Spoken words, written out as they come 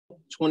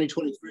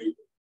2023.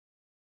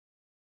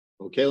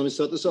 Okay, let me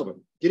start this over.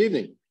 Good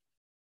evening.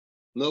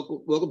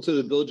 Welcome to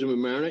the Village of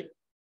Mamaroneck,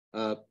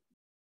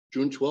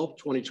 June 12th,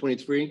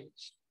 2023,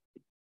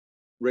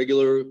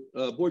 regular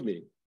board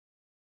meeting.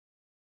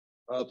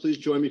 Please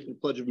join me for the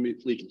Pledge of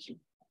Allegiance.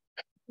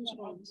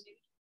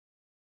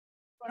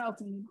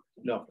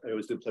 No, I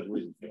always do Pledge of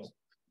Allegiance.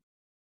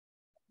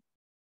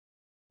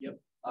 Yep.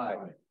 I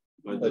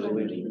pledge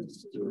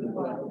allegiance to the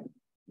flag of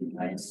the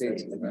United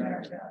States of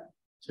America,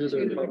 to the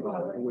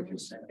republic for which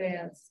it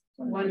stands,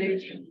 one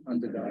nation,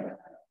 under God,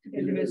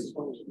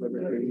 indivisible, with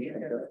liberty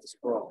and justice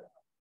for all.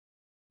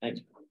 Thank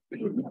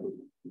you.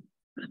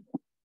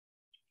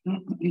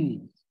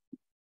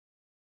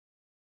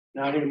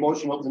 Now I need a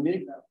motion to open the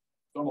meeting.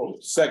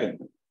 Second.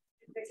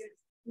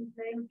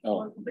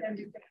 Oh.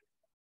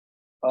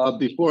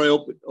 Before I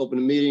open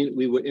the meeting,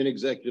 we were in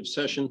executive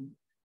session.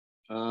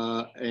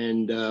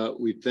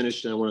 We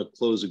finished, and I want to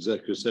close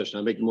executive session.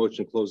 I make a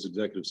motion to close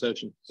executive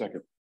session.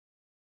 Second.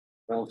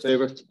 All in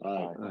favor?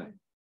 Aye. Aye.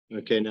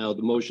 Okay, now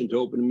the motion to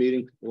open the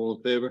meeting. All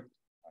in favor?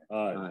 Aye.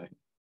 Aye.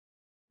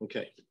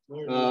 Okay.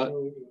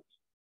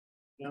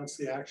 Announce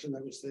the action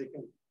that was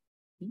taken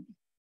in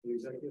the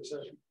executive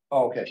session.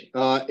 Oh, okay.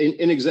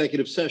 In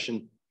executive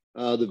session,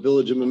 the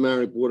Village of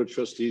Mamaroneck Board of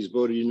Trustees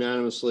voted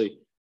unanimously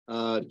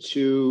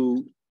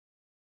to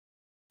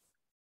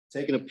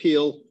take an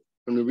appeal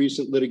from the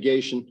recent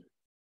litigation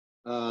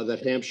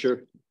that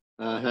Hampshire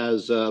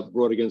has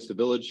brought against the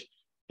village,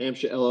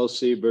 Hampshire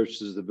LLC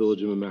versus the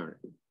Village of Mamaroneck.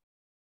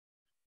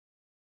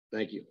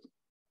 Thank you.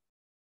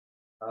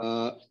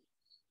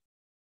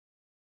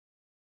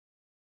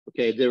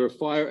 Okay, there are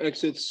fire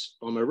exits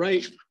on my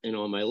right and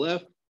on my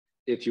left.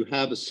 If you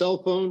have a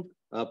cell phone,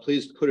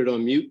 please put it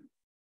on mute.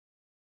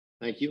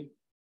 Thank you.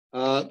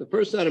 The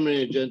first item on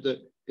the agenda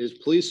is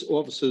Police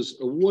Officers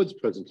Awards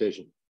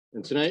presentation.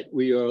 And tonight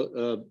we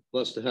are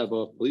blessed to have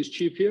our police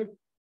chief here.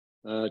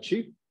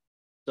 Chief,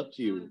 it's up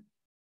to you.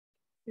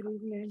 Good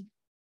evening.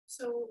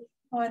 So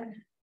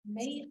on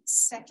May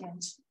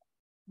 2nd,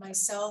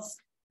 myself,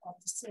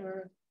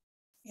 Officer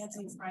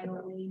Anthony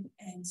Friday,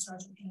 and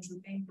Sergeant Andrew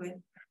Banquet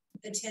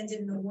attended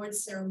an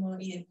awards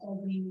ceremony in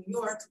Albany, New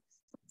York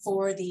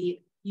for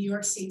the New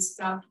York State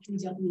Stop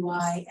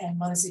DWI and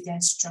Mothers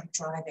Against Drunk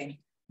Driving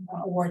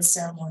awards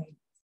ceremony.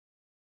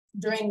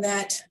 During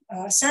that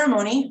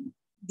ceremony,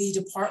 the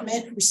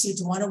department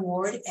received one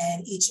award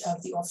and each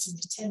of the officers in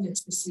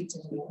attendance received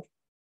an award.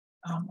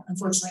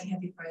 Unfortunately,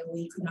 Anthony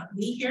Friday could not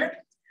be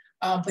here,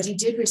 but he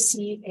did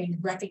receive a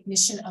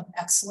Recognition of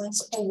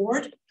Excellence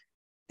award.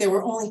 There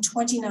were only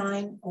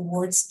 29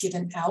 awards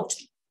given out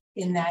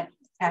in that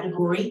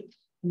category,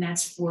 and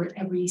that's for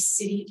every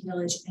city,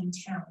 village, and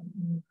town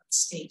in New York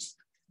State.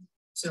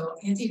 So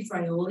Anthony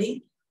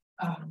Frioli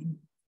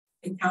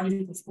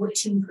accounted for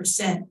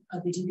 14%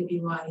 of the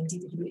DWI and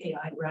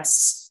DWAI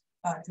arrests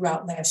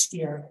throughout last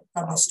year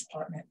from this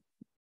department.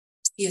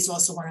 He is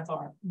also one of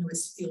our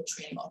newest field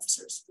training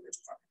officers for the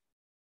department.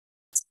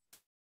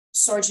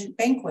 Sergeant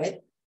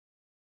Banquet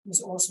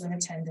was also in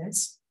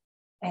attendance,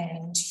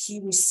 and he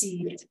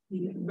received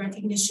the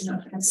Recognition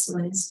of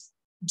Excellence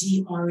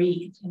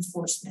DRE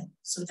enforcement.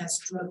 So that's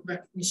Drug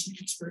Recognition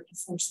Expert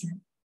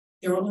Enforcement.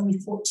 There were only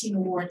 14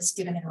 awards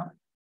given out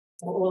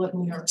for all of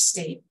New York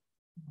State.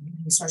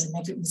 And Sergeant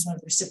Banquet was one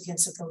of the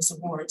recipients of those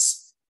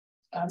awards.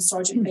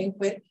 Sergeant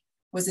Banquet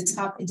was the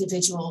top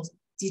individual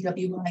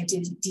DWI,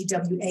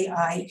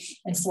 DWAI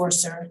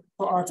enforcer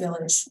for our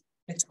village,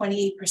 with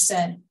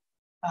 28%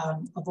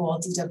 of all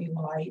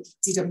DWI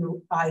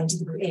and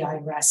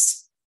DWAI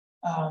arrests.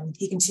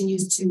 He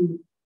continues to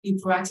be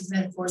proactive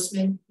in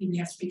enforcement even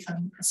after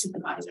becoming a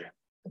supervisor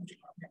of the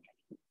department.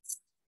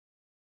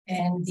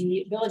 And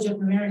the Village of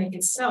Mamaroneck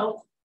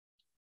itself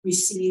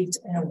received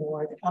an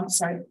award. I'm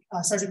sorry,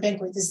 Sergeant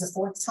Banquet, this is the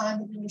 4th time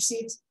that he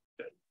received?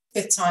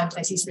 5th time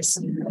that he's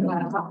received.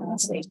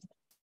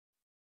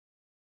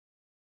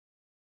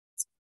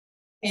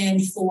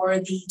 And for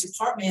the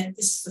department,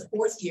 this is the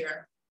 4th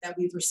year that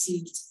we've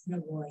received an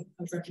award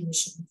of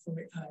recognition for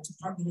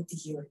Department of the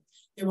Year.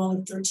 There were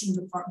only 13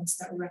 departments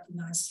that were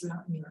recognized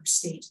throughout New York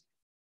State.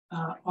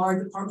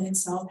 Our department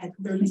itself had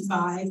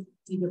 35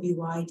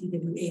 DWI,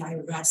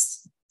 DWAI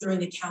arrests during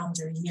the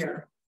calendar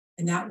year,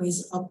 and that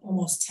was up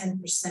almost 10%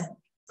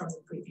 from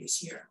the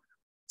previous year.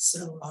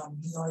 So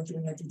we are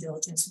doing our due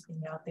diligence of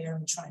being out there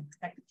and trying to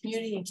protect the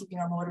community and keeping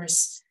our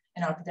motorists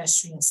and our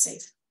pedestrians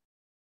safe.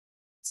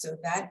 So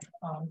that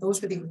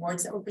those were the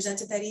awards that were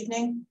presented that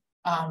evening.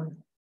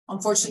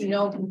 Unfortunately,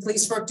 no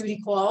police work duty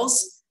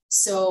calls.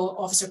 So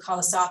Officer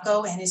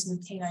Colasaco and his new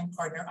canine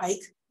partner,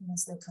 Ike,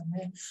 once they come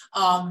in,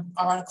 are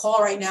on a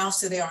call right now,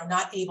 so they are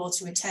not able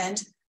to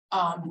attend.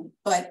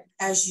 But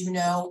as you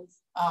know,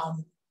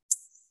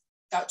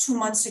 about 2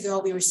 months ago,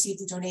 we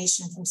received a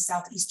donation from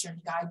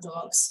Southeastern Guide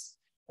Dogs,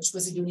 which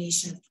was a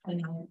donation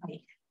from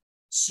Ike.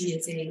 She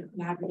is a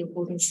Labrador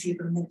Golden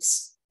Retriever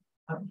mix.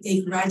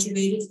 They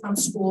graduated from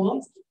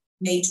school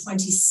May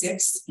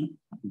 26th,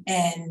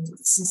 and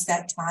since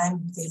that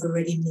time, they've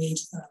already made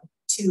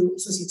two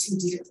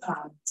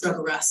drug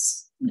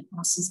arrests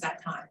since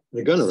that time.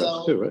 They're gun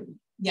arrests too, right?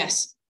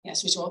 Yes,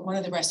 which one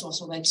of the arrests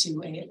also led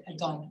to a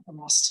gun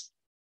arrest.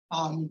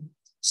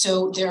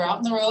 So they're out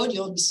on the road,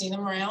 you'll be seeing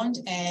them around,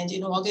 and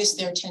in August,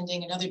 they're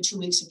attending another 2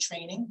 weeks of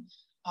training,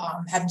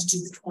 having to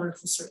do with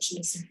article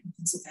searches and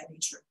things of that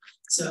nature.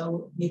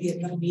 So maybe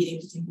another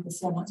meeting, a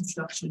formal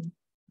introduction.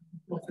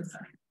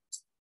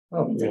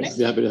 Oh, yes.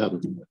 Happy to have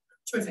them.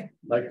 Terrific.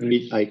 Like to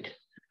meet Ike.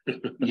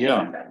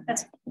 Yeah.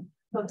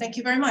 Well, thank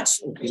you very much.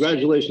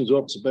 Congratulations,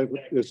 Officer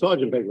Beckler,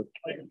 Sergeant Beckler.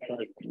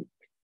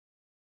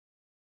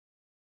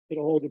 To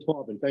the whole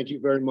department, thank you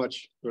very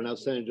much for an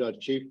outstanding job,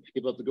 Chief.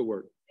 Keep up the good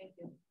work. Thank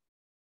you.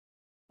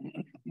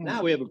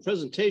 Now we have a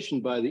presentation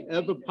by the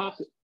ever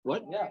popular.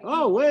 What? Yeah.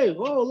 Oh, wait.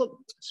 Oh, look.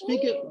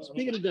 Speak of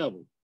the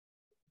devil.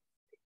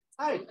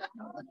 Hi.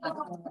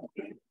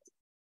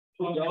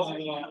 I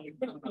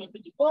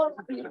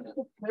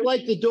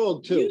like the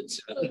dog too.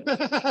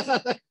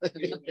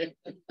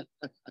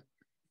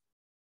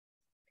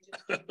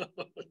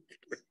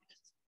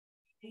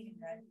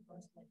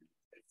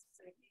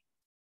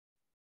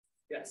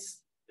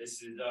 Yes,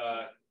 this is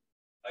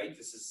Ike.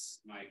 This is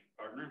my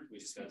partner. We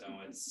just got done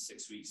with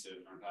 6 weeks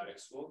of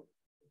narcotics school.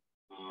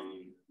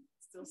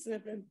 Still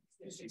sniffing.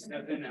 She's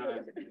sniffing.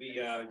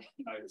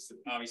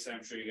 Obviously,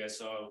 I'm sure you guys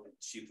saw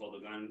she pulled a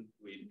gun.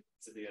 We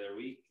did the other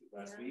week.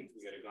 Last week,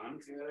 we got a gun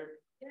together.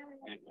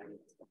 And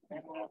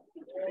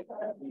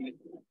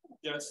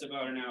just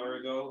about an hour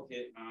ago,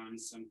 hit on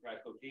some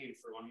crack cocaine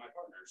for one of my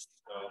partners.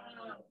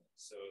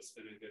 So it's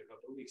been a good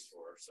couple of weeks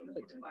for her. So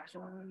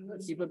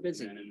Keep her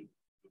busy. And then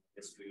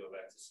this we go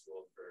back to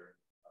school for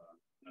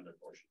another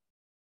portion.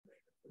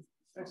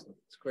 Excellent.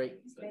 It's great.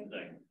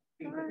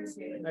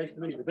 Nice to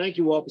meet you. Thank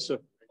you, officer.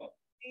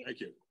 Thank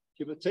you.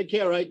 Take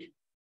care, Ike.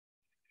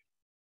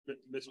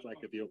 Missed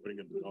Mike at the opening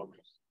of the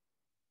office.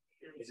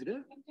 Is he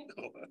there?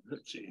 Oh,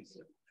 jeez.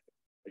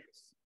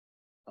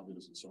 Probably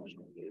doesn't saw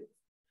him.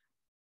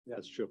 Yeah,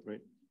 that's true,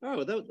 right?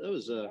 Oh, that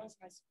was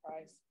my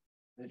surprise.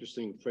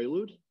 Interesting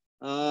prelude.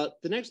 The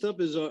next up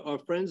is our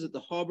friends at the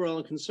Harbor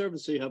Island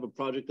Conservancy have a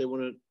project they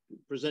want to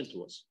present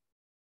to us.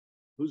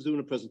 Who's doing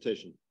a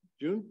presentation?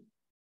 June?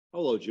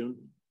 Hello, June.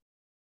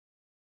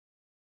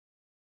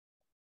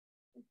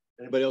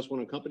 Anybody else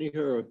want to accompany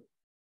her? Or?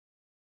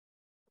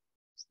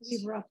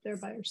 Leave her up there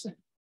by herself.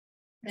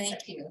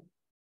 Thank you.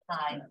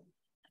 Hi,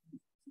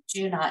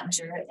 June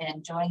Ottinger,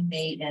 and joining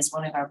me as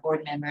one of our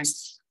board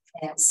members,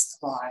 Vance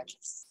Clark.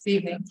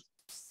 Evening.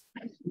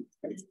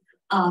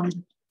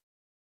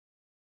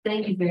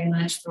 Thank you very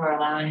much for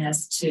allowing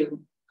us to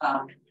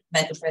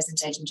make a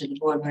presentation to the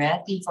board. We're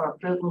asking for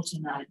approval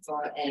tonight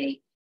for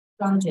a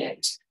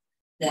project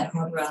that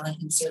Harbor Island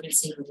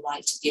Conservancy would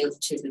like to give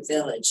to the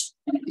village.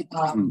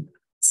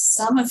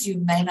 Some of you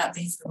may not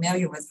be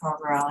familiar with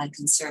Harbor Island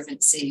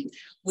Conservancy.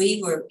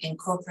 We were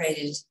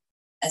incorporated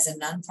as a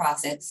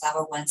nonprofit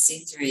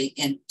 501c3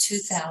 in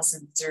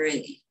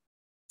 2003.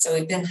 So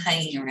we've been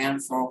hanging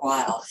around for a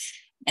while.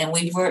 And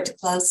we've worked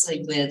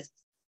closely with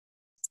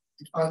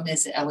an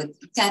organization, with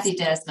Kathy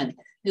Desmond,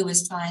 who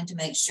was trying to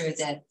make sure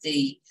that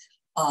the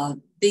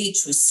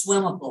beach was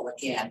swimmable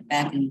again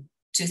back in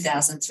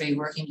 2003,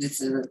 working with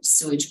the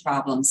sewage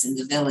problems in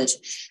the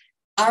village.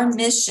 Our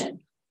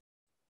mission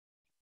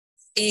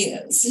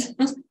is,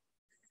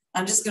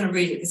 I'm just going to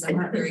read it because I'm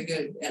not very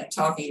good at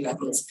talking about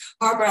this.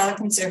 Harbor Island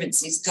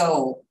Conservancy's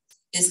goal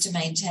is to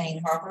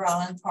maintain Harbor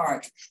Island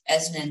Park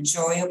as an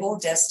enjoyable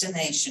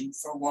destination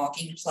for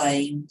walking,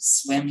 playing,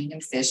 swimming,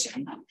 and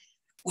fishing.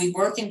 We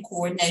work in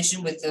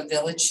coordination with the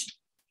village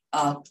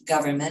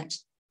government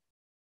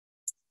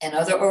and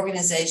other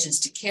organizations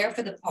to care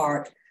for the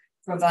park,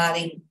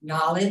 providing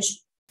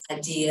knowledge,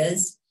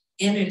 ideas,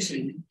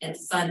 energy, and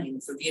funding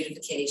for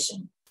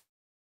beautification.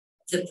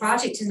 The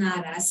project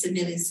tonight, I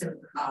submitted some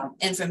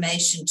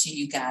information to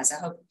you guys. I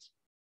hope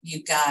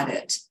you got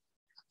it.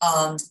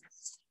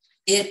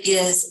 It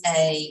is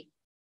a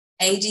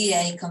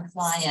ADA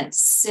compliant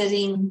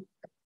sitting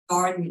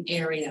garden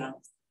area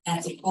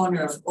at the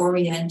corner of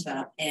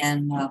Orienta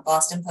and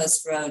Boston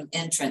Post Road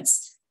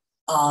entrance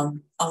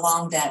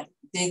along that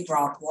big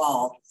rock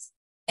wall.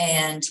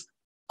 And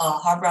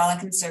Harbor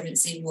Island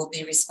Conservancy will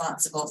be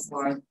responsible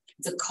for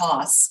the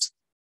cost,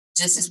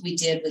 just as we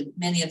did with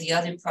many of the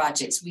other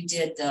projects. We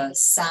did the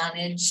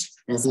signage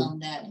that's on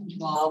that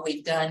wall.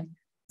 We've done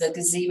the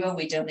gazebo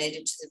we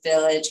donated to the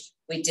village.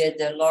 We did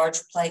the large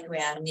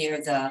playground near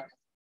the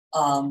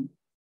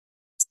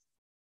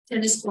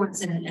tennis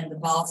courts and the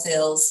ball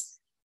fields.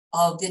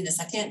 Oh goodness,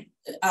 I can't,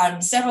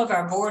 several of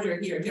our board are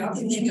here. If y'all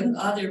can think of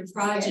other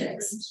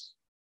projects.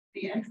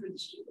 The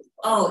entrance.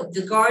 Oh,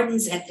 the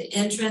gardens at the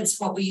entrance,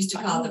 what we used to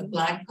call the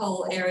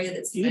flagpole area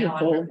that's now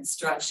under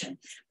construction.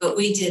 But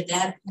we did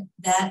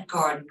that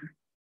garden,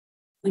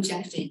 which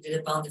actually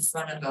ended up on the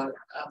front of a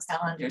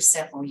calendar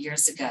several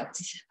years ago.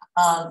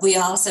 We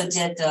also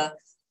did the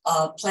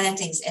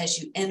plantings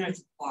as you enter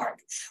the park.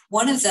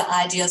 One of the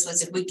ideas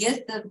was if we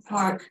get the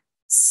park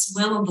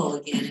swimmable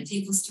again and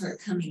people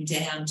start coming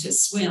down to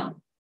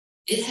swim,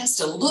 it has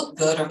to look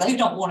good or they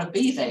don't want to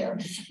be there.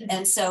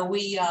 And so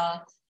we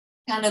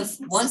kind of,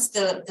 once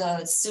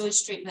the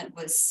sewage treatment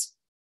was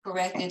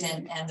corrected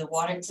and the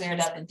water cleared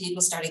up and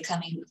people started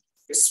coming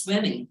for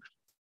swimming,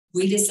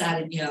 we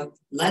decided, you know,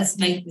 let's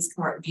make this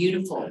park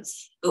beautiful.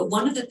 But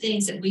one of the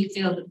things that we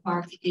feel the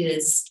park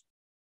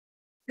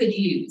could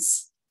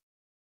use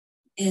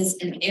is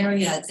an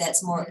area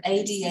that's more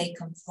ADA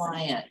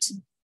compliant.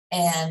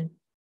 And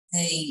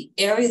the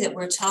area that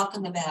we're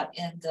talking about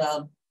in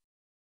the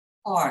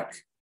park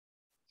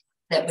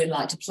that we'd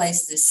like to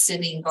place this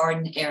sitting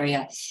garden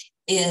area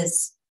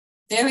is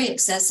very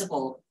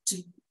accessible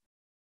to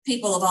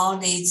people of all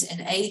needs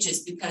and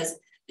ages, because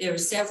there are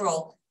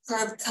several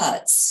curb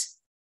cuts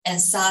and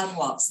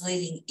sidewalks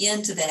leading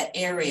into that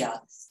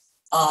area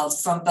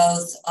from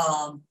both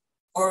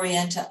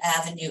Oriental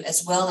Avenue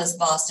as well as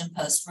Boston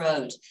Post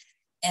Road.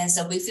 And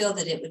so we feel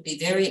that it would be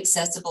very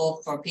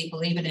accessible for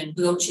people even in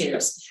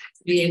wheelchairs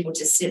to be able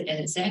to sit, and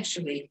it's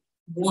actually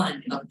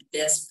one of the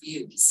best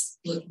views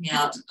looking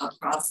out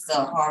across the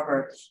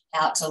harbor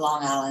out to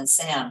Long Island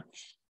Sound.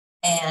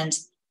 And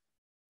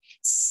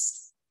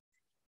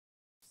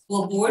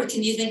well, board,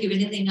 can you think of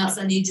anything else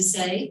I need to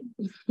say?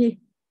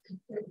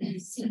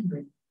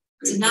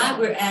 Tonight,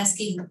 we're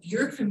asking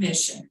your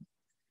permission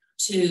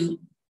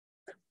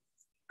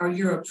or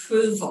your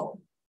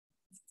approval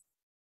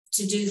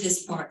to do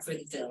this park for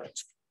the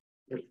village.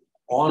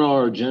 On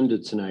our agenda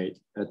tonight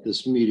at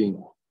this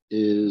meeting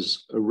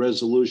is a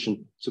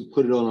resolution to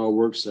put it on our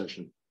work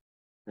session.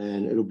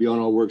 And it'll be on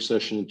our work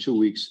session in 2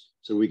 weeks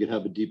so we could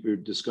have a deeper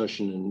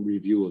discussion and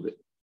review of it.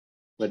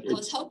 But I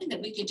was hoping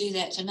that we could do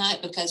that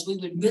tonight because we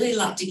would really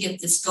like to get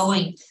this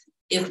going.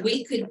 If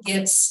we could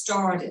get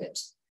started,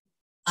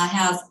 I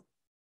have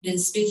been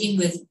speaking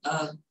with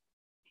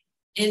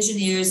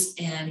engineers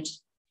and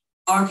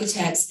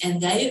architects, and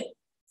they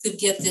could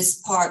get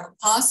this park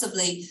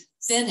possibly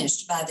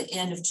finished by the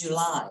end of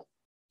July.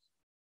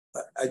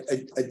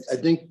 I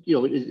think, you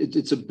know,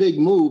 it's a big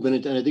move, and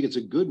I think it's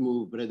a good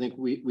move, but I think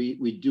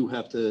we do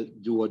have to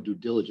do our due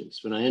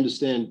diligence. And I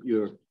understand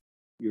you're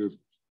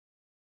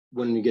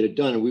wanting to get it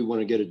done, and we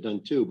want to get it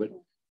done too, but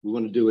we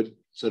want to do it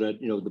so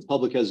that, you know, the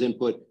public has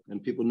input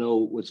and people know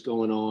what's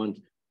going on,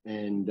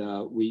 and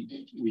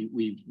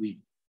we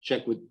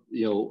check with,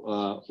 you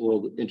know,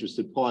 all the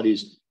interested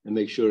parties and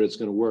make sure it's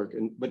going to work.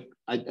 But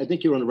I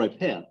think you're on the right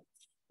path.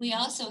 We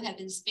also have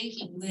been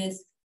speaking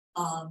with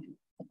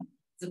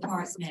the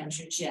parks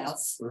manager, Jeff,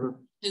 who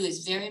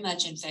is very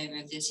much in favor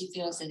of this. He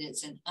feels that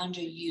it's an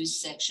underused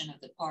section of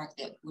the park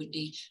that would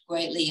be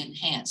greatly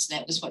enhanced.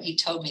 That was what he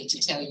told me to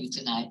tell you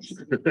tonight.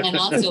 And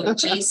also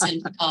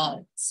Jason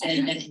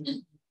said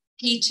that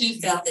he too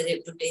felt that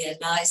it would be a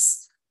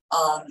nice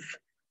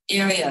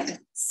area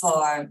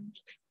for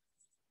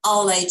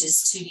all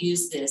ages to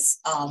use this.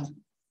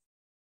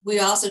 We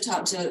also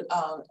talked to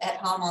At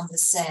Home on the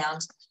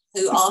Sound,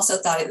 who also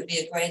thought it would be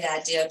a great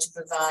idea to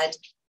provide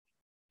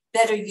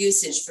better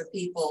usage for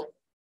people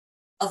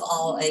of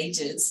all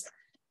ages.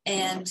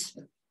 And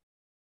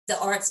the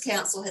Arts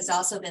Council has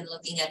also been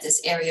looking at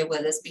this area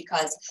with us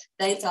because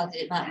they thought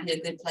that it might be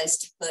a good place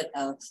to put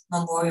a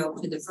memorial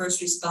to the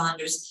first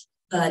responders,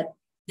 but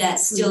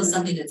that's still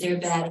something that they're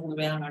battling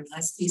around. A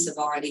nice piece of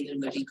art even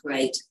would be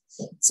great.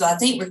 So I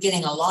think we're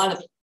getting a lot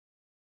of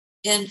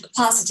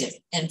positive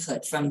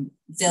input from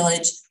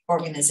village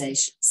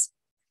organizations.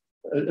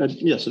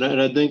 Yes, and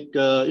I think,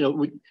 you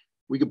know,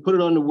 we could put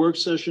it on the work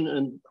session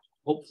and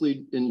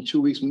hopefully in 2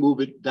 weeks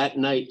move it that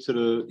night to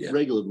the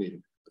regular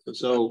meeting.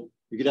 So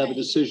we could have a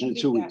decision in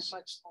 2 weeks.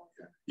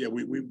 Yeah,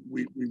 we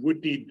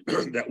would need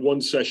that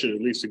one session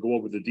at least to go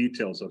over the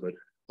details of it.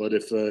 But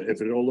if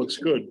it all looks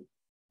good,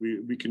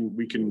 we can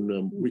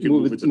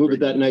move it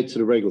that night to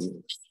the regular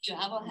meeting. Yeah,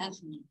 I will have.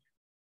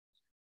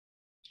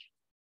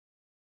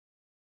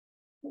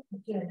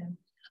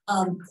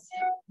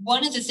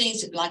 One of the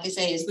things that, like I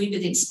say, is we've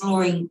been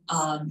exploring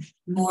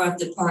more of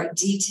the park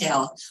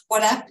detail.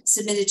 What I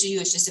submitted to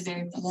you is just a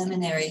very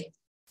preliminary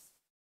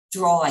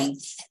drawing.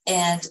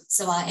 And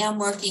so I am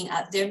working,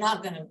 they're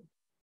not going to,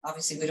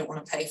 obviously we don't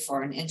want to pay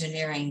for an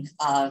engineering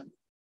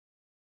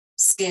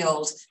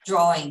scaled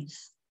drawing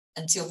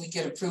until we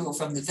get approval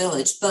from the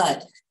village,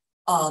 but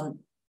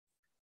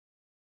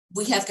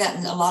we have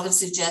gotten a lot of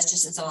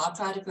suggestions, and so I'll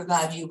try to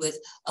provide you with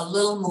a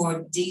little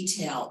more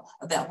detail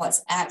about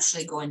what's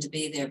actually going to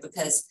be there,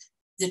 because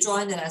the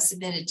drawing that I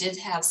submitted did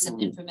have some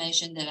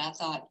information that I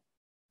thought,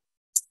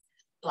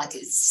 like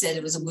it said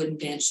it was a wooden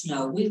bench.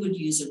 No, we would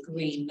use a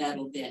green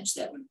metal bench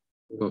that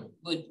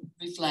would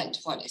reflect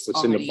what is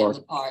already in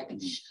the park.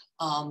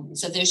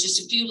 So there's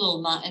just a few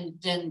little, and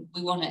then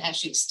we want to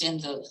actually extend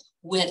the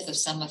width of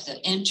some of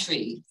the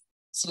entry.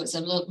 So it's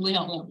a little, we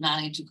don't want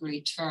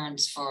 90-degree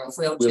turns for a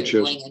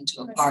wheelchair going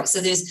into a park.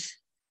 So there's, as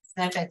a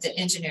matter of fact, the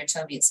engineer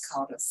told me it's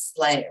called a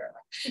flare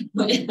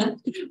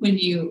when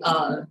you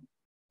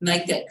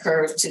make that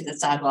curve to the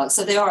sidewalk.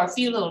 So there are a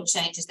few little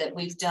changes that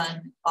we've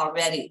done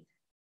already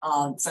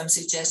from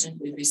suggestions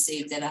we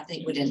received that I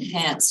think would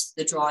enhance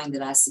the drawing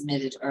that I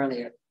submitted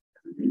earlier.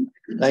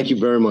 Thank you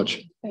very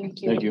much.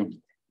 Thank you. Thank you.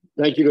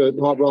 Thank you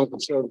to Harbor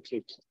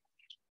Conservancy.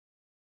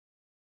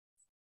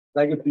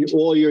 Thank you for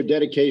all your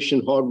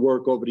dedication, hard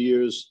work over the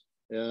years,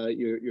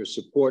 your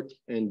support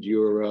and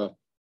your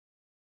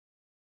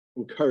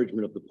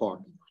encouragement of the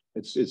park.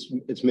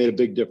 It's made a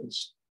big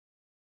difference.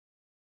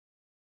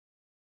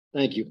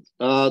 Thank you.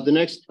 The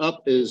next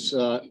up is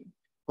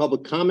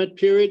public comment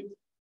period.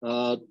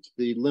 The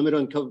limit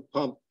on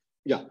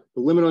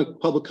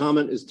public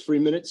comment is 3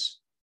 minutes.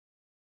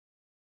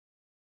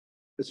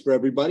 It's for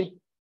everybody.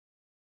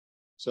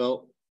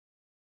 So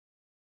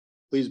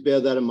please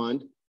bear that in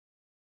mind.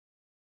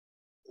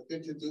 To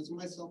introduce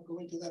myself,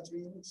 going to that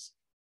 3 minutes.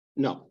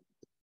 No.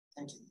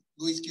 Thank you.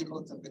 Luis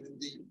Quiroz, I've been in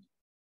the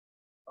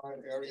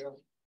area.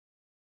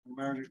 I'm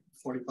married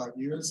 45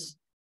 years,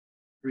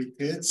 3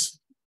 kids,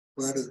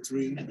 2 out of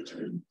 3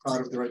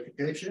 proud of their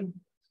education.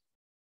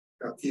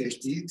 Got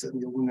PhDs,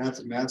 and the woman has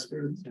a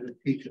master's and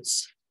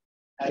teaches.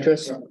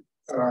 Address?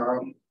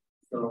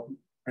 So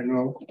I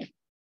know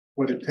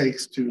what it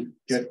takes to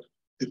get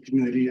the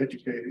community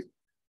educated.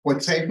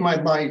 What saved my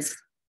life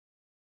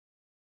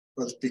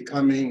was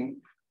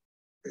becoming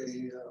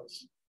a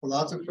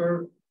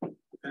philosopher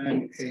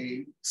and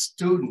a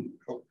student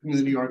of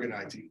community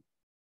organizing.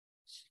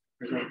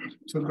 I got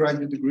 2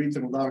 graduate degrees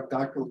and a lot of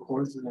doctoral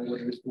courses on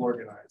what it is to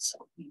organize.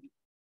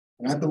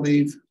 And I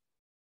believe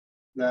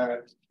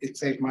that it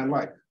saved my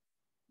life.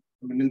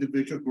 I'm an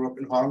individual, grew up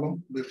in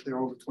Harlem, lived there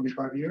over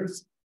 25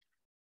 years.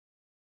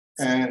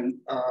 And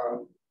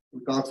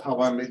regardless of how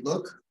I may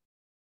look,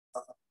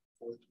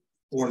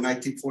 born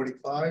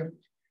 1945,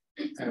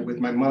 and with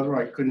my mother,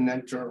 I couldn't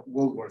enter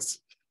Woolworths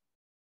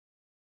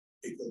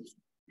because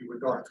we were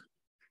dark.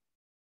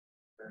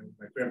 And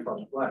my grandfather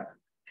was black.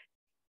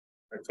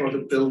 I saw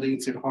the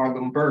buildings in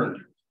Harlem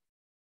burned.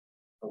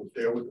 I was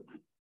there with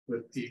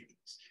the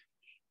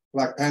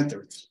Black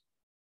Panthers,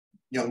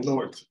 Young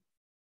Lords.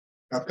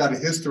 I've got a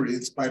history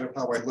in spite of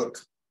how I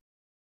look.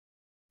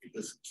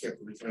 Because I can't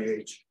believe my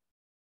age.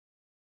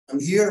 I'm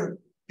here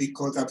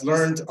because I've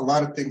learned a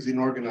lot of things in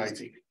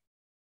organizing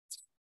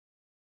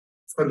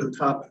for the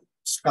top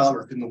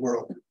scholars in the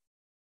world.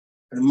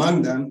 And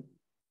among them,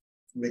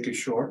 to make it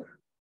short,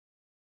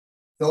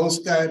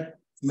 those that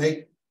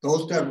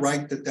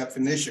write the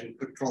definition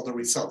control the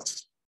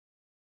results.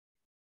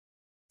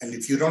 And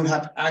if you don't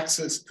have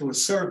access to a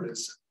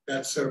service,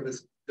 that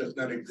service does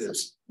not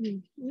exist.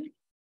 Mm-hmm.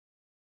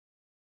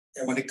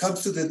 And when it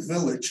comes to this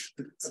village,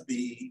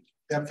 the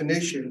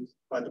definition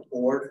by the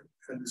board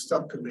and the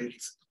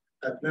subcommittees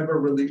have never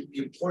really, the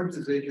important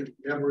decisions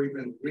never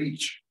even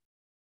reach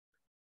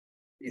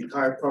the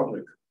entire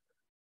public.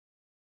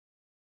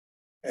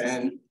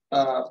 And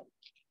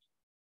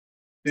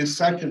this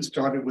section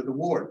started with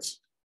awards.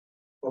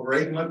 Over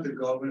 8 months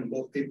ago, and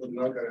most people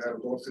know that I had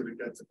a lawsuit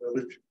against the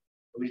village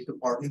police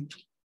department.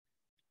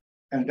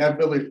 And that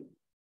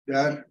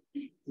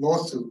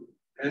lawsuit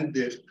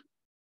ended,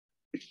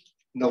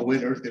 no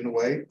winners in a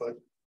way, but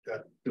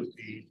that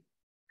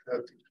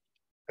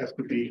has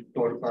to be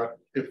thought about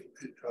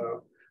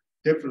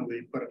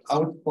differently. But I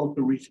was supposed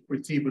to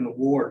receive an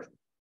award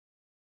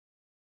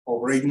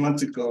over 8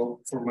 months ago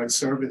for my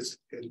service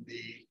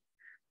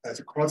as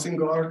a crossing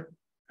guard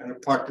and a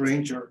park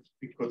ranger,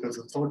 because as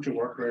a social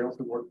worker, I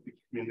also work in the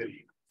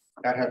community.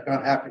 That has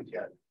not happened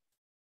yet.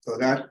 So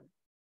that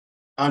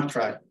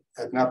contract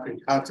has not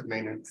been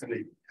consummated and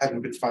it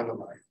hasn't been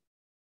finalized.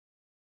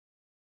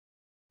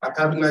 I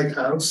have a nice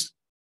house,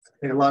 I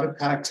pay a lot of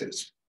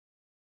taxes.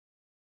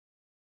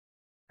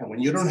 And when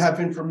you don't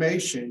have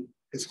information,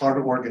 it's hard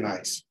to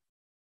organize.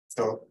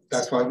 So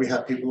that's why we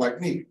have people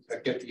like me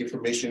that get the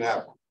information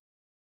out.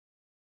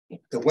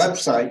 The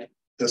website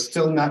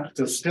still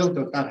does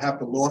not have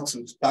the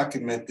lawsuits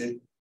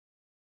documented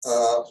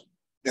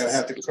that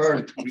have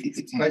occurred,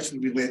 especially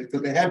related to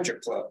the Hampshire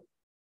Club.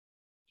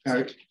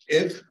 Now,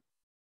 if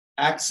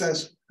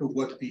access to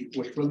what's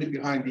really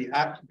behind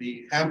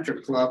the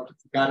Hampshire Club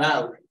got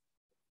out,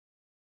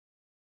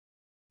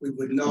 we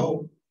would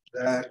know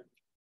that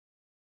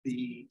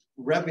the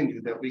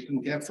revenue that we can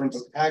get from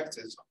the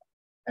taxes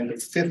and the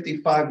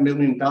 $55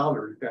 million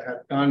that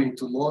have gone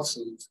into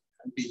lawsuits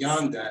and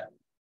beyond that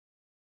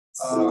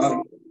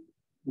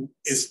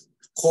is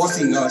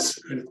costing us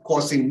and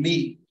costing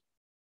me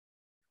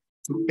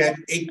to get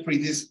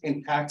increases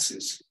in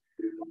taxes.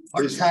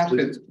 Our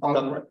taxes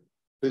are,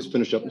 please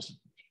finish up.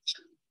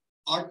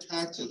 our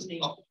taxes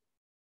are,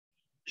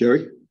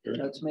 Jerry?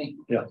 That's me.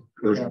 Yeah.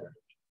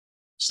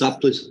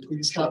 Stop, please.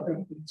 please stop.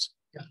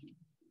 Yeah.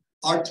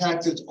 Our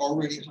taxes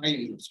already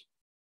high.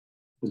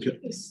 Okay.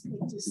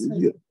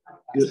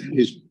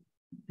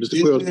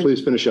 Mr. Quiroz,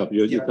 please finish up.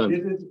 Your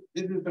time.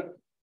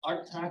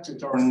 Our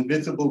taxes are an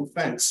invisible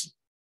fence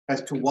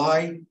as to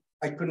why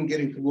I couldn't get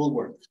into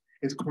Woolworth.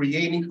 It's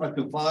creating a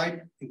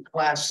divide in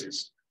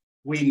classes.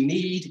 We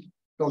need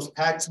those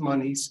tax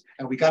monies,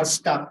 and we got to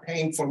stop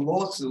paying for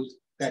lawsuits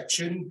that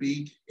shouldn't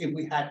be if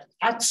we had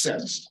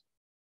access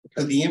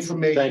to the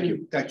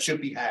information that should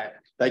be had.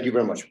 Thank you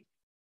very much.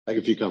 Thank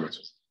you for your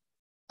comments.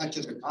 Not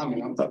just a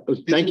comment.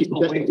 Thank you,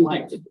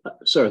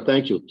 sir.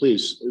 Thank you.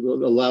 Please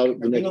allow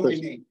the next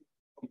person.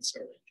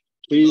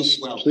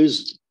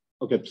 Please,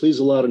 okay. Please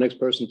allow the next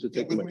person to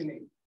take the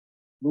mic.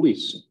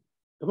 Luis,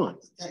 come on.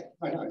 Okay,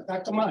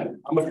 come on.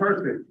 I'm a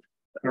person.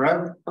 All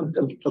right?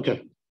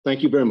 Okay,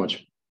 thank you very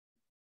much.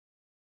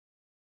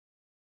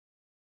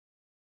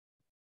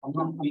 I'm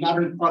not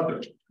in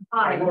other.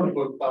 Hi. I want to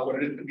go about what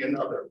it is to be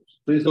another.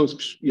 Please don't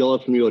yell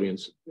out from the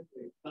audience.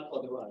 Not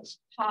otherwise.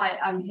 Hi,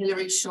 I'm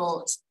Hilary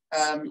Short.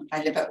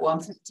 I live at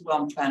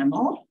 151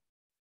 Fenimore.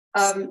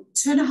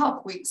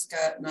 2.5 weeks ago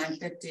at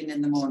 9:15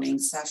 in the morning,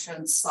 Sasha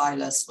and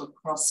Silas were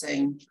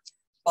crossing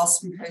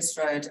Boston Post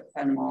Road at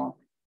Fenimore.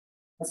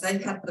 As they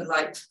had the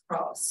light to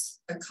cross,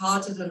 a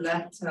car did a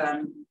left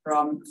turn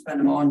from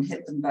Fenimore and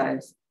hit them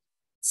both.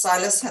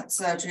 Silas had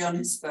surgery on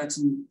his foot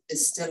and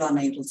is still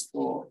unable to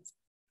walk.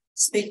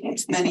 Speaking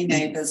to many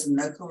neighbours and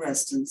local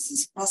residents,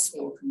 this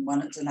crosswalk and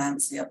one at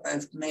Delancey are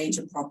both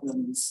major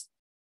problems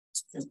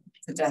for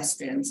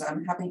pedestrians.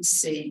 I'm happy to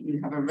see you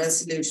have a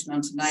resolution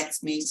on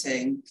tonight's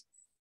meeting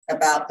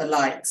about the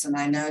lights, and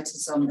I know it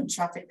is on the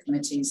traffic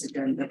committee's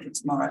agenda for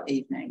tomorrow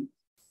evening.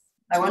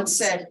 I want to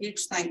say a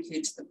huge thank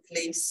you to the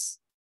police,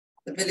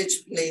 the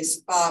village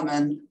police,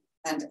 firemen,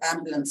 and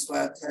ambulance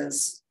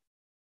workers,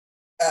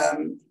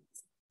 and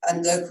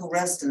local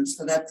residents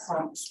for their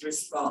prompt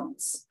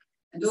response,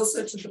 and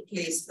also to the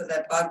police for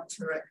their bug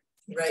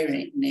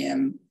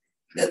terrarium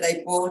that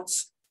they brought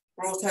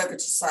over to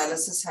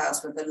Silas's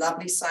house with a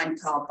lovely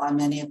signed card by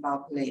many of our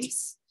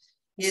police.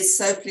 He is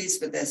so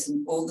pleased with this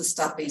and all the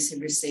stuffies he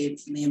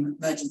received from the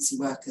emergency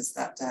workers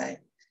that day.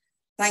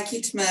 Thank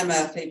you to Mayor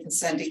Murphy for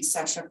sending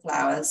Sasha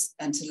flowers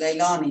and to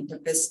Leilani for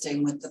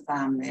visiting with the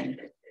family.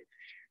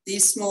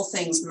 These small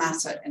things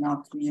matter in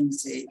our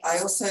community. I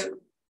also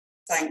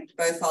thank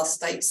both our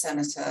state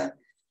senator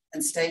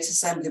and state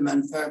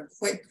assemblyman for a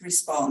quick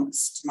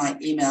response to my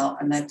email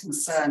and their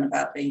concern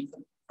about being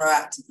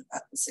proactive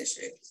about this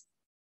issue.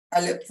 I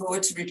look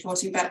forward to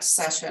reporting back to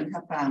Sasha and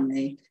her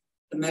family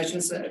the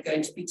measures that are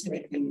going to be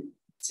taken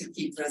to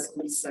keep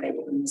residents safe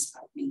from this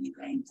happening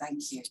again.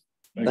 Thank you.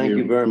 Thank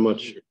you very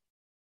much.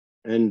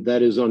 And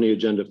that is on the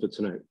agenda for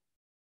tonight.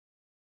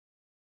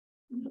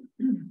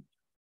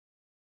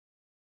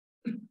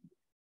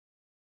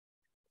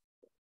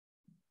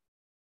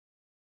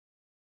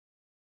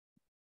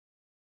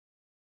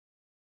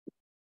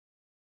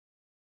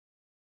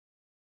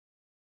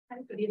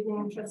 Good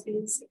evening,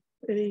 trustees.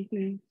 Good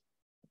evening.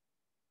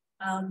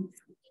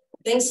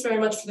 Thanks very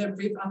much for the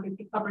brief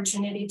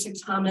opportunity to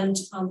comment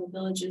on the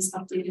village's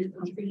updated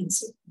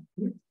comprehensive.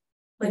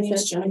 My name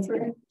is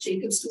Jennifer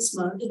Jacobs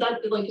Guzman.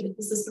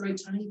 Is this the right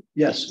time?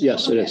 Yes,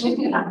 it is.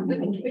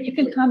 But you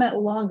can comment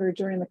longer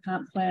during the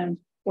comp plan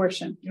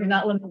portion. You're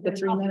not limited to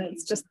 3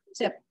 minutes, just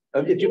a tip.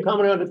 Did you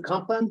comment on the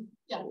comp plan?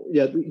 Yeah.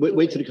 Yeah,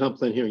 wait to the comp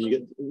plan hearing. You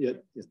get,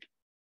 yeah.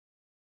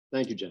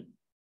 Thank you, Jen.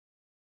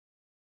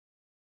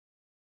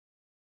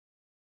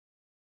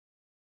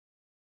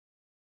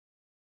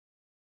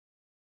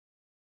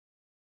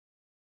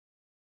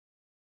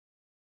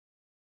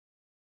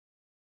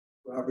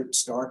 Robert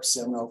Stark,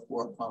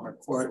 704 Palmer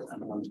Court.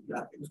 I'm on the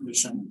Traffic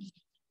Commission.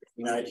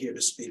 I'm not here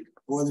to speak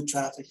for the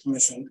Traffic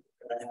Commission,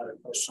 but I have a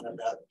question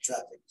about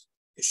traffic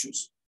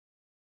issues.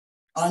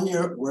 On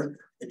your work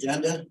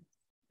agenda,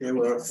 there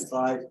were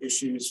 5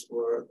 issues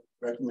for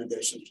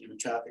recommendations from the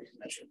Traffic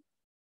Commission.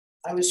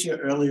 I was here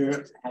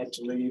earlier, had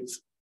to leave,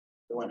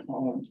 I went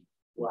home,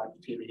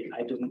 watched TV.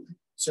 I didn't.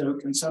 So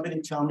can somebody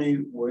tell me,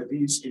 were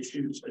these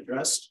issues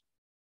addressed?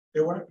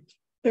 There were?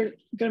 They're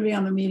going to be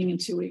on the meeting in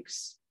 2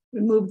 weeks. We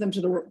moved them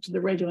to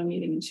the regular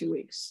meeting in 2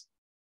 weeks.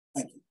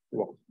 Thank you.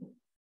 Well,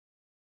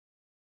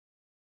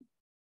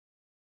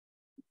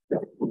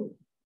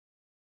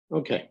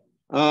 okay,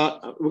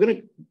 we're going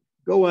to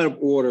go out of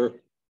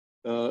order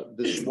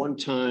this one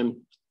time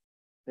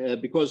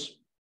because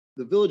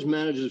the village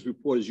manager's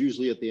report is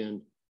usually at the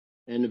end,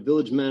 and the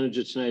village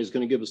manager tonight is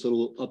going to give us a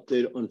little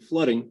update on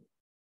flooding.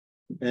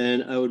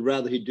 And I would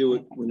rather he do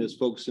it when there's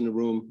folks in the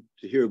room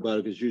to hear about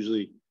it, because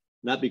usually,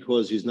 not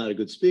because he's not a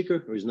good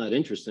speaker or he's not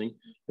interesting,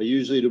 but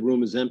usually the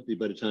room is empty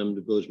by the time the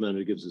village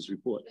manager gives his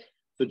report.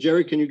 So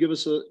Jerry, can you give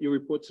us your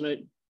report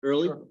tonight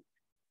early?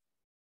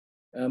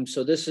 Sure.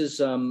 So this is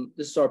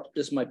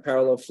my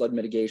parallel flood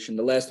mitigation.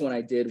 The last one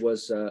I did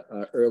was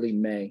early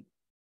May.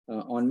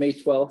 On May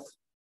 12th,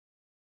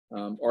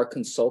 our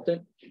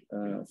consultant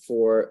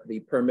for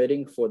the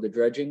permitting for the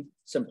dredging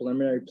sent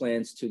preliminary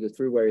plans to the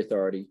Thruway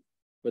Authority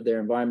for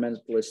their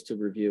environmentalists to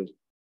review.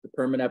 The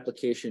permit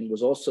application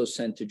was also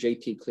sent to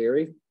JT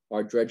Cleary,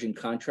 our dredging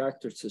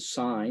contractor, to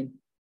sign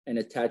and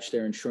attach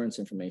their insurance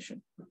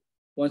information.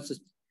 Once the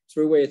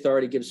Thruway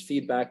Authority gives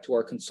feedback to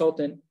our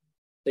consultant,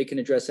 they can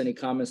address any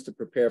comments to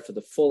prepare for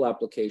the full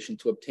application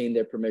to obtain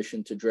their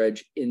permission to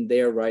dredge in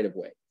their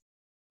right-of-way.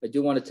 I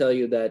do want to tell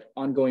you that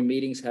ongoing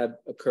meetings have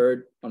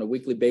occurred on a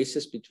weekly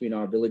basis between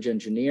our village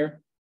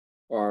engineer,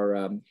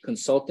 our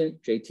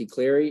consultant, JT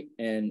Cleary,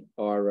 and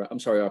our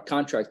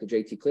contractor,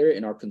 JT Cleary,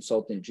 and our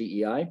consultant,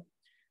 GEI,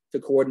 to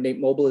coordinate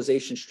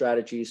mobilization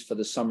strategies for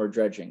the summer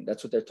dredging.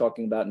 That's what they're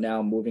talking about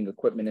now, moving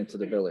equipment into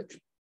the village.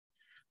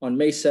 On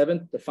May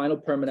 7th, the final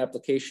permit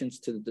applications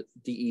to the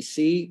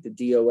DEC, the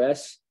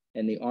DOS,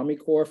 and the Army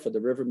Corps for the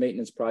river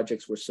maintenance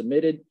projects were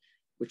submitted,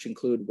 which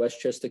include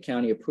Westchester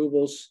County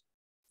approvals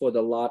for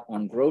the lot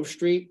on Grove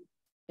Street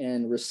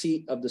and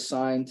receipt of the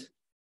signed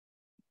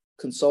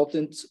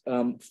consultant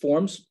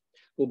forms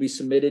will be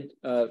submitted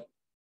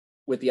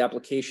with the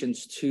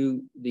applications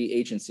to the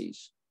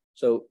agencies.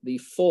 So the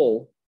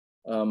full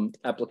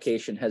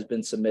application has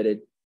been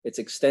submitted. It's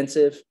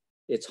extensive,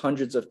 it's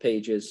hundreds of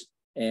pages,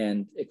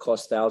 and it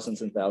costs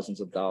thousands and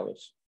thousands of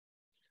dollars.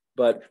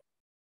 But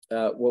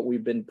what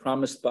we've been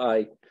promised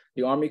by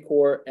the Army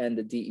Corps and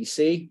the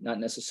DEC, not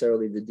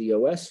necessarily the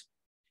DOS,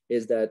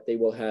 is that they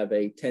will have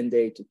a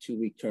 10-day to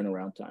 2-week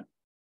turnaround time.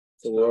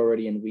 So we're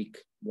already in week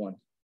 1.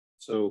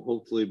 So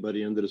hopefully by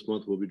the end of this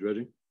month, we'll be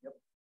dredging. Yep.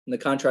 And the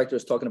contractor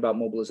is talking about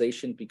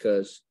mobilization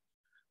because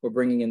we're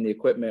bringing in the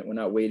equipment. We're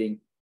not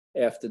waiting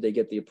after they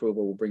get the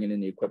approval. We're bringing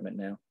in the equipment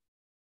now.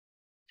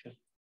 Okay.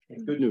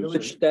 Good news.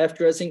 Village staff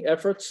dredging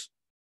efforts.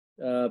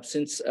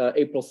 Since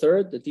April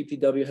 3rd, the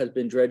DPW has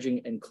been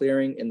dredging and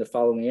clearing in the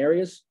following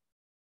areas.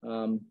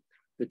 The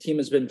team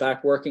has been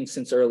back working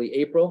since early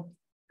April.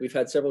 We've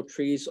had several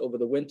trees over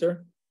the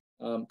winter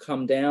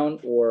come down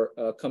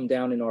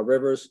in our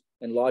rivers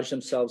and lodge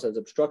themselves as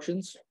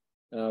obstructions.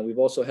 We've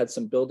also had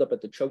some buildup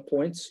at the choke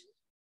points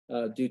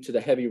due to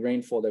the heavy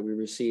rainfall that we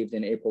received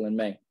in April and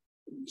May.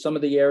 Some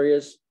of the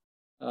areas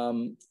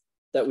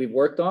that we've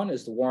worked on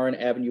is the Warren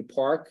Avenue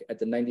Park at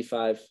the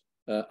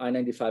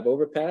I-95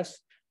 overpass,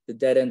 the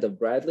dead end of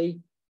Bradley,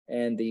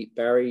 and the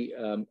Barry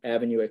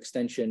Avenue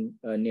extension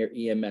near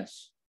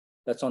EMS.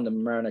 That's on the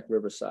Mamaroneck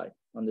River side.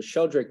 On the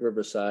Sheldrake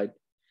River side,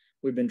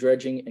 we've been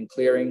dredging and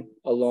clearing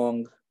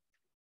along.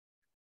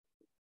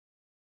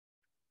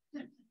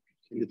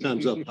 Your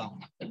time's up, pal.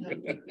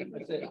 It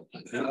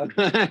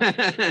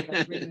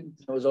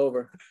was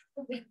over.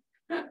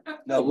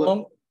 No,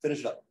 along, finish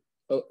it up.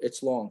 Oh,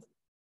 it's long.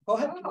 Go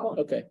ahead.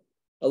 Okay.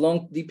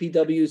 Along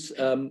DPW's,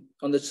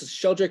 on the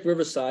Sheldrake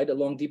River side,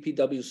 along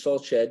DPW's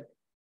salt shed,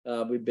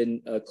 we've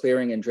been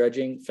clearing and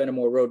dredging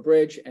Fenimore Road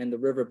Bridge and the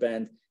river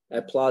bend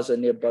at Plaza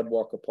near Bud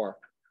Walker Park.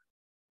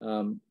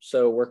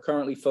 So we're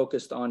currently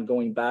focused on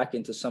going back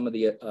into some of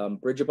the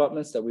bridge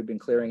abutments that we've been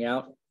clearing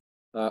out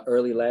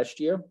earlier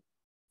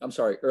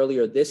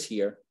this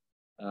year.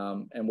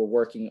 And we're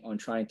working on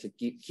trying to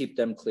keep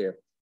them clear.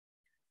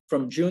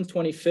 From June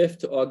 25th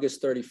to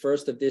August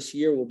 31st of this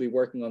year, we'll be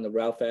working on the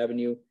Ralph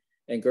Avenue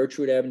and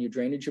Gertrude Avenue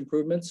drainage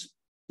improvements.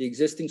 The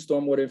existing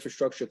stormwater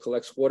infrastructure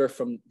collects water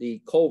from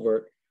the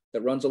culvert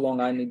that runs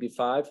along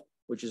I-95,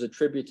 which is a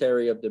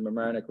tributary of the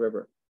Mamaroneck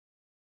River.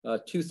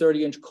 2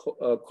 30-inch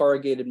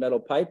corrugated metal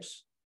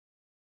pipes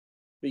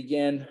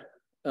began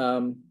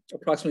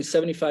approximately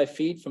 75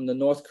 feet from the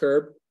north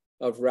curb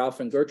of Ralph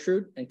and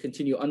Gertrude and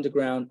continue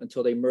underground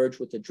until they merge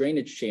with the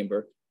drainage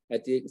chamber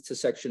at the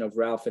intersection of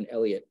Ralph and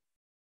Elliott.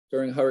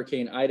 During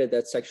Hurricane Ida,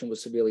 that section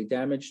was severely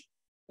damaged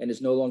and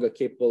is no longer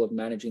capable of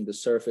managing the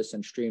surface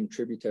and stream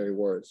tributary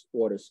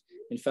waters.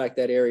 In fact,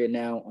 that area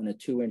now on a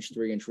 2-inch,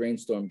 3-inch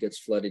rainstorm gets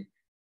flooded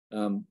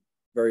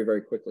very,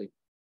 very quickly.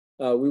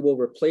 We will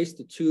replace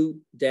the 2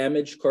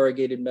 damaged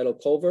corrugated metal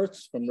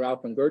culverts from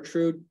Ralph and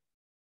Gertrude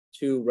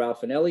to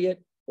Ralph and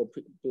Elliott.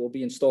 We'll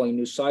be installing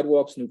new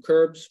sidewalks, new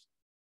curbs,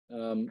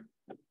 and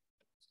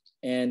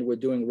we're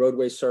doing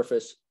roadway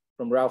surface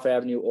from Ralph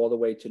Avenue all the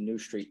way to New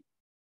Street.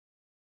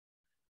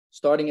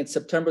 Starting in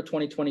September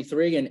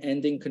 2023 and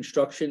ending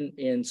construction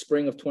in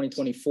spring of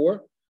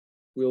 2024,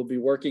 we will be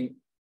working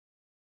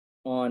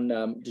on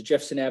the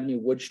Jefferson Avenue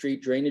Wood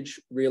Street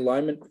drainage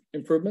realignment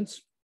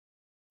improvements.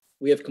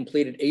 We have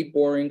completed 8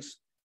 borings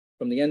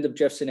from the end of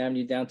Jefferson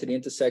Avenue down to the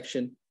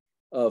intersection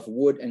of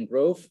Wood and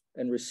Grove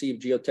and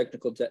received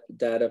geotechnical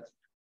data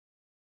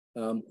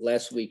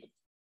last week.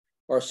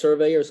 Our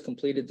surveyors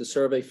completed the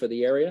survey for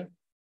the area.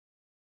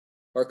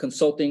 Our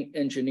consulting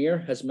engineer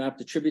has mapped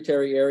the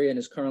tributary area and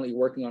is currently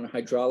working on a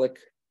hydrology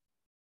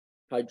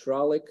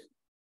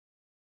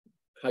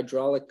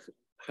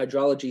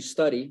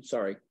study,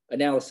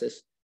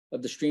 analysis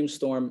of the stream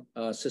storm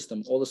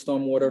system. All the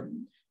stormwater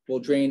will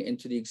drain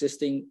into the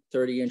existing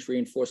 30-inch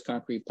reinforced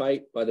concrete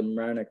pipe by the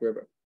Mamaroneck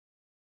River.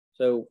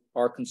 So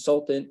our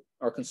consulting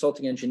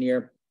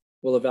engineer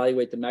will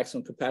evaluate the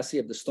maximum capacity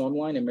of the storm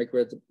line and make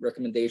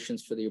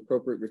recommendations for the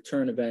appropriate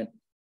return event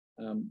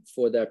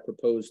for that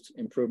proposed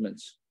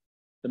improvements.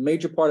 The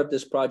major part of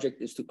this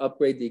project is to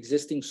upgrade the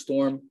existing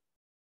storm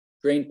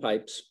drain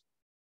pipes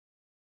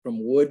from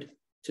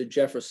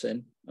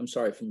Jefferson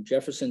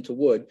to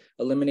Wood,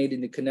 eliminating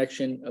the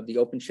connection of the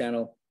open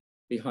channel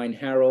behind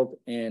Harold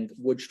and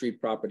Wood Street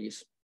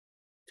properties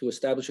to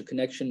establish a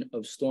connection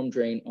of storm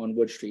drain on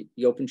Wood Street.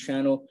 The open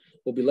channel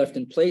will be left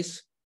in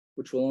place,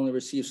 which will only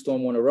receive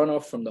stormwater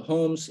runoff from the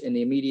homes in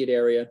the immediate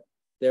area,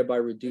 thereby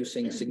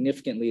reducing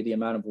significantly the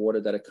amount of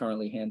water that it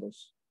currently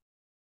handles.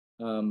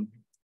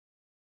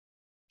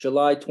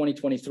 July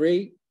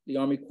 2023, the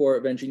Army Corps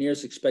of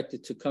Engineers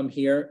expected to come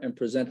here and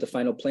present the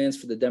final plans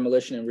for the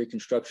demolition and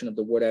reconstruction of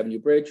the Ward Avenue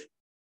Bridge,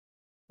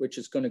 which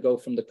is going to go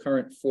from the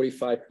current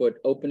 45-foot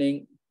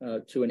opening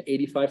to an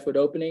 85-foot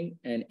opening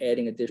and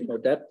adding additional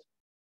depth.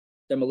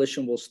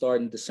 Demolition will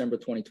start in December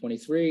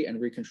 2023 and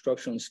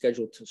reconstruction is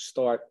scheduled to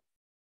start.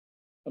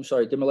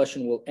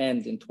 Demolition will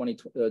end in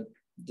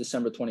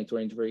December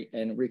 2023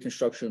 and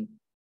reconstruction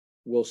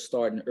will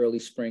start in early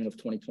spring of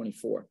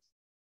 2024.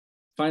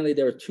 Finally,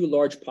 there are two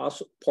large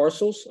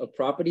parcels of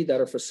property that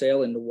are for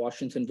sale in the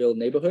Washingtonville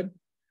neighborhood.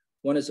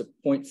 One is a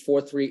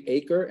 0.43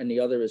 acre and the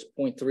other is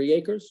 0.3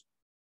 acres.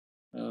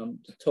 The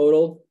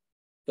total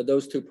for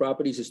those two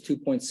properties is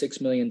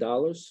 $2.6 million.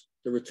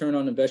 The return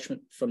on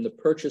investment from the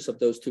purchase of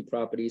those two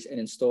properties and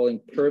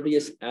installing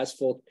pervious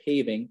asphalt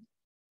paving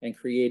and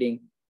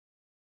creating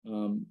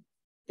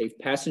a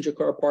passenger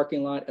car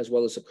parking lot as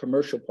well as a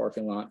commercial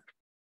parking lot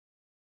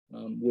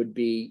would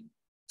be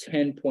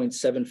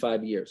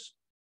 10.75 years.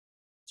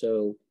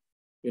 So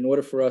in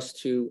order for us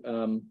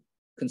to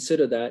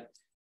consider that,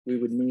 we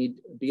would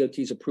need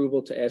DOT's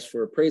approval to ask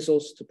for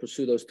appraisals to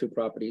pursue those two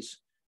properties.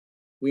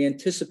 We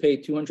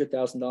anticipate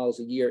 $200,000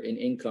 a year in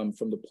income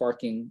from the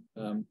parking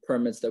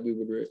permits that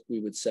we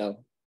would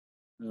sell.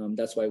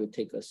 That's why it would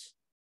take us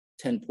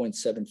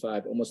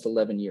 10.75, almost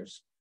 11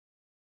 years.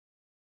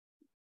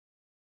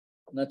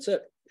 And that's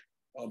it.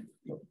 Do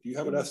you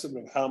have an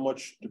estimate of how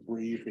much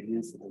debris you can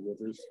use from the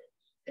rivers?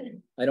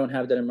 I don't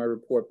have that in my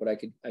report, but I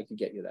could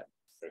get you that.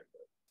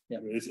 Yeah,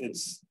 I mean,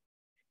 it's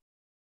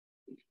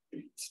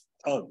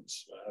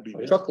tons. I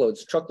mean,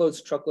 truckloads,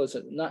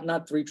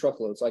 not 3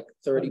 truckloads, like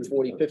 30,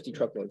 40, 50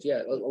 truckloads.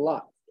 Yeah, a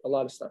lot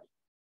of stuff.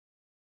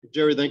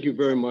 Jerry, thank you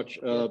very much.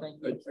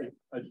 Thank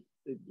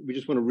you. We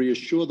just want to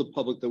reassure the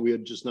public that we are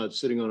just not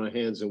sitting on our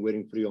hands and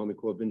waiting for the Army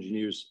Corps of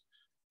Engineers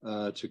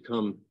to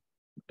come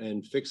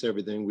and fix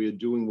everything. We are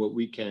doing what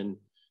we can,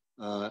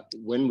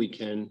 when we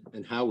can,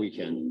 and how we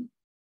can.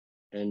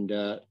 And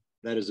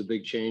that is a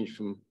big change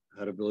from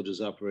how the village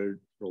has operated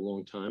for a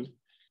long time.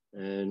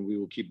 And we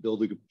will keep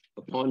building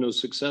upon those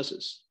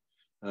successes.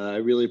 I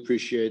really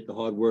appreciate the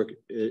hard work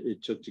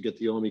it took to get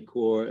the Army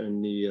Corps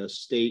and the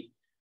state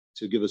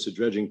to give us a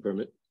dredging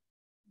permit.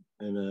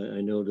 And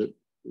I know that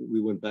we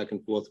went back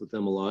and forth with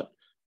them a lot,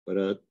 but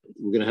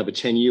we're going to have a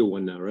 10-year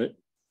one now, right?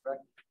 Right.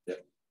 Yeah.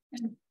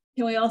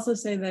 Can we also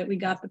say that we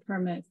got the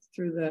permit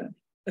through the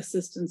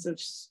assistance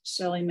of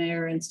Shelley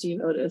Mayer and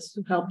Steve Otis,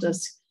 who helped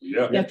us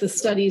get the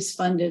studies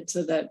funded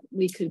so that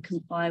we could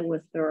comply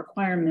with the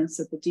requirements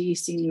that the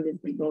DEC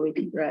needed before we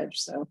could dredge.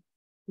 So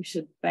we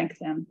should thank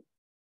them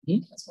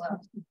as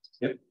well.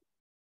 Yep.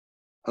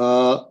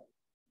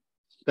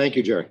 Thank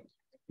you, Jerry.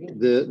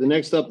 The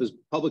next up is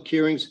public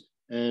hearings.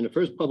 And the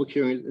first public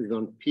hearing is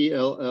on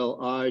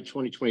PLLI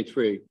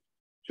 2023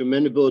 to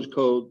amend the village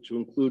code to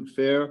include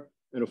fair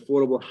and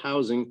affordable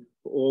housing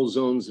for all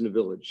zones in the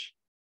village.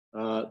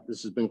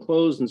 This has been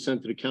closed and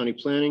sent to the county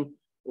planning.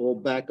 All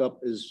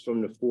backup is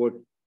from the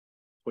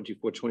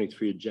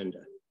 4/24/23 agenda.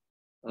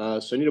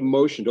 So I need a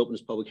motion to open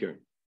this public hearing.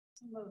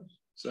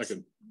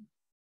 Second.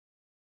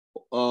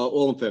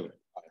 All in favor?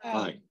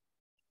 Aye.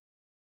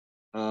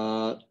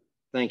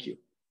 Thank you.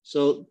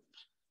 So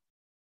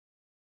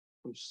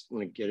I'm just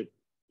going to get it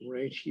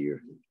right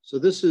here. So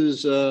this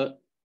is to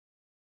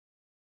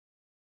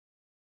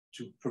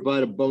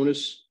provide a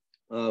bonus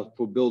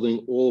for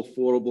building all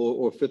affordable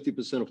or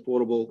 50%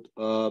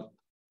 affordable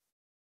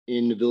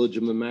in the village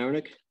of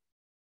Mamaroneck.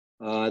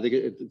 I think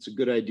it's a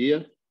good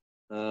idea.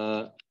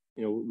 You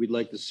know, we'd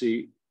like to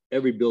see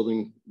every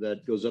building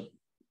that goes up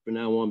from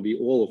now on be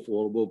all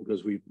affordable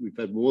because we've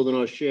had more than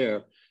our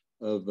share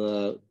of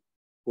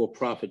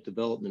for-profit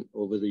development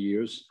over the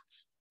years,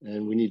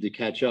 and we need to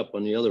catch up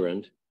on the other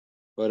end.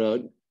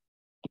 But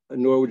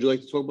Nora, would you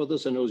like to talk about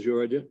this? I know it's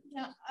your idea.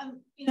 Yeah,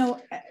 you know,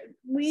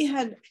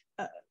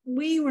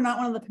 we were not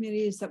one of the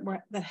communities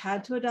that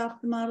had to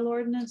adopt the model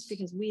ordinance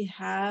because we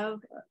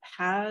have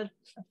had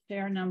a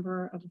fair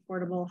number of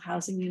affordable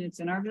housing units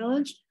in our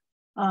village.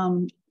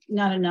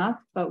 Not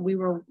enough, but we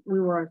were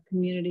a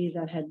community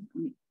that had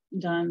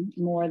done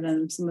more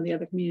than some of the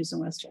other communities in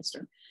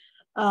Westchester.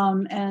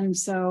 And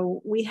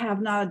so we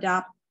had not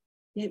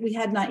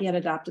yet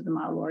adopted the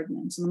model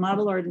ordinance. And the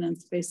model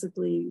ordinance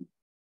basically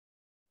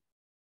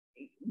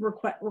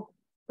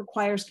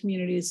requires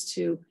communities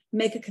to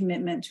make a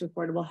commitment to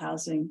affordable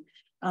housing,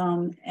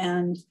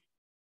 and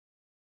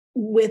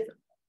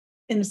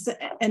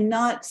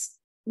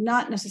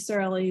not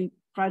necessarily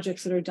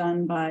projects that are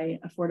done by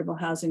affordable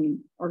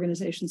housing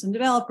organizations and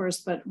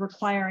developers, but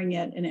requiring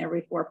it in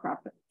every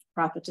for-profit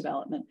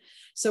development.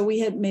 So we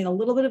had made a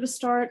little bit of a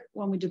start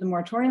when we did the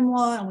moratorium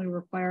law, and we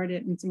required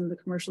it in some of the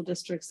commercial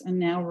districts, and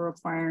now we're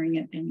requiring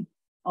it in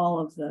all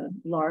of the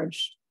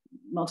large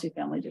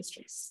multifamily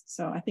districts.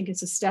 So I think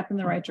it's a step in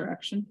the right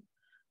direction.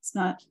 It's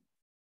not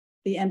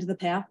the end of the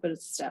path, but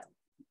it's a step.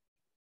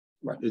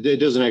 Right. It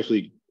doesn't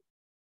actually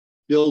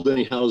build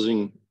any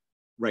housing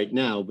right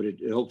now, but it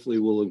hopefully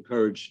will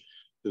encourage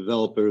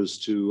developers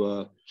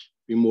to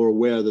be more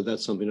aware that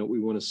that's something that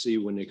we want to see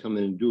when they come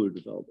in and do a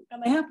development.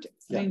 And they have to.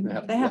 Yeah, I mean,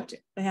 they have to.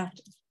 They have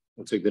to.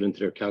 We'll take that into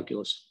their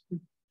calculus.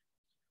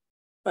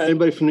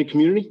 Anybody from the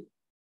community?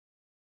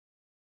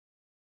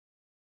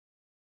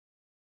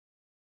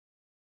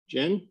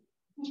 Jen?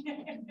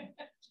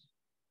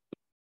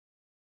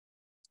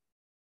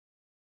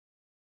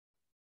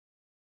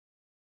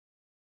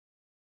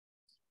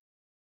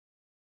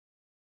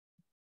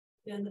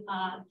 And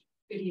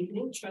Good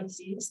evening,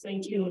 trustees.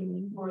 Thank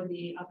you for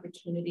the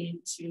opportunity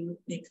to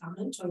make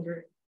comment on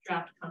your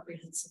draft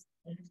comprehensive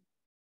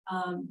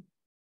plan.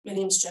 My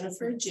name is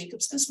Jennifer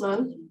Jacobs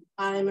Guzman.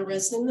 I'm a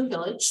resident of the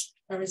village.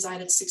 I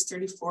reside at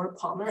 634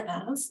 Palmer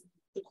Ave,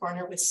 the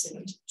corner with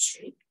Cement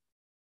Street.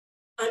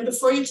 I'm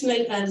before you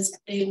tonight as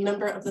a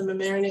member of the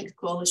Mamaroneck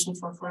Coalition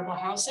for Affordable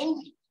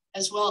Housing,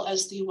 as well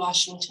as the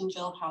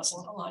Washingtonville Housing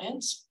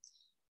Alliance.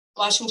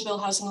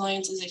 Washingtonville Housing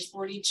Alliance is a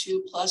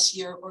 42+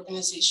 year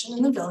organization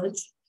in the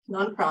village,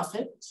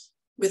 nonprofit,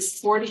 with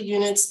 40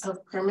 units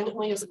of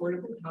permanently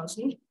affordable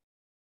housing.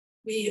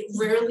 We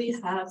rarely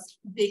have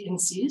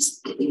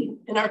vacancies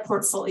in our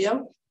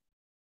portfolio,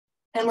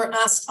 and we're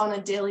asked on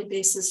a daily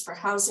basis for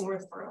housing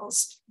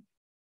referrals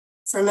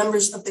for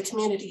members of the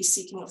community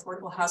seeking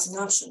affordable housing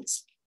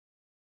options.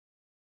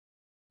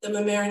 The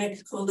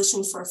Mamaroneck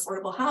Coalition for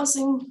Affordable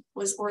Housing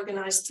was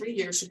organized 3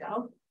 years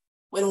ago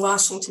when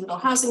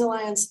Washingtonville Housing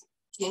Alliance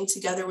came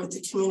together with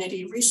the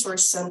Community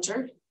Resource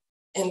Center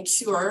and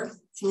CURE,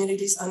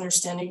 Communities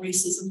Understanding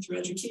Racism Through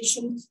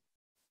Education,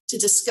 to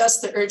discuss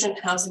the urgent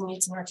housing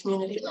needs in our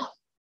community.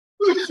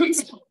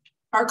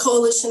 Our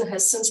coalition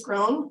has since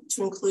grown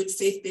to include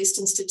faith-based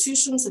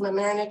institutions in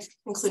Mamaroneck,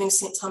 including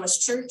St.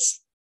 Thomas Church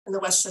and the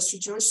Westchester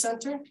Jewish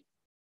Center,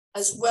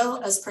 as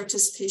well as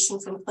participation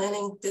from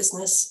planning,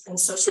 business, and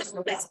social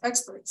service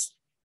experts.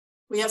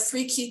 We have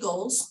 3 key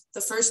goals,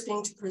 the first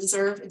being to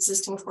preserve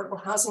existing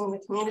affordable housing in the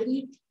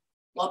community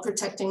while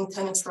protecting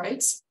tenants'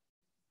 rights.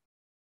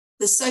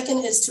 The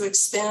second is to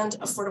expand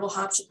affordable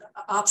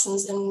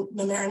options in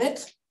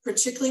Mamaroneck,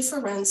 particularly for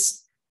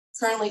rents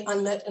currently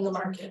unmet in the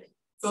market,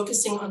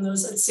 focusing on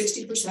those at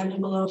 60%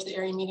 and below the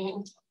area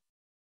median.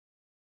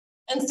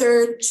 And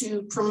third,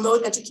 to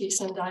promote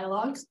education and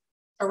dialogue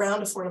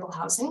around affordable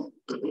housing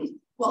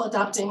while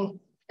adopting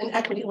an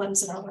equity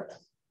lens in our work.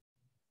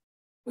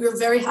 We were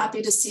very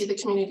happy to see the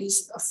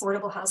community's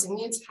affordable housing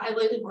needs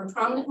highlighted more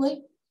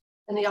prominently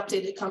in the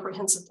updated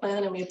comprehensive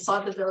plan, and we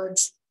applaud the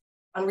village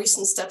on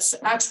recent steps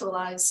to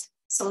actualize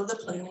some of the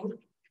planning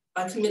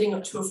by committing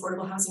up to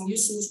affordable housing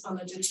uses on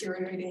the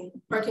deteriorating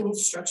parking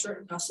infrastructure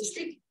across the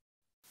street.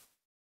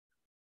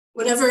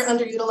 Whenever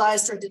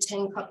underutilized or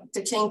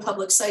decaying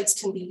public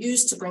sites can be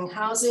used to bring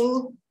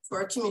housing to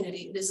our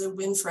community, it is a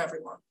win for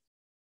everyone.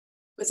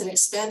 With an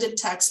expanded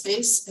tax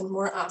base and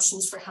more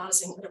options for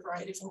housing at a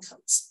variety of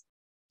incomes.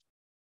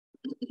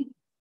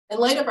 In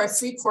light of our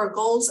 3 core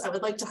goals, I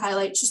would like to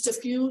highlight just a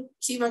few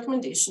key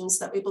recommendations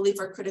that we believe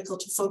are critical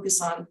to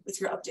focus on with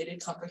your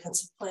updated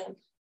comprehensive plan.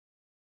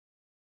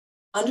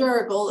 Under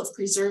our goal of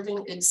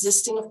preserving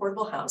existing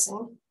affordable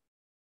housing,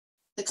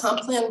 the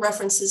comp plan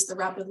references the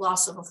rapid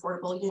loss of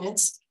affordable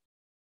units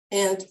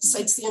and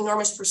cites the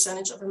enormous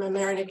percentage of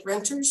Mamaroneck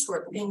renters who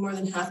are paying more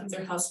than half of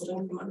their household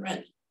income on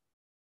rent.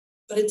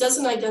 But it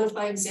doesn't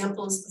identify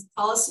examples of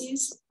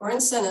policies or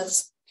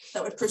incentives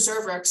that would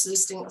preserve our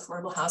existing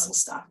affordable housing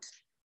stock.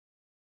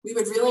 We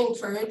would really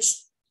encourage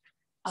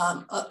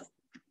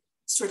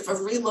sort of a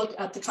relook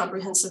at the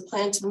comprehensive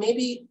plan to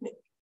maybe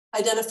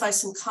identify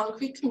some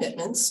concrete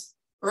commitments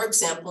or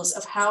examples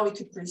of how we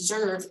could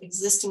preserve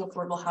existing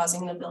affordable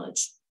housing in the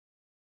village.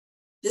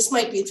 This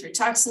might be through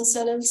tax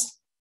incentives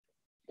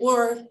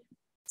or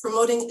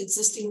promoting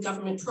existing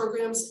government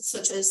programs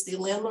such as the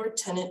Landlord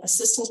Tenant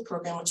Assistance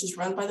Program, which is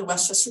run by the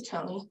Westchester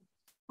County,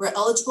 where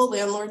eligible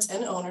landlords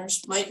and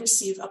owners might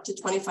receive up to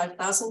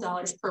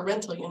 $25,000 per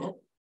rental unit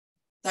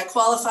that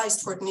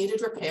qualifies toward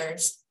needed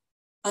repairs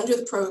under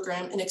the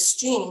program in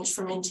exchange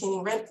for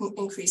maintaining rent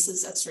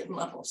increases at certain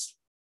levels.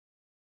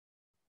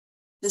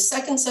 The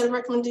second set of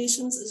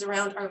recommendations is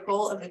around our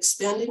goal of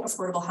expanding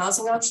affordable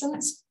housing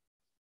options.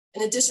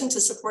 In addition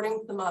to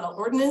supporting the model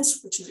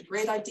ordinance, which is a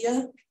great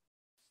idea,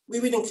 we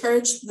would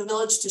encourage the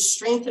village to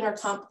strengthen our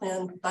comp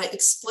plan by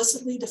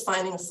explicitly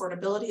defining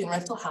affordability in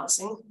rental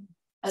housing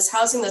as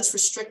housing that's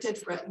restricted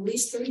for at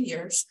least 30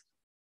 years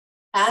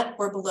at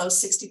or below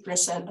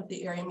 60% of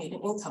the area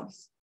median income.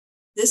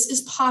 This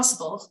is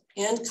possible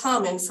and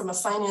common from a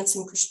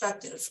financing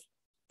perspective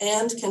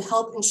and can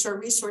help ensure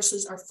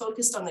resources are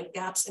focused on the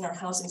gaps in our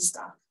housing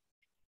stock.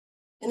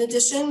 In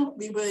addition,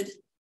 we would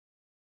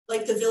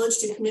like the village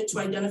to commit to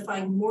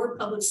identifying more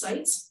public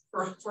sites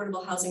for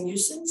affordable housing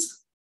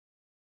uses.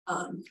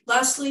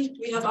 Lastly,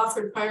 we have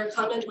offered prior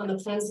comment on the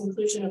plan's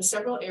inclusion of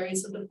several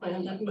areas of the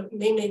plan that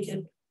may make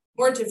it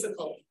more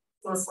difficult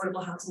for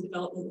affordable housing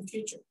development in the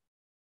future.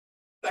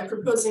 By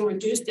proposing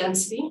reduced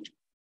density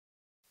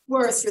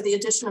or through the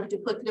addition of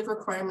duplicative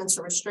requirements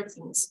or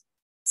restrictions,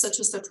 such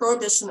as the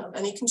prohibition of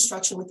any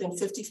construction within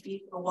 50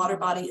 feet of a water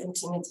body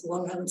emptying into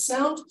Long Island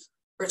Sound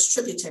or its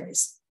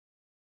tributaries.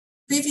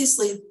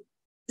 Previously,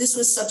 this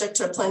was subject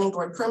to a planning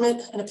board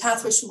permit, and a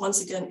pathway should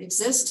once again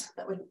exist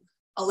that would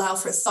allow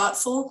for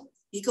thoughtful,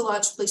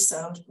 ecologically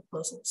sound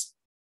proposals.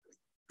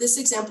 This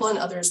example and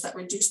others that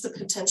reduce the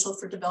potential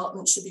for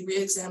development should be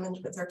re-examined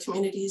with our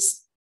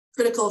community's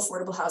critical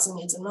affordable housing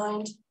needs in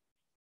mind.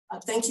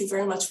 Thank you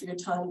very much for your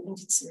time and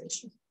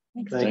consideration.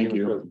 Thank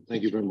you.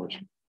 Thank you very much.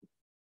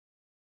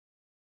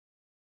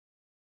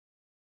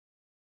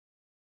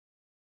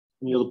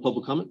 Any other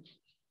public comment?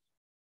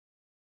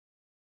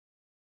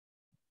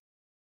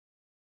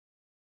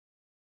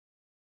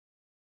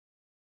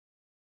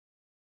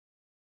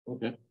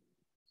 Okay.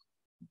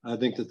 I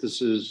think that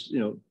this is, you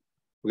know,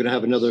 we're going to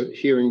have another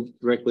hearing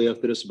directly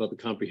after this about the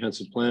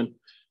comprehensive plan.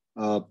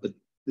 But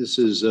this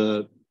is,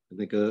 I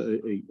think,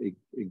 a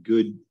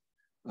good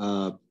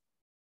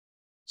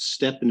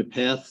step in the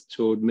path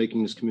toward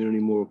making this community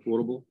more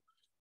affordable.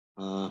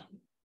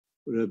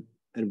 Would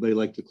anybody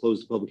like to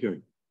close the public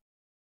hearing?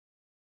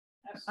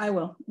 I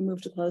will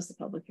move to close the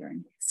public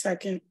hearing.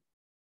 Second.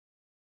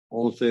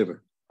 All in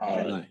favor?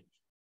 Aye.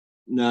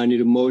 Now I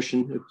need a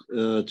motion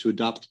to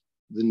adopt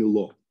the new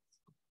law.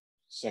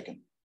 Second.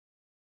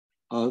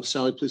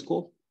 Sally, please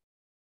call.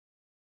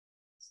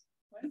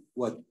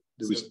 What?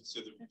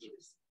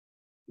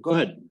 Go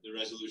ahead. The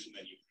resolution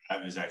that you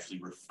have is actually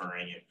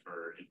referring it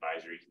for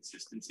advisory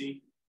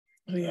consistency.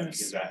 Oh, yes.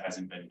 Because that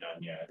hasn't been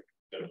done yet.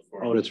 So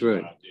Oh, that's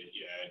right.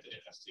 Yeah,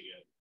 it has to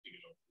get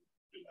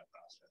through that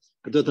process.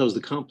 I thought that was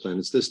the comp plan.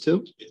 It's this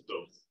too? It's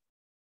both.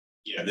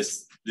 Yeah,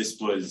 this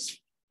was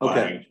okay.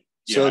 Flagged.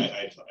 Yeah, so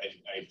I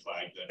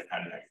flagged that it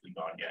hadn't actually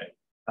gone yet.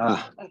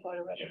 I thought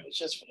it was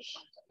just for the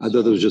I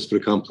thought it was just for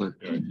the comp plan.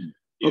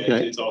 Yeah,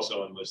 okay. It's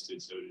also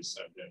unlisted, so it is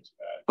subject to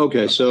that.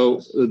 Okay,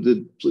 so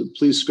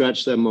please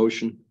scratch that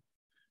motion.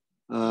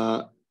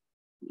 So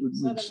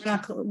we're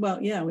not,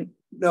 well, yeah, we're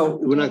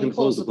not going to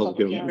close the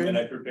public hearing. And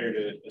I prepared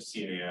a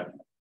CAF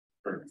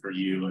for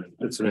you. And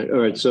that's right. All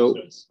right, so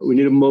we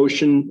need a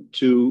motion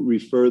to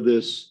refer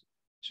this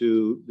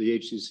to the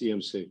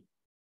HCCMC.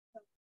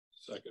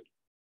 Second.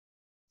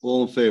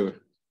 All in favor?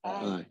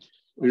 Aye.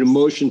 We need a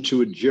motion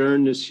to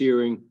adjourn this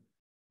hearing.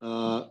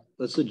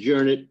 Let's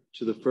adjourn it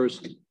to the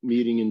first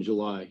meeting in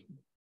July,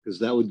 because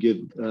that would give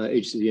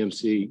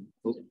HCMC,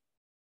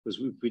 because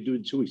if we do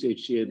 2 weeks,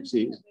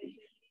 HCMC.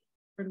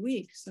 for a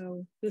week,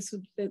 so this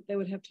would, they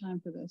would have time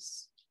for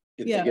this.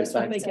 If Yeah, they if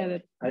they get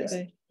it.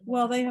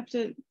 Well, they have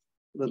to.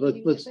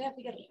 Let's. They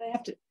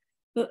have to.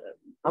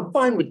 I'm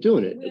fine with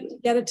doing it. We have to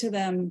get it to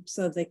them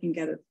so they can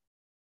get it.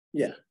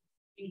 Yeah.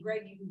 And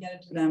Greg, you can get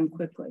it to them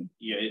quickly.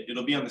 Yeah,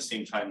 it'll be on the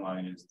same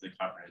timeline as the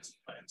comprehensive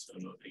plan. So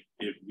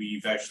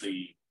we've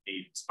actually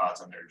made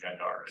spots on their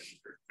agenda already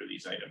for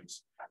these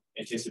items,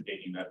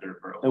 anticipating that they're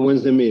for. And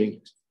when's the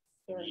meeting?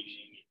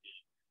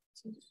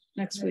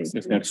 Next week.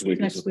 Next week.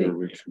 Next week.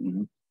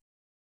 Mm-hmm.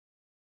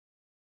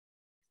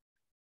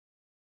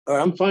 All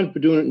right, I'm fine for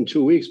doing it in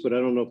 2 weeks, but I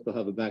don't know if they'll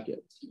have it back yet.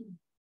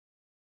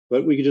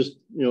 But we could just,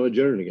 you know,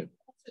 adjourn it again.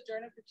 Let's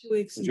adjourn it for 2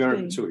 weeks. Adjourn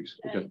it for 2 weeks.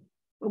 Okay.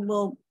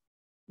 We'll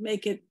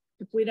make it,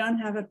 if we don't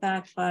have it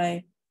back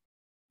by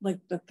like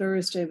the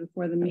Thursday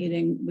before the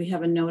meeting, we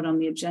have a note on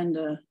the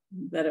agenda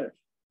that it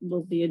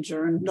will be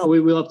adjourned. No, we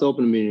will have to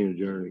open the meeting and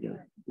adjourn it again.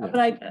 Yeah. But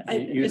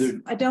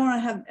I don't want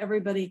to have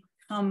everybody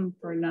come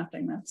for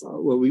nothing. That's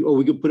all. Well,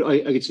 we could put,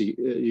 I could see,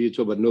 you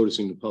talk about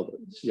noticing the public.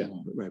 Yeah,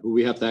 right. But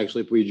we have to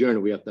actually, if we adjourn it,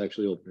 we have to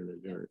actually open it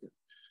and adjourn it.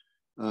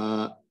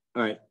 All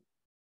right.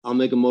 I'll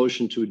make a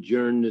motion to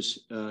adjourn this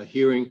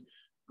hearing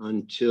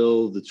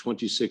until the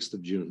 26th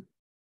of June.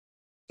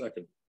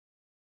 Second.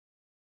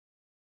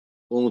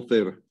 All in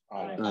favor?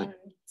 Aye. Aye.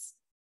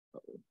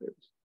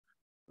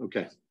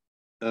 Okay.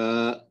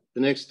 The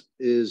next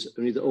is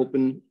we need to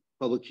open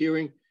public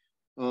hearing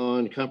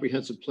on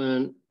comprehensive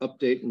plan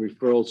update and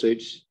referral to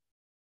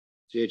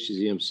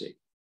HCCMC.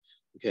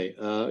 Okay,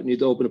 need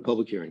to open a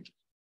public hearing.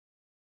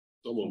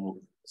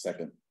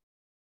 Second.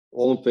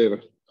 All in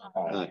favor?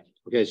 Aye.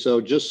 Okay,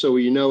 so just so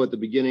you know at the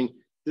beginning,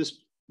 this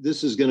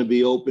is going to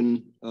be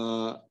open,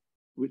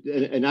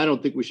 and I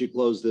don't think we should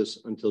close this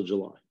until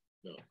July.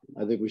 No.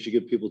 I think we should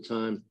give people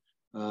time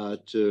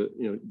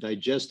to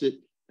digest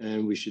it,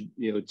 and we should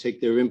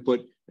take their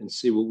input and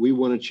see what we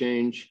want to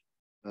change.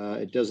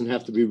 It doesn't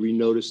have to be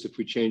renoticed if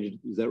we change it.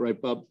 Is that right,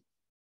 Bob?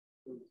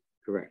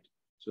 Correct.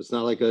 So it's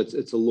not like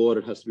it's a law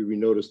that has to be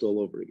renoticed all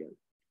over again.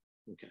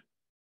 Okay.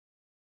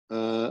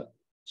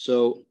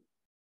 So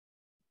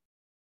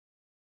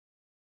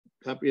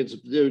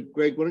comprehensive,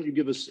 Greg, why don't you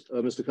give us,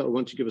 Mr. Cutler, why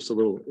don't you give us a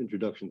little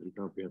introduction to the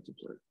comprehensive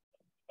plan?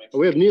 Oh,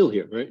 we have Neil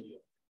here, right?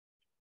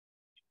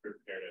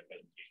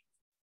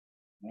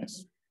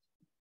 Nice.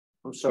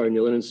 I'm sorry,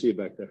 Neil, I didn't see you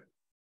back there.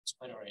 It's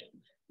quite all right.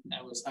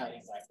 I was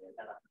hiding back there.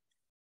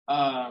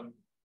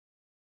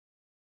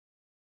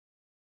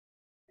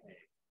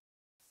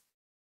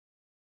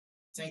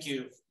 Thank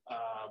you.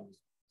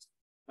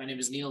 My name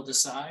is Neil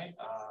Desai,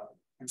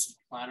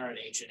 principal planner at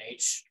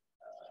H&H,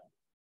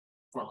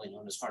 formerly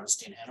known as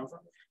Farmstein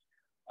Hanover.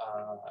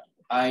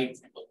 I've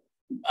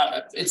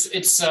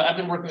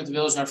been working with the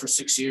village now for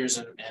 6 years,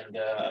 and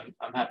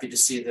I'm happy to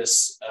see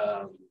this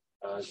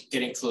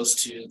getting close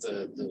to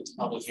the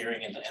public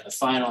hearing and the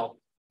final.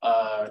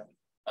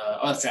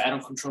 That's right, I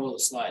don't control the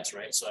slides,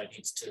 right? So I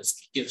need to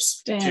give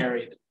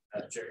Jerry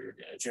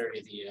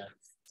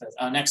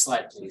the next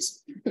slide,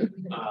 please.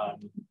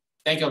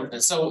 Thank you,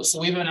 Overton. So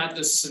we've been at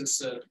this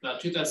since about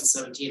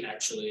 2017,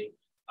 actually.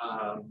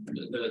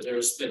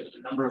 There's been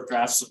a number of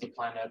drafts of the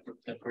plan that have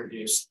been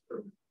produced,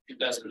 for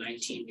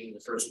 2019 being the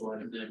first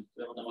one, and then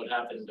we all know what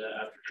happened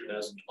after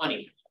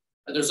 2020.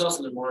 There's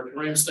also the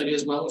moratorium study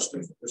as well, which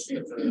took a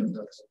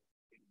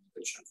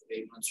chunk of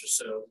 8 months or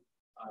so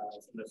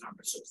from the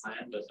comprehensive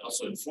plan, but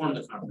also informed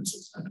the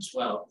comprehensive plan as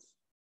well.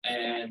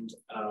 and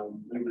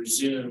we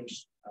resumed.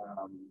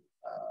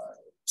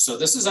 So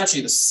this is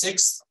actually the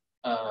sixth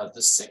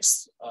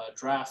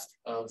draft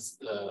of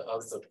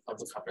the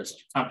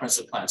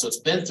comprehensive plan. So it's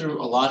been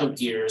through a lot of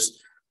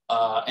gears.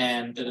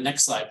 And the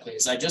next slide,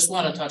 please. I just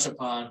want to touch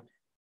upon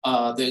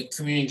the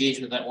community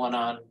engagement that went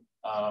on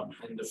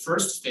in the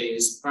first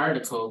phase prior to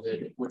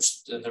COVID,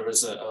 which there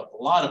was a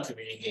lot of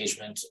community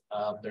engagement.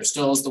 There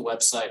still is the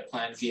website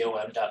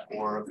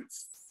planvom.org.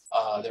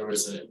 There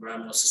was an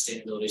environmental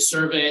sustainability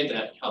survey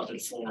that helped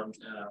inform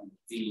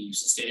the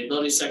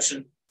sustainability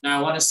section. Now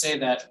I want to say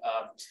that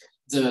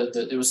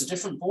there was a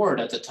different board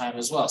at the time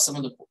as well. Some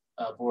of the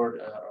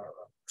board are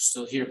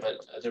still here,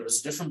 but there was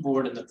a different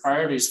board, and the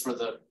priorities for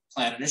the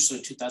plan initially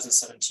in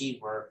 2017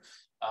 were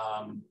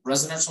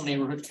residential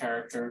neighborhood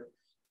character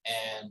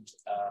and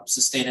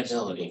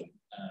sustainability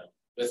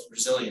with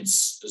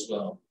resilience as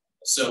well.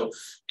 So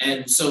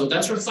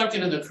that's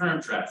reflected in the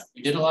current draft.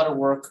 We did a lot of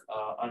work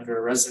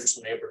under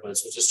residential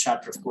neighborhoods, which is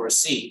chapter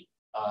 4C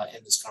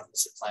in this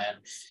comprehensive plan.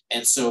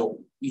 And so,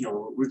 you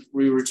know,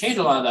 we retained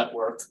a lot of that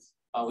work.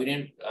 We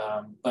didn't,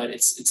 but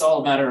it's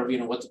all a matter of, you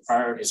know, what the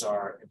priorities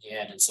are in the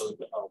end. And so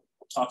we'll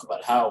talk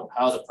about how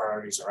the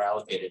priorities are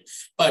allocated.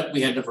 But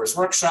we had diverse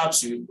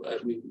workshops. We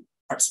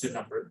participated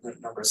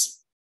in number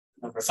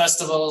of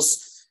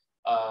festivals.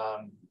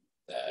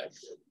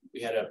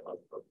 We had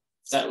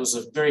that was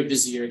a very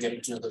busy year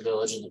getting to know the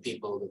village and the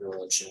people of the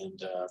village, and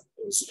it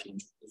was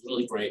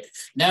really great.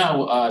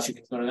 Now, if you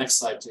can go to the next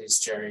slide, please,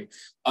 Jerry.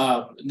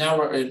 Now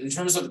we're in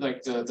terms of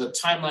like the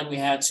timeline we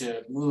had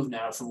to move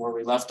now from where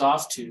we left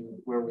off to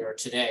where we are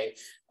today.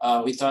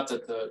 We thought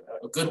that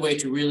a good way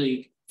to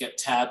really get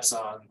tabs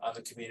on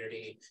the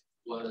community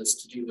was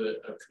to do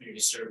a community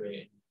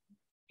survey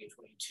in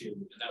 2022,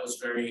 and that was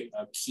very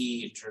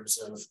key in terms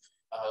of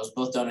it was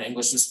both done in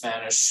English and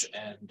Spanish,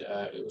 and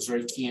it was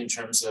very key in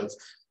terms of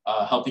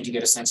helping to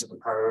get a sense of the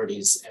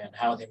priorities and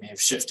how they may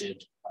have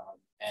shifted.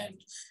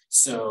 And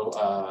so,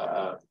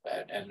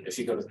 and if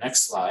you go to the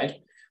next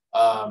slide,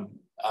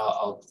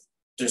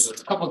 there's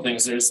a couple of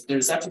things.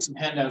 There's actually some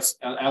handouts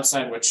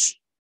outside which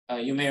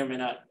you may or may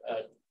not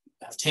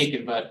have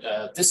taken, but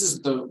this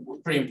is the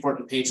pretty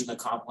important page in the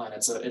comp plan.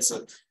 It's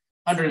a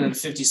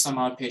 150 some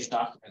odd page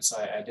document, so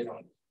I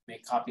didn't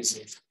make copies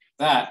of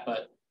that,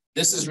 but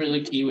this is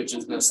really key, which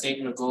is the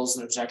statement of goals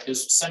and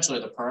objectives, essentially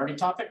the priority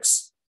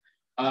topics.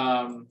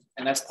 And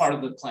that's part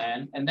of the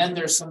plan. And then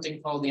there's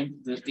something called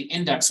the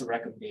index of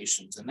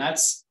recommendations, and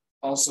that's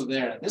also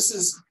there. This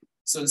is,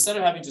 so instead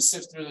of having to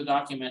sift through the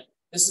document,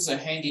 this is a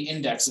handy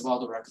index of all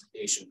the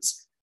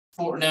recommendations.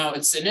 For now,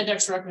 it's an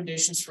index of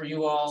recommendations for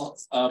you all,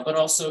 but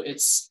also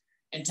it's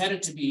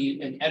intended to be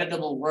an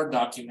editable Word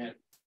document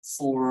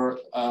for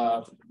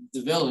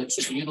the village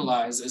to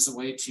utilize as a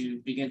way to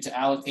begin to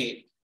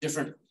allocate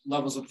different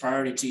levels of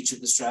priority to each of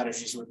the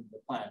strategies within the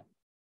plan.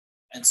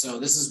 And so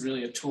this is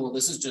really a tool.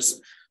 This is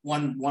just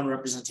one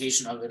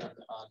representation of it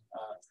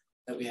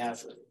that we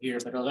have here,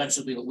 but it'll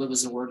eventually live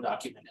as a Word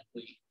document and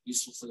be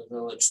useful for the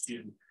village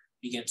to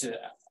begin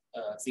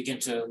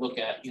to look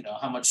at, you know,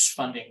 how much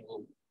funding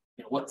will,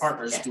 you know, what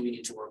partners do we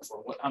need to work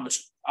for? How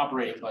much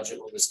operating budget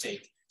will this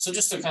take? So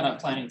just a kind of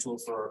planning tool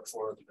for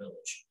the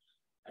village.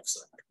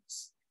 Excellent.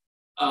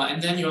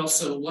 And then you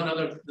also,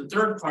 the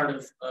third part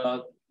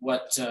of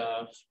what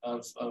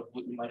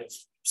you might have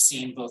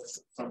seen both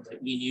from the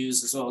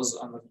e-news as well as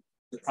on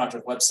the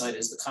project website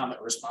is the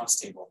comment response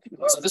table.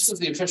 So this is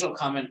the official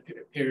comment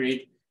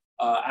period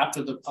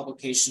after the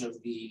publication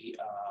of the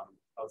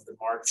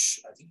March,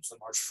 I think it's the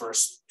March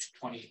 1st,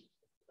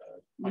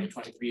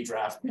 2023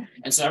 draft.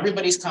 And so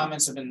everybody's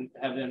comments have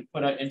been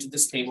put out into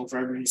this table for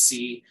everyone to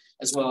see,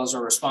 as well as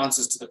our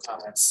responses to the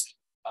comments.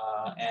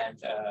 And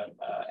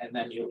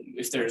then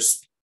if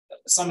there's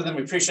some of them,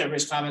 we appreciate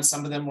everybody's comments.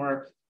 Some of them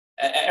were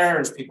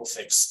errors people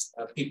fixed,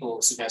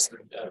 people suggested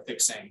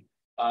fixing,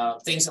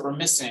 things that were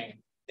missing.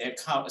 They had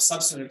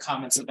substantive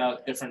comments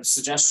about different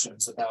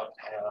suggestions about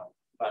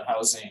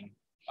housing.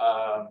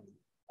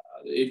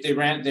 They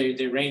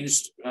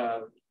ranged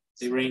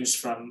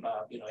from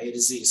you know, A to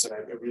Z. So I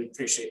really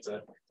appreciate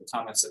the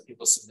comments that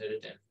people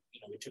submitted, and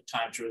you know, we took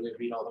time to really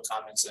read all the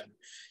comments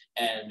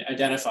and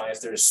identify if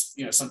there's,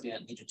 you know, something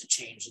that needed to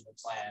change in the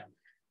plan.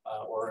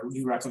 Or a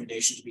new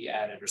recommendation to be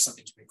added or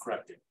something to be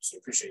corrected. So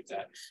appreciate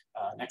that.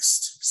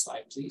 Next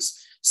slide,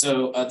 please.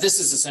 So this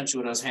is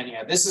essentially what I was handing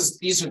out.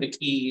 These are the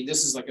key.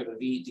 This is like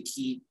the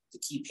key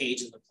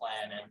page in the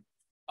plan, and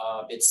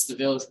it's the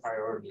village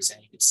priorities.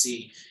 And you can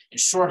see in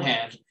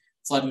shorthand,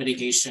 flood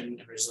mitigation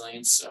and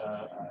resilience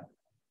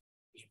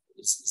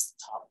is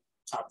the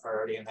top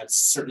priority, and that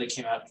certainly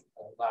came out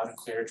loud and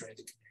clear during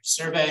the community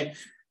survey.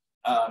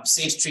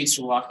 Safe streets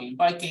for walking and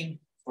biking,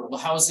 affordable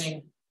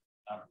housing,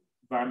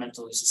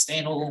 environmentally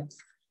sustainable,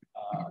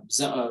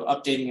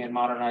 updating and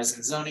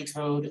modernizing zoning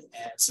code,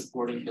 and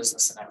supporting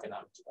business and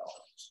economic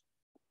development.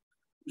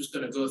 I'm just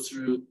going to go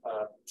through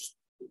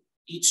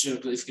each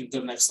of, if you can go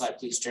to the next slide,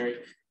 please, Jerry.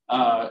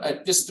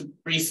 Just a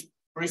brief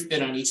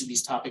bit on each of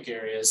these topic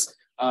areas.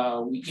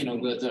 You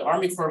know, the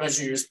Army Corps of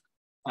Engineers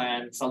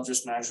plan, flood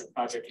risk management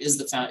project is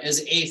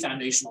a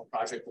foundational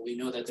project, but we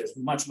know that there's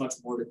much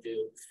more to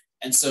do.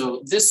 And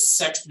so this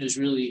section is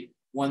really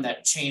one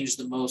that changed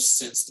the most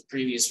since the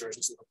previous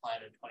versions of the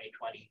plan in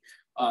 2020.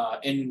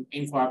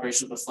 In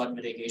cooperation with the Flood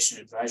Mitigation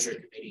Advisory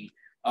Committee,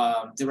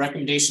 the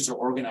recommendations are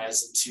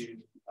organized into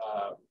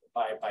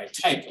by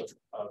type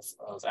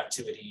of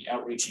activity: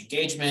 outreach,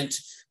 engagement,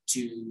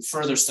 to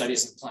further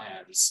studies and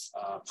plans,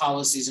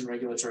 policies and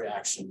regulatory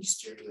actions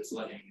to do with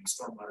flooding,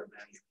 stormwater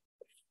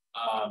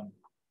management,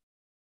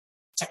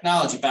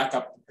 technology,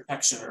 backup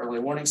protection, early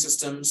warning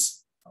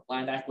systems,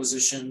 land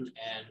acquisition,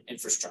 and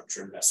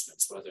infrastructure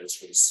investments, whether it's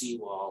for the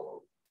seawall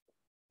or.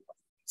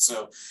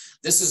 So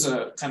this is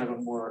a kind of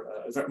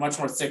a much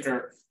more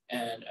thicker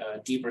and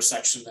deeper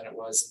section than it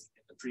was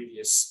in the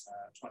previous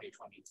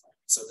 2020 plan.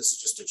 So this is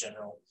just a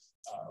general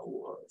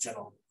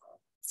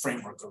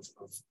framework of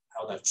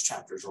how that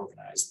chapter is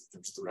organized in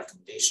terms of the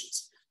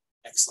recommendations.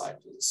 Next slide,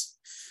 please.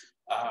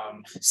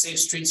 Safe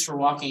streets for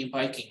walking and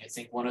biking. I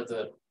think one of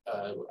the,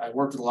 I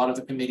worked with a lot of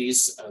the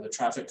committees. The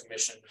Traffic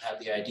Commission had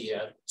the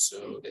idea,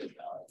 so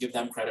give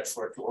them credit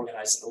for it, to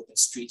organize an open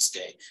streets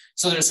day.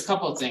 So there's a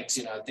couple of things,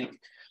 I think,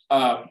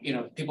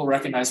 people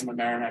recognize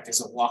Mamaroneck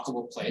as a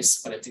walkable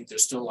place, but I think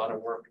there's still a lot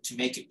of work to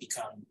make it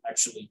become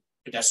actually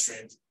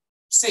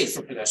safe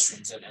for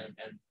pedestrians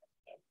and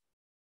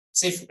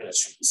safe for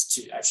pedestrians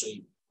to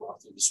actually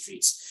walk through the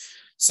streets.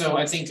 So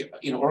I think,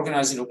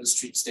 organizing Open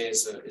Streets Day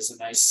is a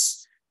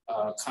nice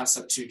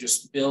concept to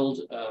just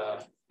build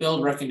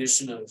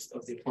recognition of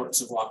the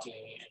importance of walking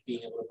and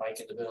being able to bike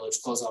in the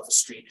village, close off a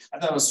street. I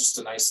thought it was just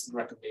a nice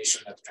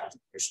recommendation that the Traffic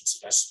Commission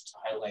suggested to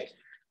highlight.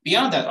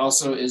 Beyond that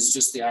also is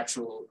just the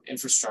actual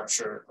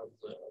infrastructure of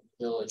the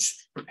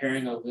village,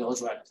 preparing a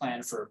village-wide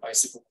plan for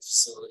bicycle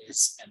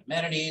facilities and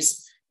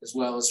amenities, as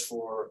well as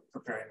for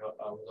preparing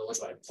a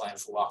village-wide plan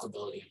for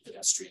walkability and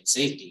pedestrian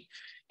safety.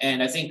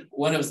 And I think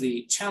one of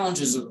the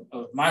challenges of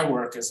my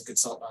work as a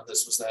consultant on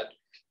this was that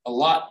a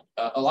lot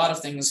of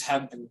things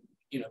have been,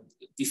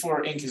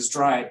 before ink is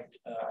dried,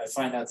 I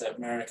find out that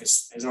Mamaroneck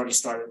has already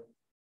started,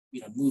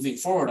 moving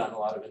forward on a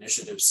lot of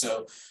initiatives.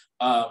 So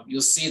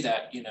you'll see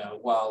that,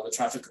 while the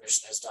Traffic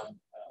Commission has done,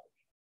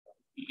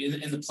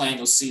 in the plan,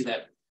 you'll see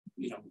that,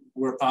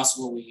 where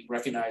possible, we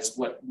recognize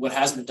what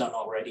has been done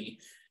already,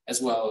 as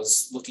well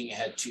as looking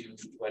ahead to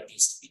what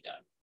needs to be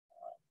done.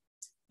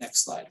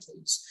 Next slide,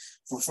 please.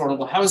 For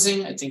affordable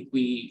housing, I think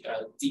we,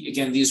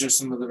 again, these are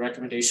some of the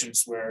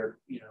recommendations where,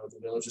 the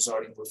village has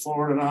already moved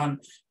forward on.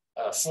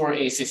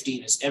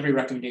 4A15 is every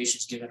recommendation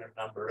is given a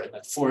number, and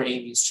that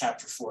 4A means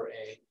chapter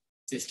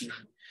 4A15,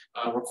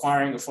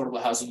 requiring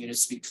affordable housing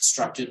units to be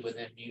constructed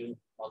within new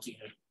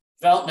multi-unit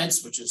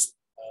developments, which is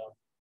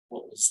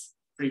what was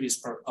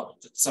previous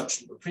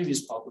subject of a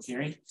previous public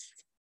hearing.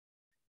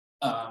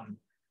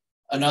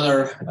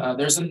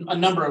 There's a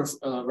number of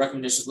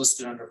recommendations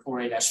listed under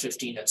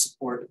 4A-15 that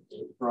support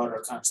the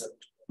broader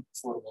concept of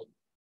affordable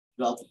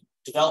development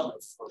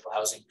of affordable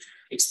housing,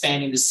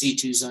 expanding the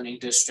C2 zoning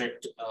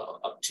district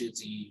up to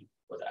the,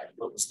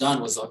 what was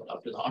done was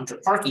up to the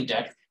 100 parking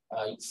deck.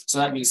 So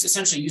that means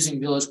essentially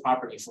using village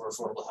property for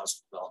affordable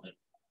housing development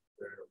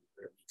where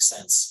it makes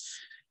sense.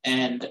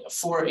 And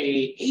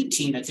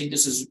 4A-18, I think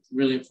this is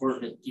really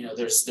important.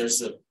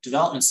 There's a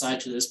development side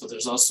to this, but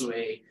there's also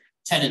a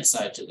tenant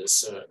side to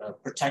this,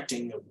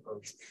 protecting of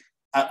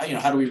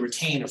how do we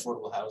retain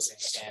affordable housing,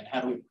 and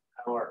how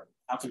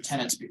can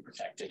tenants be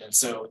protected? And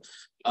so,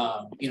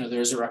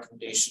 there's a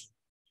recommendation.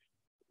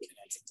 I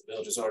think the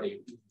village has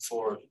already moved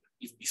forward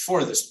even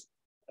before this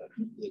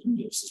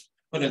was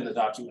put in the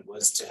document,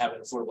 was to have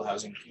an affordable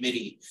housing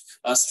committee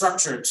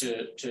structure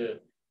to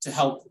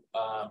help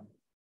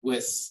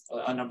with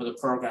a number of the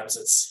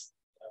programs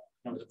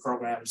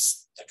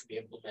that can be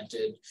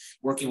implemented,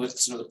 working with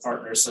some of the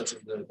partners such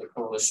as the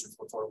Coalition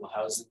for Affordable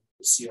Housing,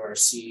 the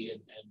CRC,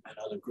 and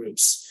other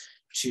groups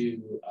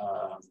to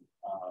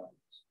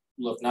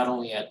look not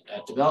only at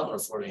development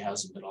of affordable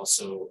housing, but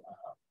also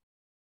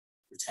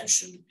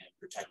retention and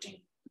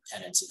protecting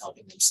tenants and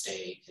helping them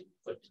stay and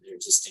put in their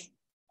existing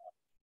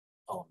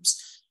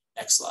homes.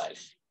 Next slide.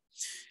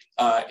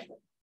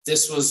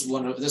 This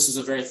was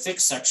a very thick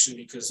section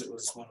because it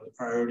was one of the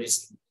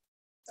priorities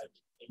that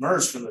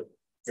emerged from the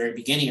very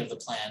beginning of the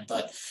plan,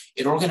 but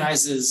it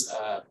organizes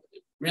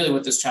really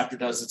what this chapter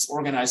does. It's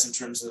organized in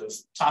terms of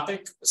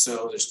topic.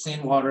 So there's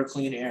clean water,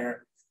 clean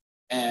air,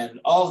 and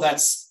all of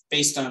that's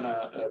based on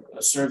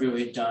a survey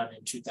we had done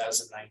in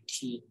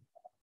 2019.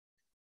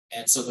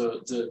 And so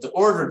the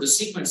order, the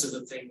sequence of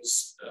the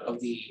things of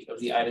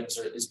the items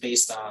is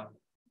based on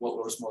what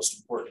was most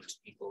important to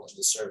people in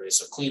the survey.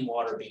 So clean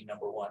water being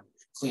number one,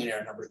 clean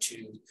air number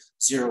two,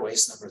 zero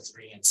waste number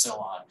three, and so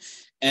on.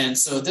 And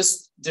so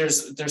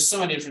there's so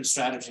many different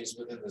strategies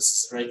within this.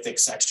 It's a very thick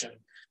section,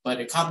 but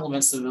it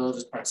complements the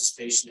village's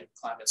participation in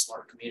climate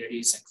smart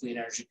communities and clean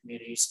energy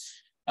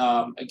communities.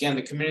 Again,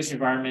 the community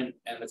environment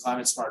and the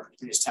climate smart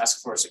communities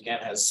task force again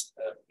has,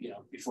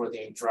 before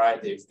the ink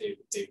dried, they've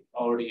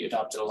already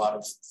adopted a lot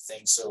of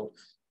things. So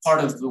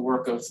part of the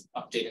work of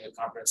updating the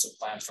comprehensive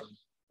plan from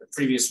the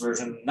previous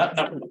version, not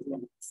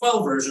the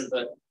 12 version,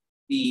 but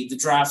the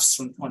drafts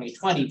from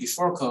 2020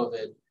 before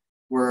COVID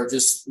were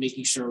just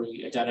making sure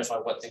we identify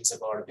what things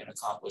have already been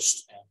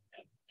accomplished and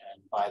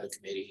by the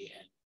committee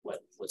and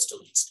what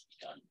still needs to be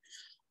done.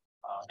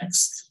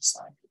 Next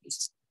slide,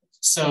 please.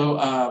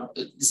 So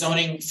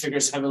zoning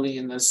figures heavily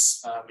in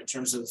this in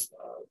terms of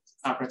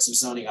comprehensive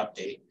zoning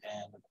update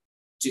and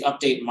to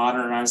update,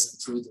 modernize, and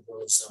improve the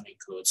village zoning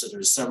code. So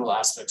there's several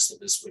aspects of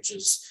this, which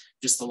is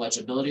just the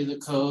legibility of the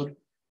code,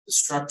 the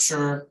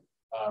structure,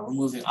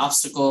 removing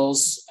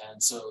obstacles.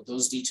 And so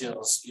those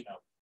details, you know,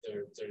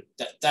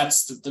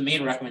 that's the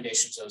main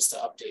recommendations is to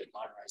update and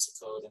modernize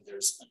the code. And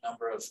there's a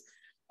number of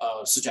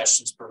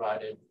suggestions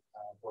provided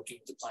working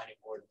with the planning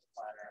board and the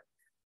planner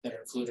that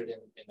are included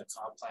in the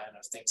comp plan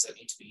of things that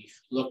need to be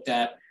looked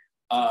at.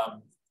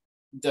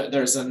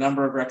 There's a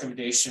number of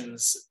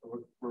recommendations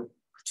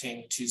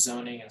pertaining to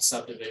zoning and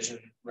subdivision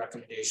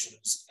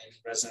recommendations in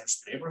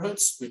residential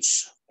neighborhoods,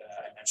 which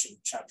I mentioned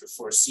chapter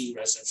 4C,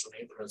 residential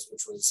neighborhoods,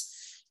 which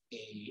was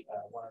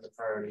one of the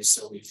priorities.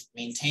 So we've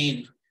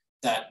maintained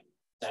that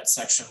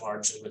section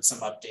largely with some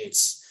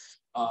updates.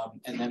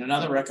 And then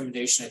another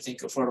recommendation, I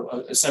think,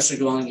 affordable accessory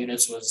dwelling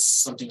units was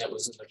something that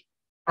was in the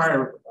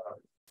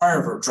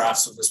prior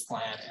drafts of this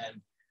plan.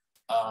 And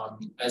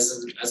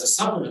as a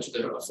supplement to the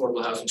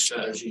affordable housing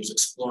strategy is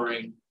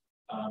exploring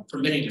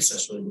permitting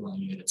accessory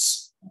dwelling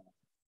units.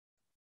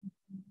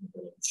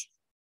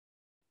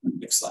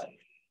 Next slide.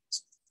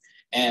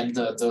 And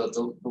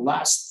the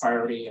last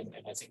priority, and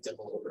I think that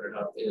we'll open it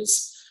up,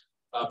 is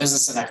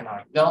business and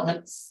economic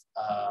development.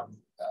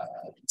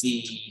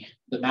 The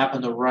map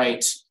on the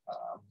right,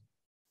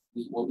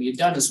 what we had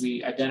done is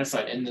we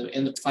identified in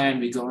the plan,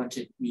 we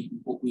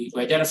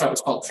identify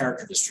what's called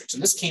character districts.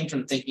 And this came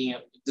from thinking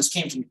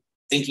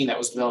that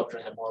was developed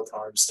during the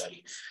moratorium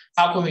study.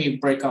 How can we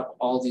break up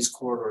all these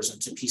corridors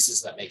into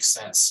pieces that make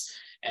sense?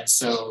 And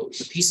so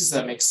the pieces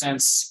that make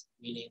sense,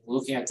 meaning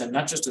looking at them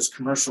not just as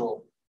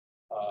commercial,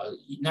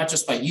 not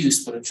just by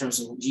use, but in terms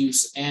of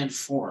use and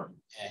form.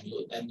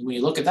 And when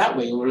you look at that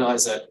way, you'll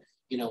realize that,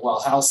 you know, while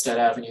Halstead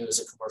Avenue is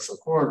a commercial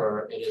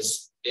corridor, it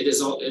is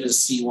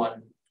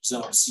C1,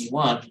 zone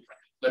C1,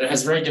 but it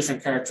has very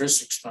different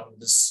characteristics from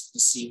the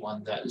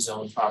C1, that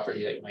zone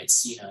property that you might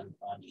see on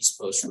East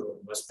Post Road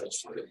and West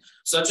Post Road.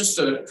 So that's just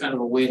a kind of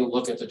a way to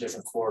look at the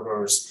different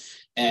corridors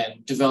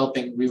and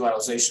developing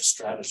revitalization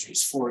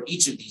strategies for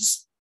each of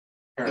these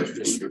character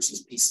districts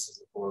as pieces of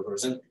the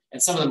corridors.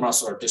 And some of them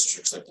also are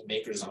districts, like the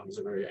Maker Zone is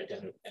a very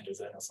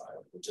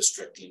identifiable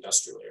district, the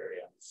industrial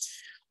area.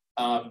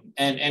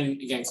 And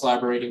again,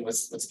 collaborating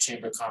with the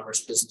Chamber of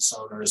Commerce, business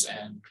owners,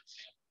 and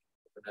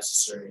the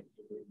necessary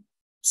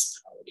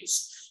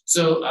municipalities.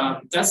 So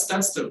that's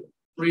the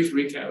brief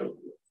recap,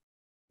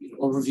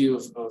 overview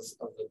of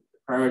the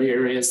priority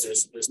areas.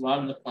 There's a lot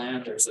in the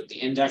plan. There's the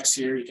index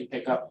here you can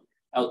pick up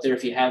out there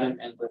if you haven't,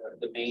 and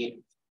the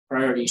main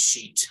priority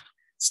sheet.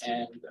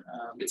 And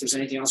if there's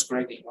anything else,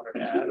 Greg, that you wanted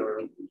to add,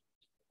 or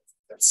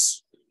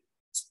that's.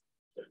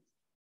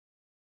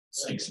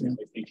 Thanks.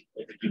 I think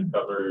you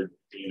covered,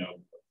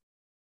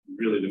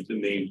 really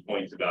the main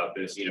points about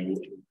this.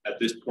 At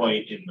this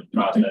point in the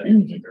process,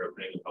 we're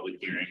opening the public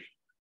hearing.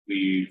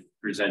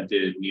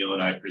 Neil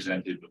and I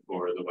presented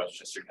before the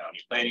Westchester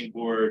County Planning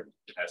Board.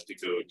 It has to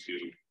go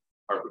to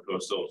Harper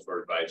Coastal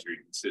for advisory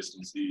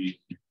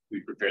consistency. We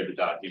prepared the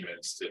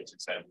documents to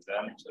send to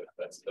them. So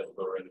that's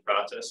where we're in the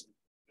process.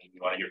 You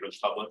want to hear from the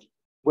public?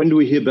 When do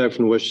we hear back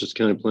from the Westchester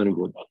County Planning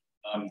Board?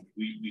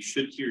 We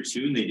should hear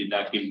soon. They did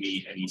not give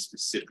me any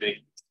specific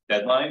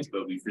deadlines,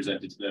 but we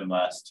presented to them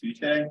last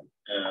Tuesday.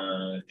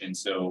 And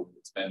so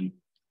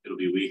it'll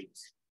be a week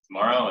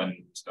tomorrow. And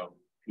so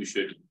we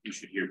should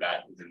hear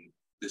back within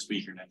this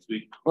week or next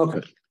week.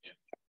 Okay.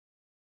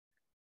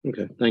 Yeah.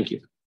 Okay, thank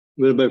you.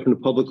 Would anybody from the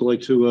public would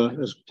like to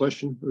ask a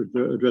question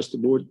or address the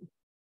board?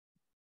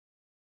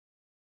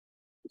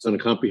 It's on a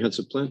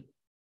comprehensive plan.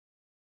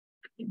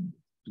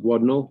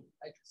 Guadagno.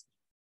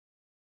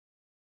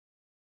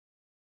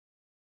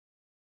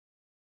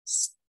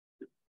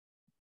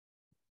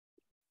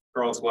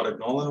 Charles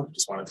Guadagnola,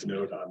 just wanted to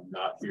note I'm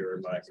not here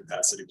in my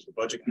capacity with the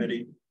budget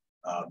committee.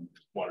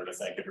 Wanted to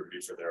thank everybody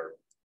for their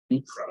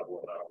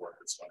incredible amount of work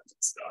that's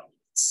done.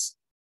 It's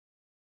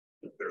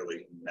a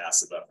fairly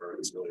massive effort.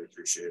 It's really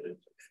appreciated.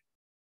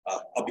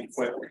 I'll be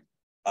quick.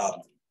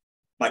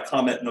 My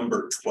comment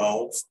number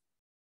 12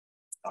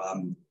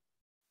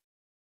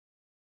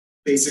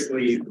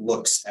 basically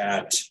looks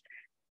at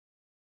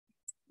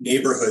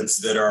neighborhoods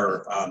that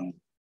are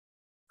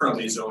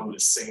currently zoned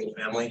as single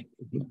family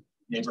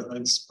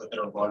neighborhoods, but that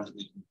are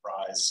largely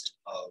comprised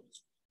of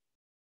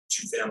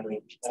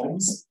two-family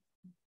homes.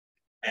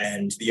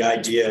 And the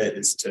idea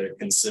is to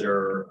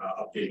consider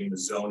updating the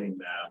zoning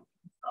map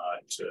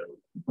to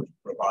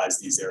revise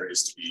these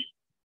areas to be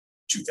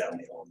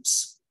two-family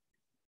homes.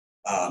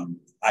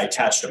 I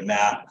attached a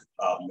map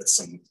with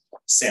some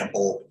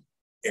sample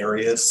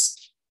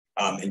areas,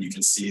 and you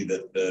can see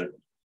that the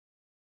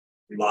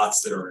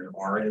lots that are in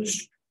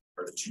orange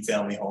are the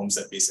two-family homes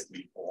that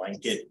basically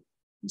blanket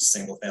these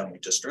single-family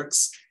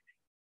districts.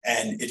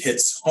 And it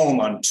hits home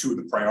on two of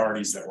the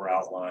priorities that were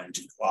outlined,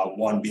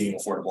 one being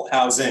affordable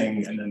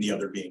housing and then the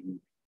other being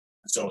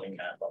zoning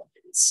map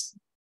updates.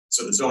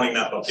 So the zoning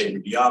map update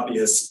would be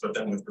obvious, but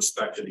then with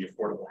respect to the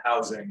affordable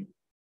housing,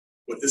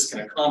 what this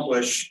can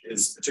accomplish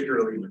is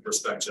particularly with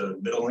respect to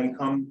middle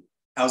income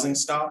housing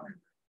stock,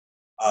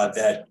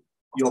 that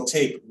you'll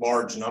take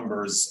large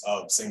numbers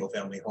of single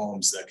family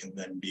homes that can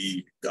then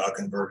be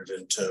converted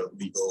into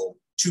legal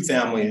 2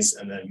 families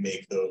and then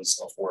make those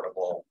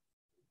affordable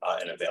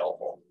and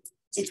available.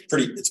 So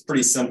it's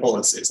pretty simple.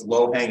 It's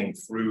low hanging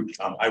fruit.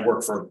 I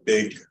work for a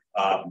big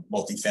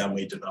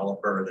multifamily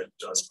developer that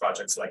does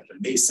projects like the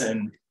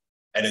Mason.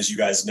 And as you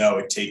guys know,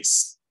 it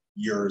takes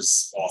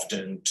years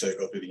often to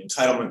go through the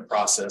entitlement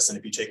process. And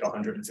if you take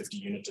 150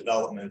 unit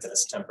development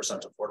as 10%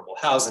 affordable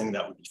housing,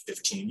 that would be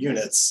 15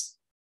 units.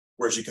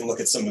 Whereas you can look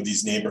at some of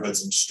these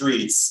neighborhoods and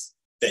streets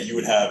that you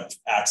would have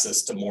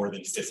access to more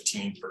than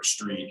 15 per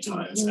street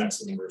times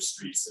X number of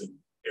streets and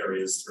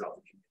areas throughout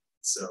the community.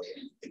 So I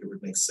think it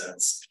would make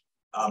sense.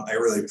 I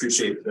really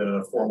appreciate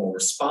the formal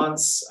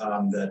response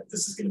that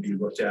this is going to be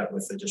looked at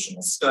with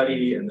additional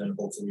study, and then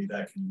hopefully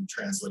that can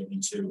translate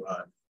into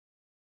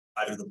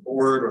either the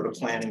board or the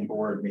planning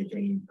board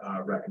making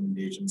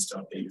recommendations to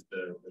update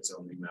the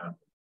zoning map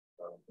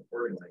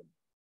accordingly.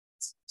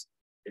 That's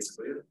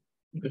basically it.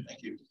 Okay.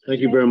 Thank you. Thank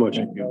you very much.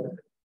 Thank you.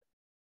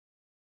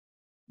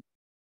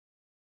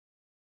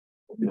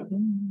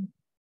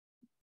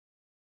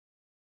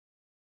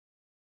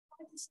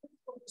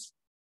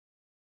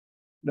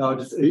 No,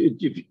 just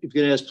if you're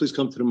gonna ask, please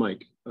come to the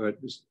mic. All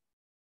right. Just,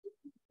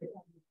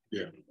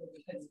 yeah.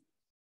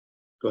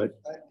 Go ahead.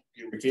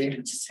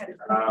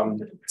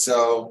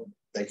 So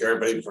thank you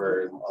everybody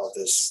for all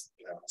this,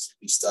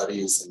 these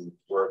studies and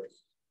work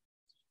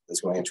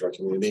that's going into our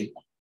community.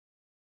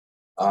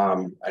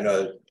 I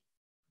know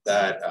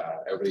that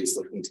everybody's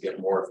looking to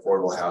get more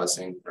affordable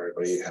housing for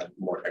everybody, have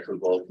more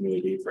equitable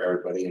community for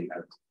everybody, and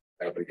have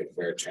everybody get a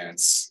fair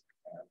chance,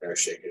 fair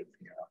shake at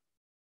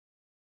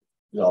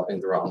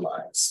developing their own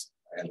lives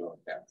and their own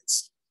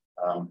families.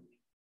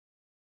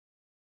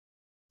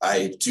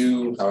 I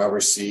do,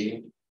 however,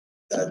 see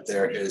that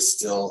there is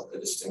still a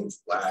distinct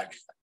lack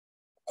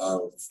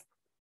of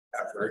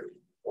effort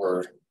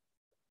or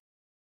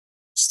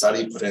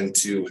study put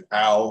into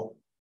how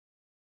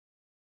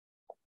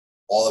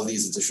all of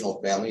these additional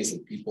families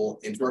and people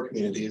into our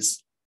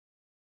communities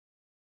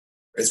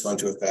is going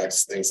to affect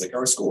things like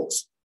our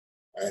schools,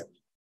 right?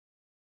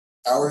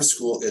 Our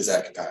school is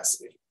at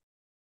capacity.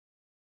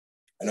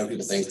 I know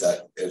people think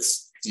that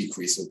it's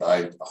decreasing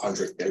by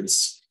 100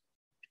 kids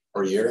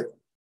per year.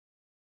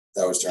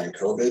 That was during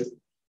COVID.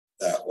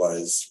 That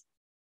was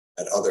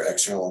at other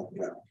external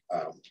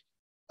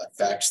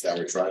effects that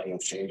were driving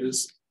those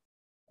changes.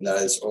 And that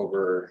is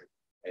over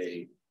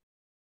a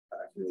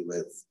community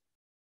with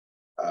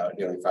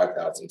nearly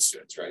 5,000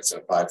 students, right? So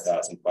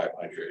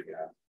 5,500,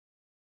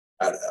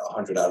 at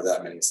 100 out of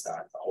that many is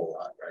not a whole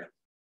lot, right?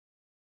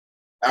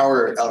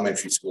 Our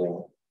elementary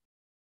school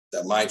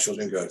that my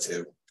children go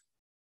to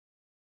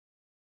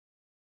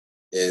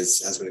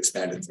has been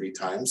expanded 3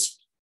 times.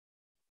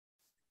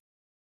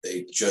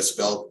 They just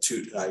built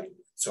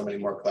so many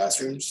more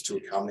classrooms to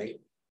accommodate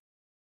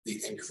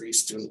the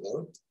increased student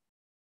load.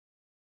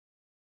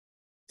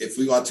 If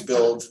we want to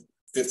build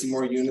 50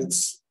 more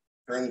units,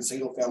 turn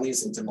single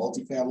families into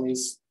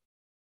multi-families,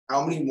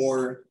 how many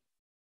more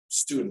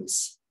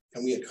students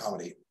can we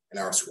accommodate in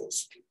our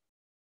schools?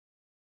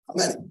 How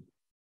many?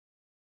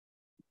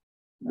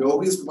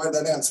 Nobody's provided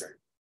that answer.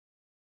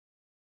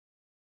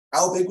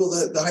 How big will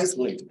the high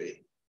school need to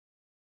be?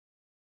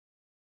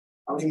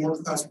 How many more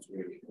classrooms will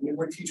we need? How many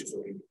more teachers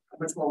will we need? How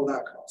much more will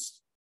that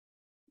cost?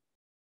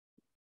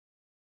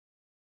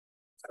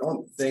 I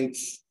don't think,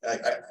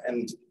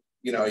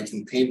 you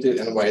can paint it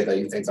in a way that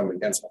you think I'm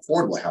against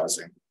affordable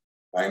housing.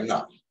 I am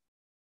not.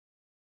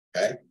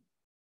 Okay.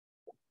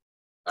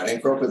 I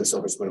didn't grow up with a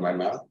silver spoon in my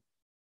mouth.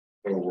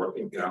 We were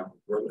working,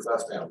 working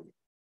class family.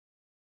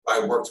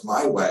 I worked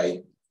my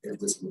way in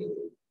this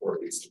community for a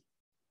reason.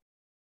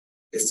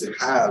 Is to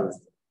have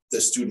the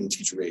student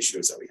teacher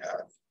ratios that we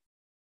have,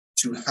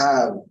 to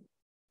have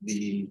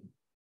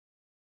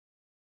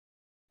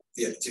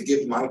to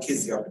give my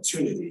kids the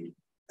opportunity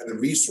and the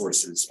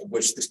resources of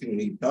which this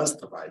community does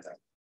provide them.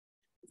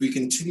 If we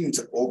continue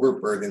to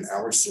overburden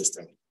our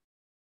system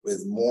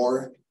with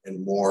more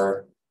and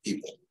more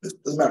people, it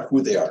doesn't matter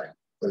who they are,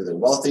 whether they're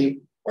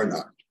wealthy or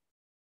not.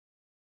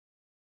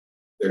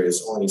 There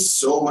is only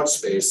so much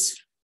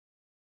space,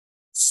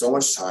 so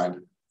much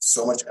time,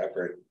 so much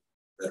effort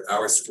that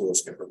our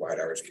schools can provide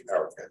our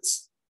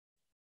kids.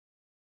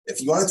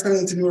 If you want to turn it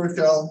into New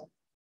Rochelle,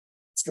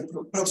 it's going to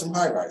put up some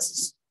high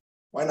rises.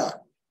 Why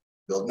not?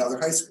 Build another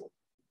high school.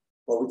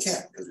 Well, we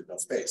can't because there's no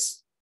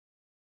space.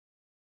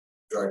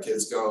 Do our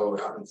kids go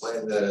out and play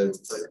in the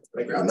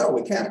playground? No,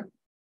 we can't.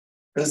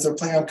 Because they're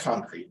playing on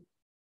concrete.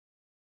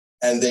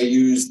 And they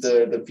use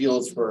the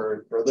fields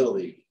for Little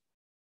League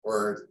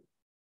or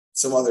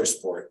some other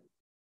sport,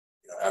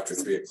 after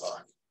 3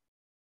 o'clock.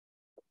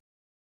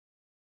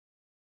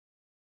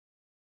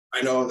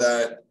 I know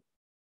that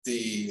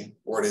the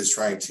board is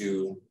trying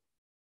to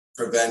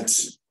prevent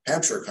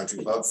Hampshire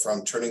Country Club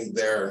from turning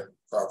their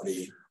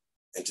property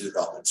into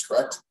developments,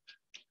 correct?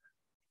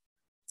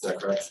 Is that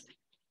correct?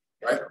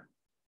 Right?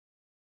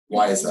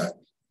 Why is that?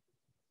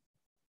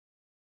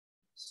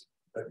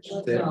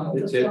 To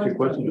answer your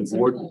question,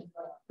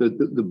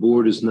 the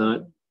board is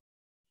not,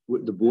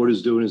 what the board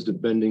is doing is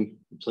defending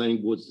the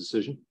planning board's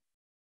decision.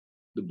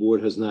 The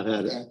board has not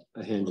had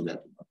a hand in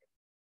that.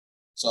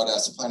 So I'd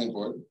ask the planning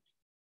board,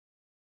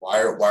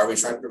 why are we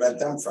trying to prevent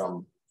them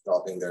from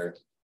developing their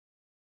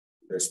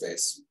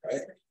space,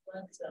 right?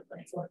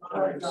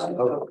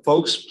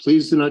 Folks,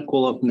 please do not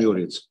call up from the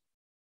audience.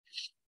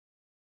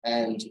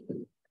 And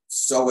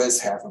so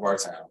is half of our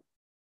town,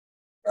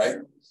 right?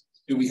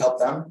 Do we help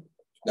them?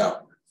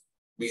 No,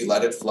 we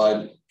let it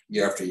flood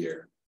year after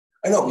year.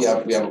 I know we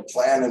have a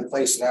plan in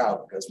place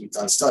now because we've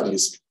done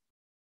studies,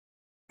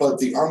 but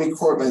the Army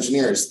Corps of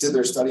Engineers did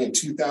their study in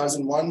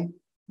 2001,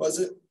 was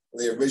it?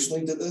 They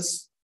originally did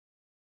this.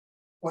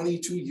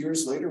 22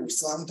 years later, we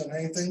still haven't done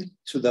anything.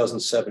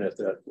 2007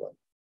 after that flood.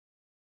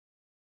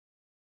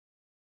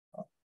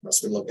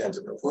 Must be looking at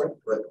the report,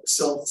 but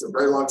still, it's a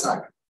very long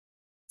time.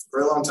 It's a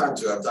very long time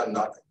to have done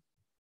nothing.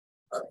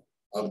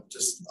 All right,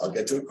 I'll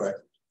get to it quick.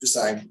 Just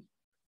saying.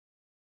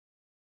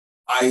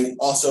 I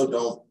also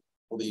don't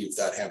believe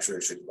that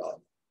Hampshire should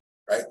develop,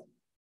 right?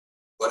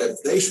 But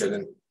if they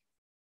shouldn't,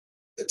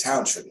 the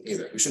town shouldn't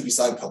either. We shouldn't be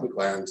selling public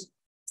land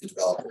to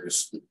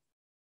developers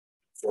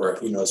for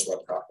who knows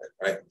what profit,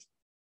 right?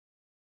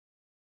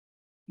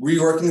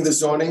 Reworking the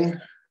zoning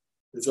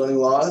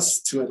laws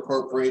to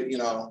incorporate,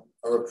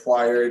 a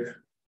required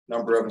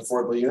number of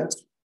affordable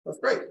units. That's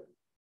great.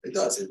 It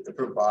does. It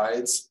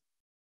provides,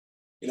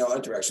 a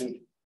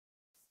direction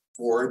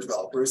for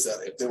developers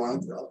that if they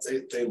want to develop,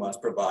 they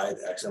must provide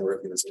X number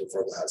of units of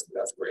affordable housing.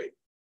 That's great.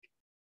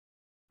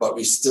 But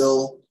we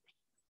still,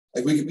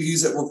 we could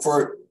use it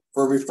for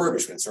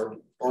refurbishments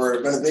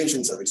or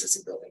renovations of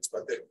existing buildings,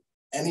 but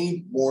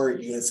any more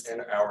units in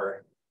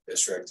our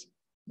district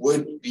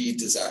would be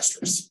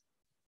disastrous.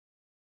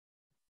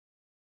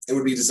 It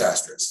would be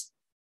disastrous.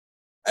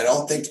 I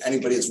don't think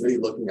anybody is really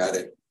looking at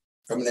it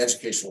from an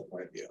educational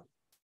point of view.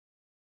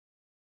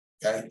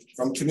 Okay,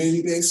 from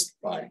community-based,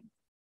 fine.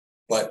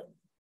 But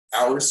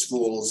our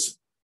schools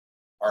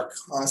are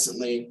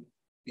constantly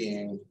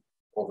being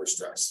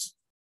overstressed.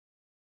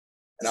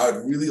 And I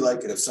would really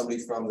like it if somebody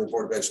from the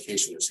Board of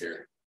Education was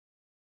here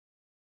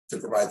to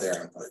provide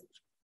their input.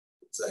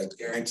 So I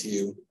guarantee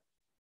you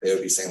they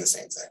would be saying the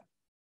same thing.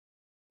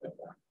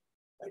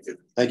 Thank you.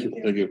 Thank you.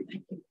 Thank you.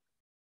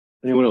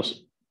 Anyone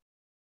else?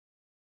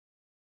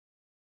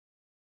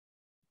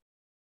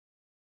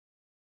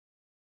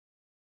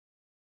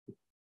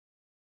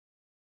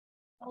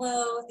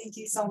 Hello, thank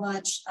you so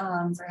much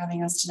for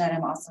having us tonight.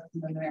 I'm also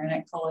from the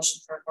Marinette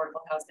Coalition for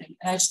Affordable Housing,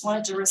 and I just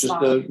wanted to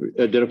respond. Just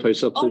identify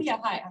yourself, please. Oh yeah,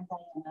 hi, I'm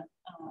Diana.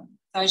 So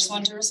I just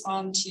wanted to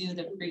respond to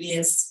the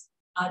previous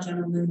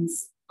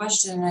gentleman's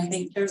question. I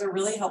think there's a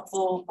really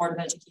helpful Board of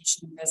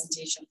Education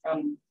presentation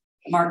from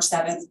March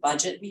 7th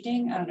budget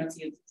meeting. I don't know if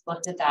you've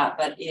looked at that,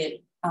 but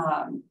it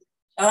not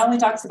only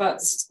talks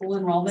about school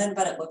enrollment,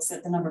 but it looks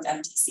at the number of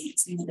empty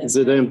seats. Do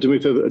me a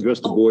favor,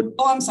 address the board.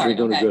 Oh, I'm sorry.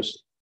 Don't okay. address.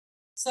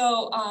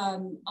 So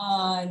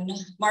on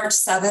March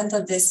 7th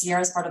of this year,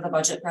 as part of the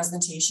budget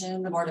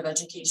presentation, the Board of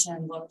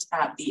Education looked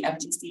at the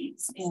empty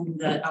seats in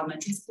the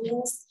elementary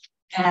schools.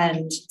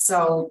 And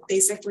so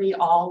basically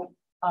all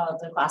of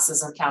the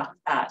classes are capped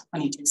at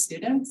 22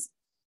 students.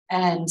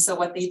 And so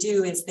what they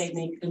do is they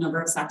make the number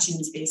of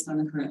sections based on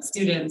the current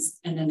students.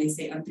 And then they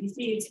say empty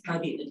seats are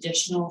the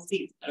additional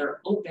seats that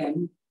are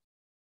open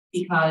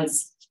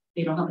because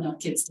they don't have enough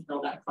kids to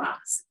fill that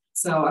class.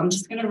 So I'm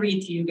just going to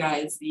read to you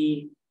guys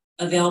the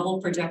available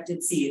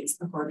projected seats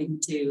according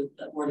to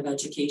the Board of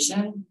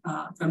Education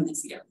from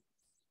this year.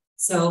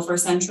 So for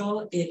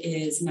Central, it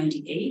is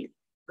 98.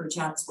 For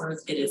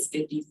Chatsworth, it is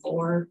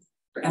 54.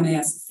 For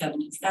MAS,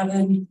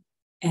 77.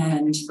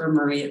 And for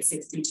Murray, it's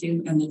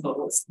 62. And the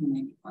total is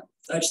 91.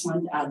 So I just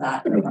wanted to add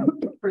that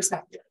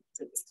perspective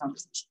to this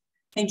conversation.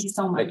 Thank you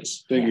so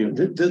much. Thank you.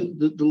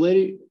 The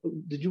lady,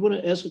 did you want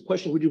to ask a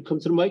question? Would you come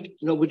to the mic?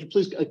 No, would you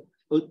please?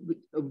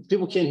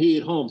 People can't hear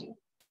you at home.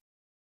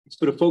 It's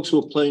for the folks who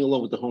are playing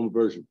along with the home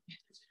version.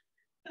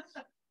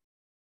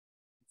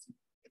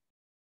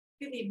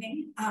 Good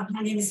evening.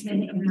 My name is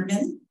Minnie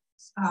Merman,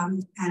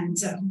 and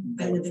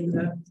I live in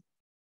the.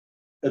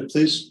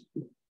 Please,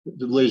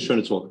 the lady's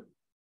trying to talk.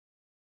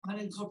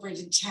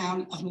 Unincorporated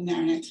town of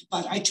Mamaroneck,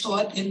 but I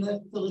taught in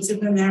the village of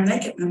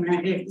Mamaroneck at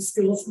Mamaroneck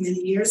School for many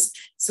years.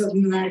 So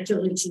Mamaroneck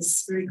Village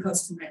is very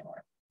close to my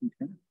heart.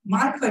 Okay.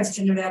 My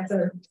question about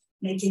the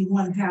making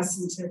one house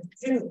into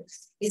two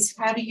is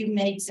how do you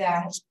make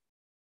that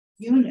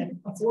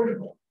unit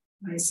affordable?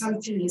 My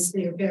assumption is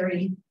they're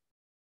very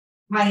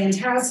high-end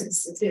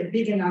houses. If they're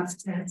big enough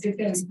to have two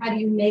families, how do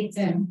you make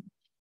them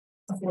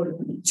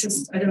affordable?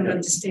 Just I don't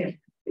understand.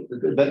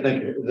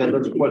 Thank you.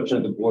 That's a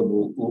question the board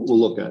will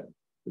look at.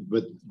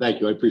 But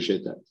thank you, I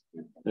appreciate that.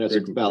 And that's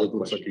a valid question.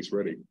 Looks like he's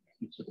ready.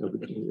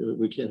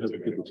 We can't have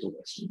people talk.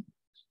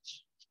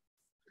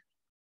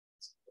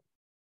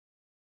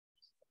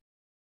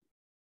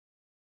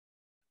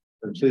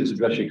 And please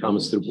address your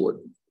comments to the board.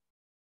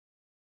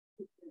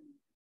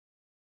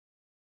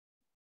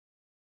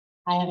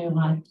 Hi,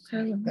 everyone.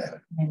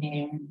 My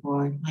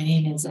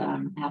name is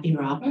Abby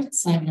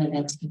Roberts. I live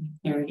at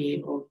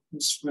 1030 Old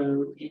Post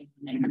Road in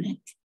Merrimack.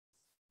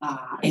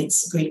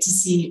 It's great to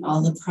see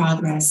all the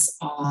progress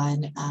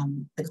on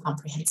the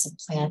comprehensive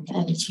plan,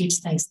 and a huge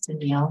thanks to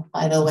Neil,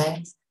 by the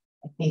way.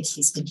 I think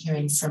he's been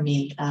hearing from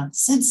me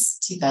since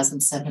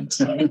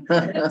 2017.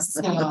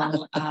 So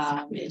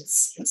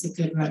it's a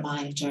good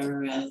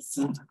reminder of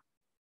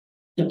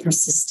the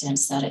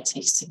persistence that it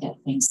takes to get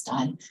things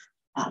done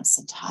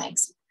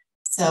sometimes.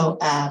 So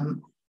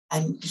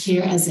I'm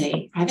here as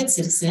a private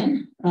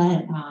citizen,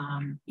 but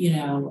you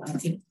know, I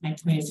think my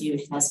point of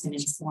view has been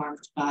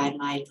informed by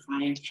my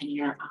prior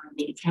tenure on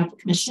the Traffic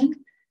Commission,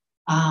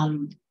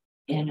 and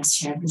as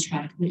chair of the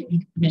Traffic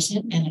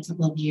Commission, and a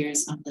couple of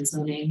years on the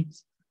zoning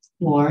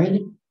board.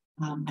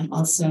 I'm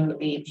also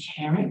a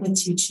parent with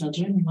 2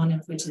 children, one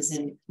of which is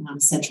in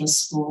Central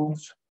School.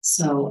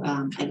 So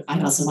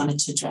I also wanted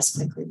to address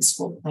quickly the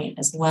school point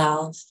as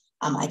well.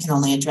 I can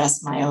only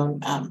address my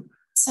own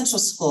Central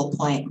School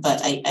point,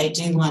 but I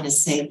do want to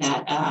say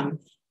that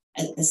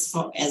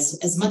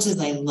as much as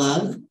I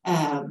love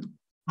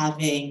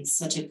having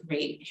such a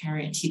great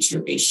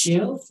parent-teacher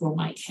ratio for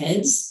my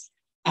kids,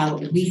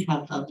 we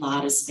have a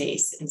lot of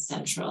space in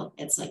Central.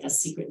 It's like a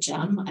secret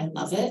gem. I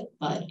love it,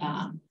 but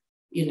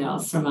you know,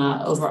 from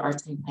an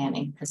overarching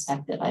planning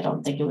perspective, I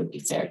don't think it would be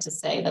fair to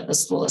say that the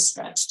school is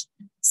stretched.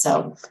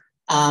 So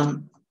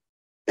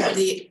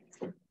the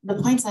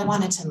points I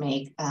wanted to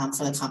make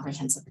for the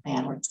comprehensive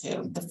plan were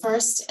 2. The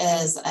first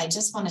is I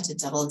just wanted to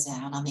double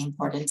down on the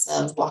importance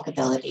of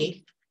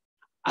walkability.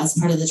 As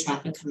part of the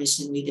Traffic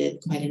Commission, we did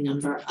quite a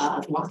number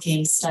of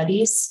walking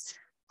studies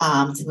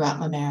throughout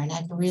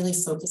Mamaroneck, really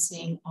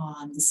focusing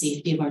on the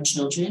safety of our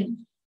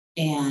children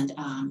and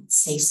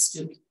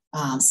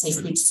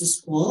safe routes to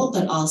school,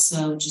 but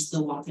also just the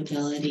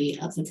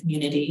walkability of the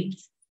community.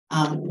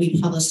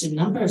 We published a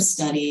number of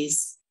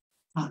studies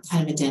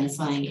kind of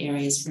identifying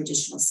areas for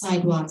additional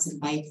sidewalks and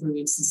bike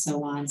routes and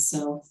so on.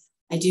 So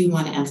I do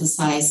want to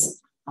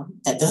emphasize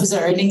that those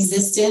are in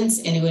existence,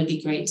 and it would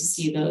be great to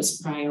see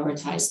those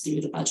prioritized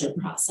through the budget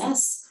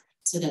process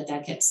so that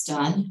that gets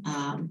done,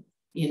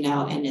 you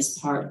know, and is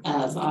part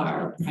of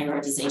our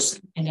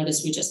prioritization. I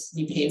noticed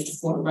we paved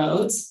 4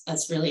 roads.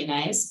 That's really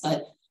nice,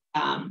 but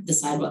the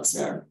sidewalks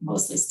are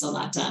mostly still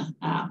not done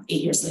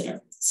 8 years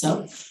later.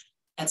 So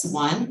that's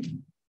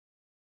one.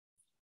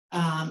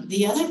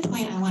 The other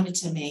point I wanted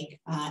to make,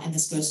 and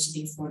this goes to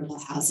the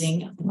affordable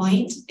housing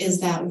point, is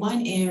that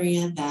one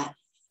area that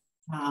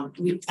I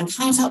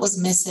kind of felt was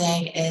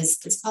missing is,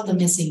 it's called the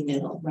missing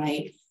middle,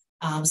 right?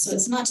 So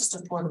it's not just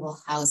affordable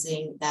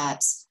housing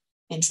that's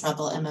in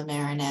trouble in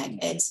Mamaroneck,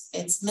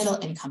 it's middle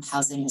income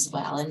housing as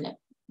well. And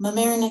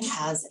Mamaroneck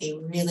has a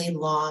really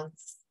long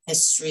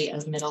history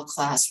of middle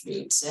class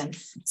roots and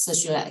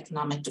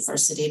socioeconomic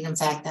diversity. And in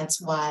fact,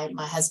 that's why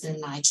my husband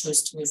and I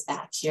chose to move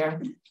back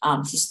here.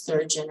 He's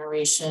 3rd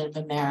generation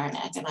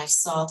Mamaroneck, and I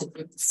saw the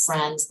group of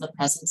friends and the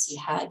presence he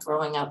had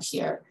growing up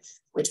here,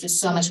 which was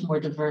so much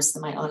more diverse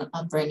than my own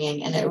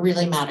upbringing. And it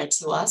really mattered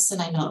to us.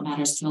 And I know it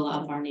matters to a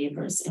lot of our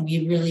neighbors. And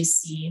we've really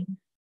seen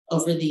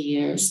over the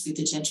years through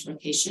the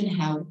gentrification,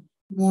 how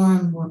more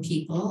and more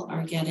people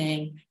are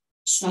getting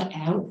shut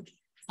out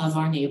of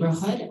our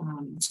neighborhood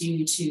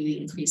due to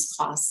the increased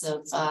costs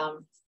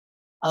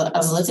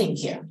of living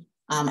here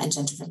and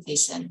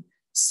gentrification.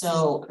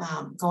 So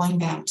going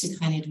back to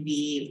kind of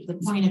the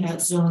point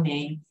about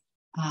zoning,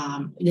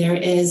 there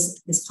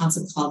is this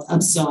concept called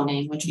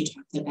upzoning, which we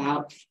talked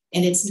about,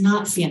 and it's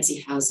not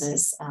fancy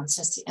houses.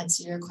 Just to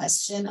answer your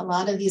question, a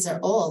lot of these are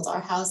old.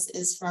 Our house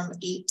is from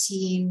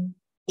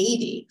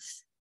 1880,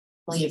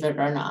 believe it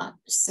or not.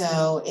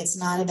 So it's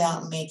not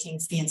about making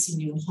fancy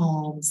new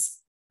homes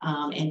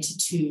into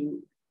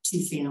two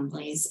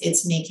families.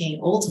 It's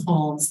making old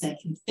homes that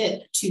can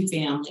fit 2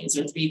 families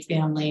or 3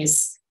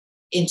 families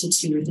into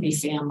 2 or 3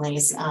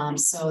 families,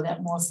 so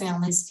that more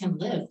families can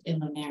live in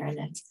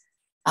Mamaroneck.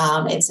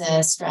 It's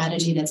a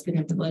strategy that's been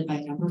employed by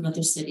a number of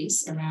other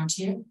cities around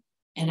here.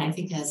 And I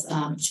think, as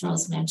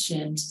Charles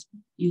mentioned,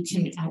 you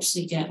can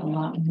actually get a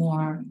lot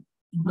more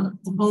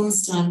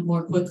homes done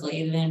more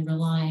quickly than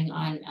relying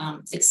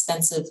on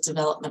expensive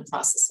development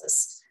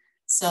processes.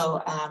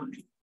 So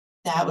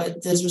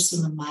those were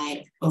some of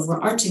my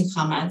overarching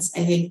comments.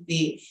 I think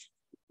the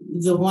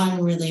one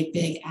really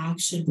big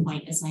action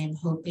point is I am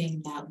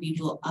hoping that we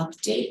will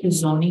update the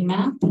zoning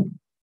map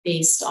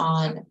based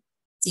on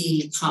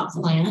the comp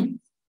plan.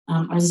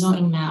 Our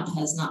zoning map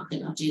has not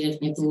been updated,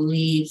 I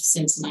believe,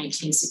 since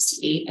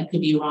 1968. I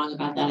could be wrong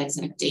about that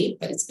exact date,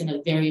 but it's been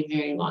a very,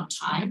 very long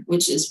time,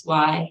 which is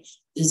why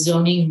the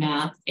zoning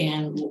map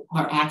and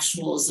our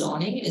actual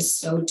zoning is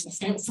so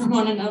different from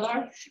one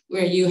another,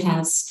 where you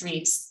have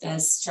streets,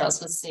 as Charles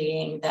was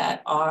saying,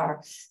 that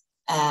are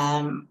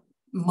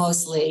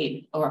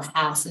mostly or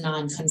half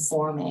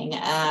non-conforming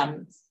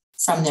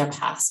from their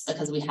past,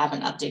 because we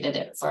haven't updated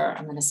it for,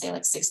 I'm going to say,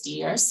 like 60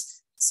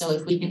 years. So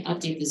if we can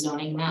update the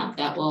zoning map,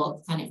 that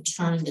will kind of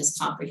turn this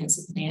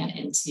comprehensive plan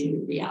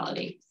into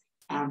reality.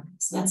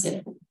 So that's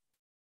it.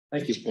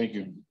 Thank you. Thank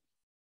you.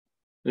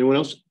 Anyone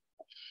else?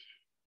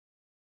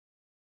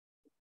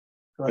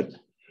 Go ahead.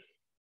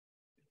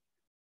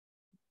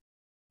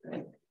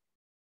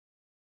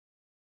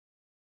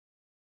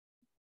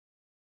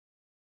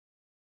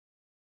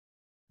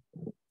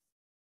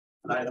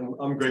 Hi,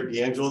 I'm Greg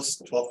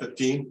DeAngelis,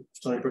 1215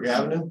 Stony Brook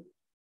Avenue.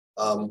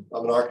 I'm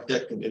an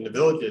architect in the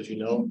village, as you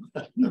know.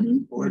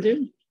 And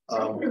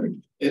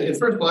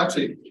first of all,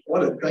 actually, I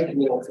want to thank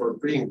you all for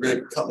bringing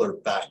Greg Cutler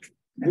back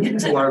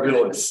to our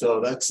village.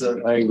 So that's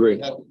I agree.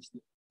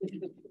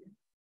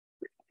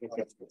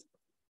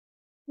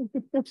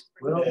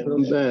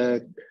 Welcome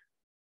back.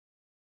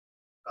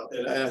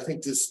 And I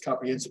think this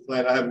comprehensive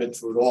plan, I haven't been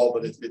through it all,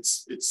 but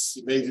it's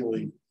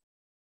amazingly,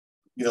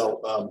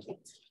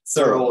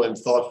 thorough and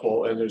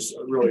thoughtful, and there's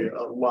really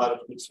a lot of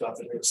good stuff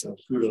in here. So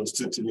kudos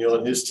to Neil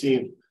and his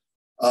team.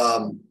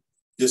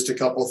 Just a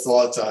couple of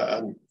thoughts.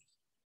 I'm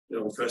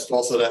impressed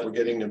also that we're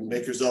getting the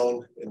maker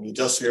zone in the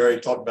industrial area.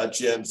 Talk about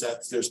gems.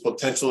 That there's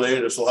potential there.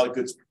 There's a lot of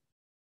good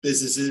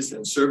businesses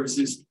and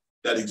services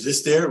that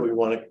exist there. We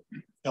want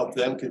to help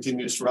them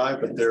continue to strive,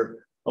 but there are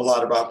a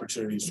lot of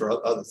opportunities for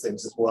other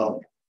things as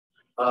well.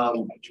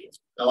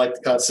 I like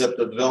the concept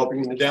of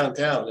developing in the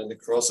downtown and the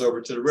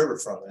crossover to the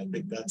riverfront. I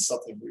think that's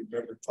something we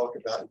remember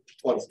talking about in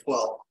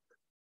 2012.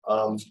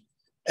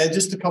 And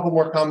just a couple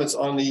more comments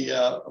on the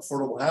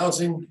affordable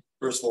housing.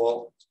 First of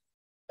all,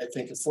 I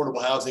think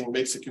affordable housing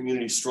makes the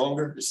community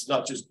stronger. This is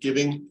not just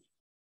giving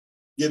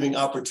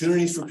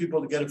opportunities for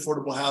people to get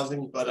affordable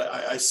housing, but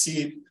I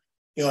see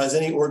it, as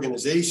any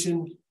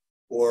organization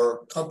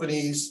or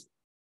companies,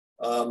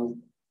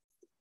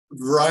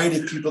 variety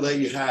of people that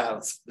you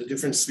have, the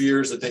different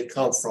spheres that they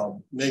come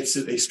from, makes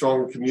it a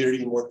stronger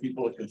community, more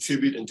people that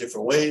contribute in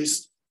different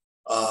ways.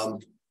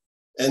 And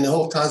the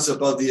whole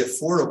concept of the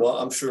affordable,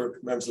 I'm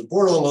sure members of the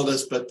board all know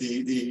this, but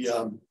the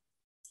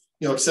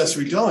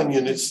accessory dwelling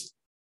units,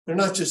 they're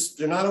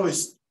not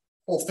always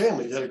whole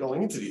families that are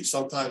going into these.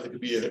 Sometimes it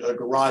could be a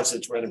garage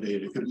that's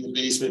renovated. It could be a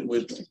basement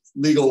with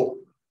legal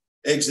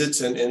exits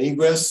and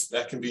egress.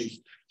 That can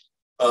be,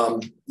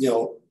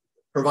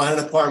 provide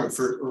an apartment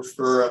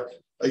for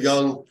a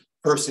young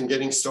person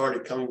getting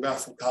started, coming back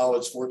from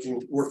college,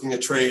 working a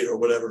trade or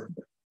whatever.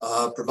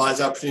 Provides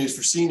opportunities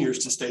for seniors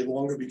to stay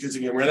longer because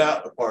they can rent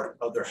out a part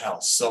of their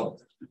house. So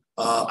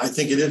I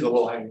think it is a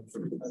low hanging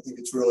fruit. I think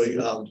it's really,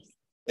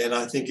 and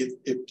I think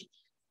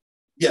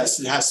yes,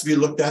 it has to be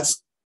looked at.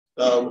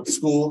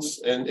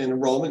 Schools and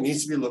enrollment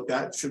needs to be looked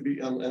at. It should be,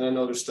 and I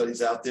know there's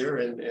studies out there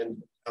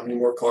and how many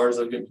more cars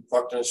are getting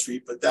parked on the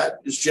street, but that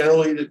is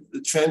generally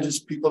the trend is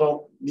people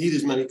don't need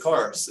as many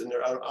cars and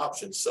they're out of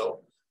options. So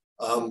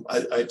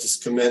I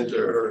just commend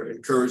or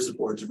encourage the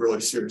board to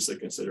really seriously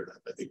consider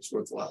that. I think it's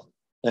worthwhile.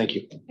 Thank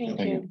you. Thank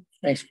you.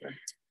 Thanks, Greg.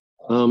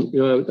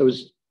 I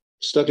was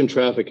stuck in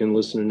traffic and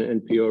listening to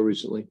NPR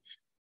recently,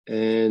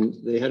 and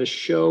they had a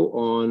show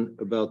on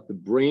about the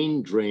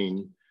brain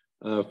drain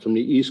from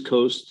the East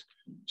Coast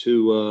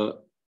to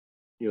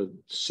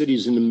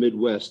cities in the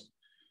Midwest,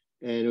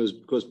 and it was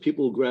because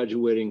people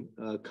graduating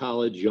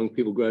college, young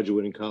people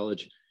graduating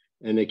college,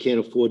 and they can't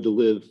afford to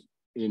live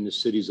in the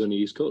cities on the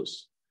East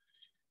Coast.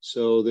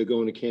 So they're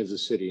going to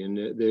Kansas City, and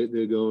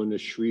they're going to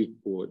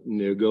Shreveport, and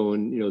they're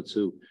going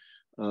to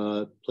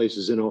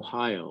places in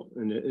Ohio,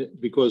 and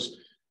because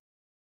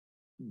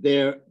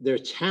their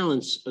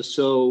talents are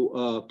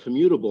so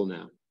commutable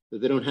now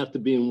that they don't have to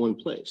be in one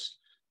place.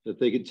 That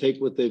they could take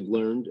what they've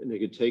learned and they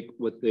could take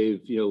what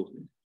they've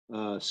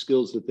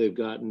skills that they've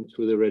gotten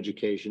through their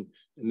education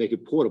and make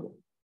it portable,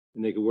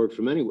 and they can work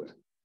from anywhere.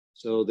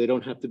 So they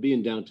don't have to be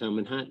in downtown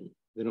Manhattan.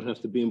 They don't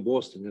have to be in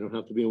Boston. They don't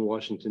have to be in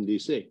Washington,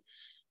 D.C.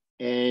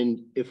 And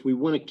if we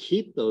want to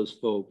keep those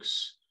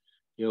folks,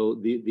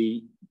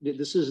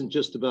 this isn't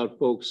just about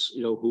folks,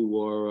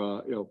 who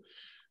are,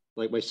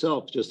 like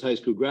myself, just high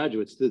school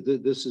graduates.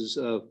 This is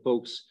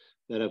folks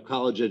that have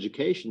college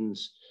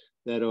educations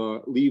that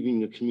are leaving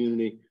the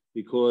community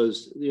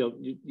because,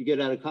 you get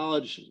out of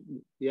college,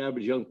 the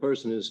average young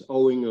person is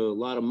owing a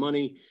lot of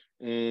money,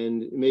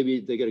 and maybe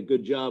they get a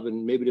good job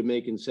and maybe they're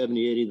making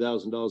 $70,000,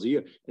 $80,000 a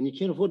year, and you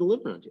can't afford to live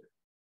around here.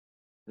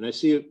 And I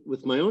see it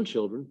with my own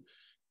children.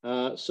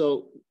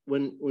 So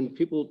when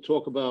people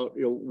talk about,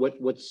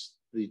 what's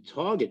the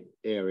target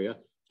area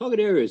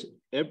is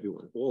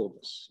everyone, all of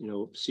us,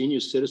 senior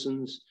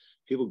citizens,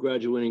 people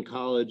graduating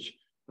college,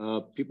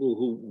 people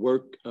who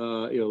work,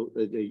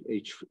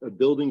 a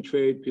building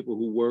trade, people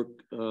who work,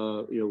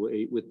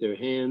 with their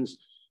hands,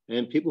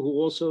 and people who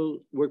also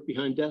work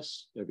behind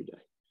desks every day.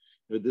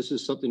 This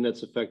is something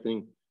that's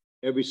affecting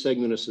every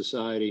segment of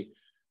society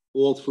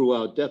all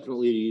throughout,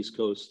 definitely the East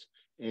Coast.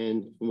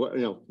 And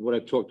what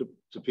I've talked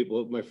to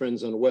people, my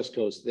friends on the West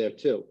Coast there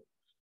too.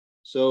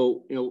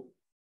 So,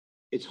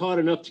 it's hard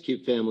enough to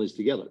keep families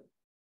together.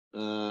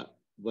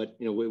 But,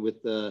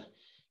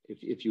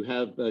 if you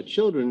have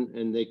children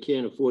and they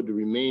can't afford to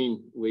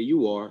remain where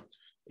you are,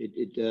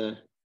 it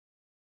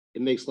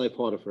makes life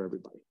harder for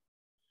everybody.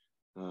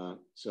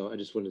 So I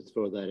just wanted to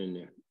throw that in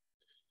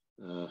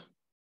there.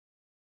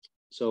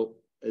 So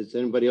does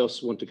anybody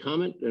else want to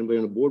comment? Anybody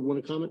on the board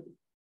want to comment?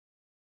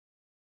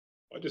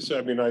 I just said,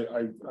 I mean,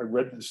 I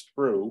read this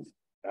through,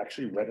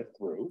 actually read it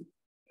through,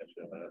 and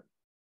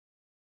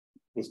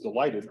was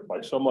delighted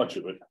by so much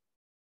of it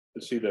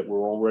to see that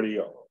we're already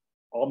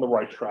on the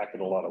right track in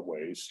a lot of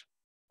ways.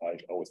 I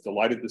was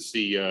delighted to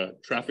see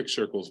traffic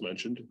circles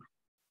mentioned,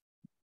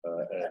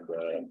 and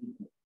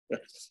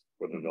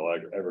whether they'll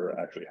ever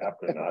actually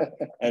happen or not.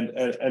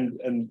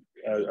 And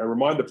I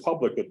remind the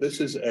public that this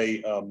is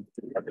a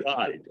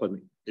guide, but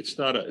it's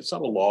not a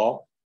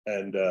law,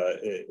 and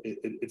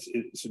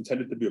it's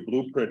intended to be a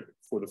blueprint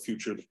for the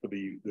future for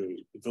the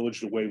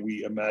village the way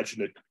we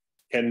imagine it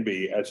can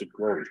be as it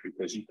grows.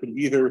 Because you can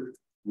either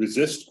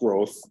resist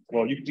growth,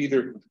 well, you can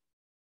either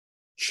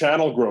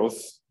channel growth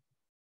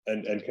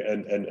and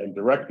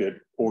direct it,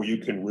 or you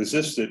can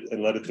resist it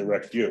and let it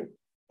direct you.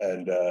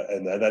 And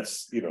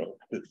that's, you know,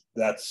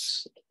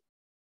 this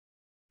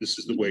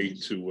is the way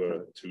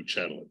to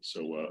channel it.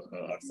 So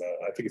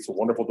I think it's a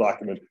wonderful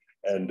document,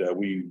 and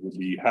we would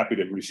be happy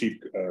to receive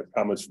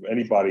comments from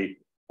anybody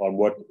on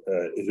what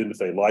is in it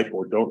they like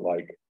or don't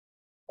like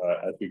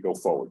as we go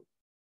forward.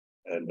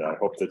 And I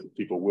hope that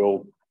people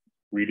will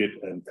read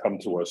it and come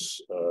to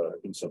us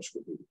in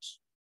subsequent meetings.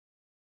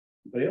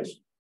 Anybody else?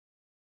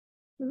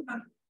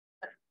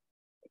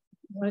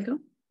 Want to go?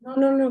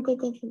 No,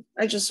 go.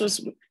 I just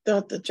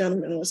thought the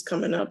gentleman was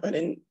coming up. I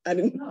didn't.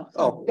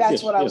 Oh, that's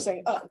yes, what I was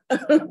saying. Oh.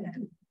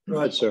 Go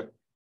ahead, sir.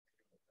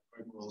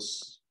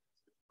 Those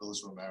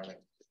were Maryland.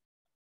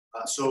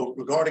 So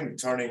regarding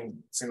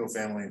turning single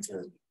family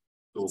into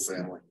dual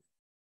family,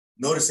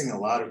 noticing a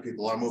lot of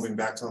people are moving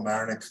back to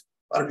Amerenik.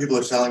 A lot of people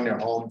are selling their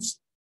homes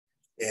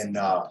in,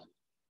 I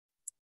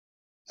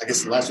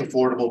guess, less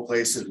affordable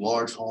places,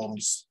 large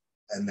homes,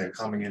 and they're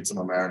coming into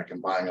Amerenik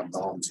and buying up the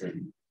home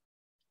too.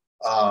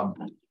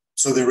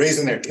 So they're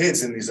raising their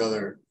kids in these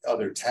other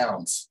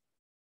towns,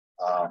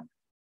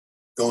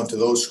 going to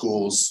those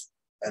schools,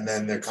 and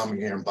then they're coming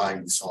here and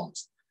buying these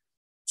homes.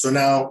 So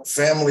now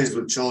families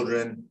with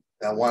children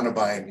that want to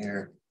buy in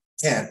here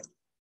can't.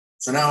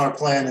 So now our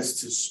plan is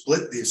to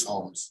split these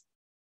homes,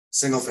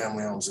 single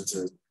family homes,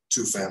 into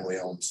 2 family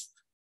homes.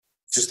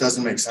 Just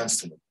doesn't make sense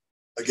to me.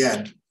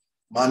 Again,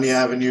 Monty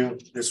Avenue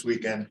this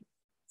weekend,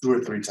 2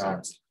 or 3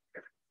 times.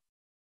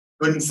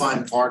 Couldn't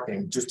find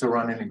parking just to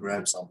run in and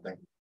grab something.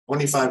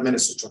 25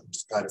 minutes to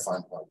try to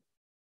find parking.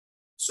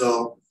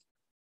 So,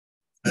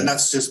 and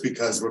that's just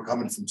because we're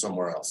coming from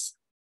somewhere else.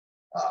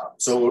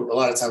 So a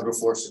lot of times we're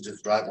forced to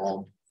just drive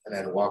home and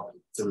then walk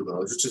to the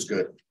village, which is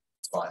good,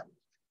 it's fine.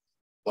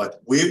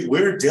 But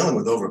we're dealing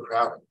with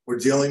overcrowding. We're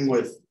dealing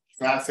with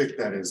traffic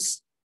that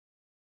is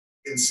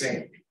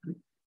insane.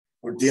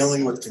 We're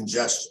dealing with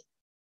congestion.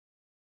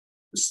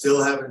 We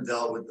still haven't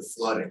dealt with the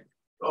flooding.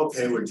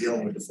 Okay, we're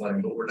dealing with the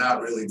flooding, but we're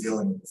not really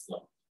dealing with the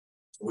flooding.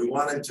 So we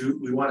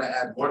want to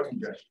add more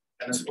congestion.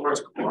 And as far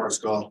as cars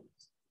go,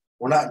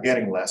 we're not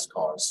getting less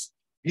cars.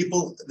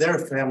 People, there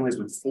are families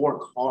with 4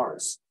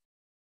 cars.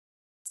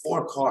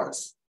 4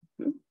 cars.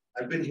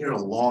 I've been here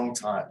a long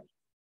time.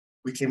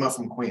 We came up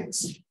from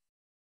Queens.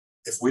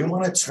 If we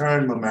want to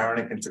turn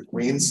Mamaroneck into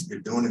Queens, you're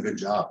doing a good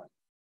job.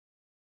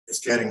 It's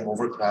getting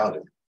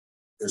overcrowded.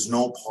 There's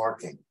no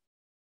parking.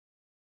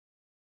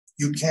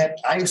 You can't,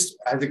 as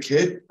a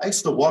kid, I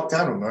used to walk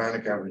down to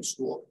Mamaroneck Avenue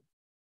School.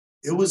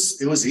 It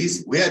was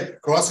easy. We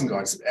had crossing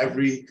guards at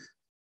every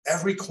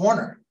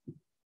corner.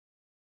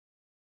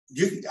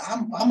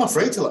 I'm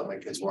afraid to let my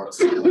kids walk to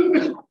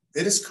school.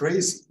 It is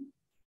crazy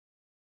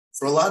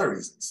for a lot of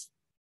reasons.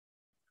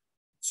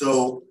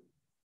 So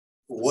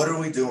what are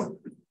we doing?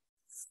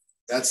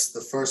 That's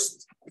the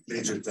first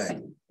major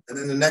thing. And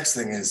then the next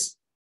thing is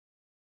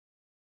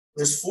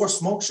there's 4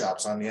 smoke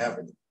shops on the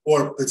avenue,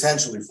 or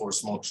potentially 4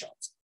 smoke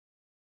shops.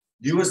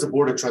 You as the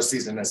Board of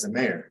Trustees and as the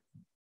mayor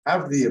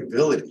have the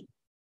ability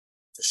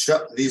to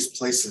shut these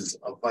places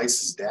of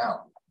vices down.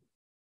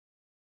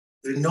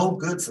 They're no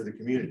good for the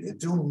community. They're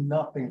doing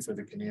nothing for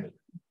the community.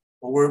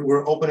 But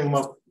we're opening them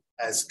up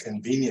as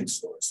convenience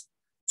stores.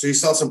 So you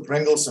sell some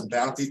Pringles, some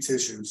Bounty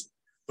tissues,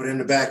 but in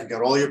the back, you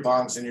got all your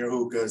bongs and your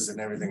hookahs and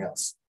everything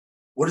else.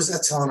 What is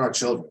that telling our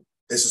children?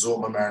 This is what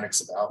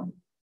Mamaroneck's about.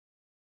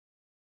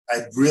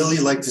 I'd really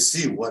like to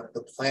see what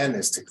the plan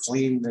is to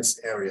clean this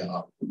area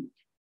up.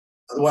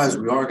 Otherwise,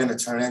 we are going to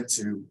turn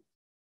into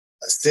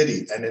a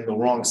city, and in the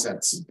wrong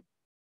sense.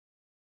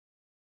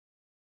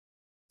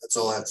 That's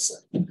all I have to say.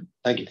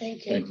 Thank you.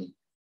 Thank you.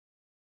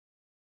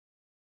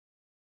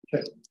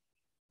 Okay.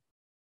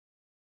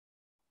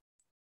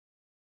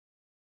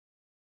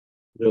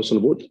 Anything else on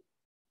the board?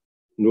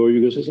 Nor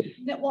you going to say something?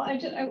 Yeah, well,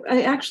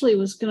 I actually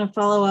was going to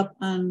follow up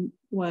on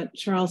what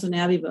Charles and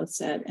Abby both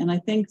said, and I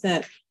think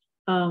that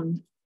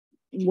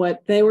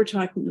what they were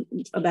talking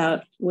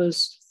about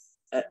was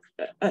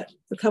a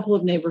couple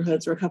of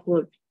neighborhoods or a couple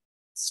of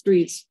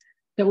streets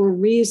that were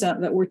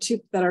rezoned,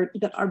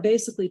 that are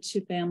basically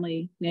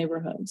 2-family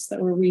neighborhoods that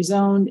were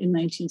rezoned in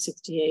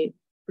 1968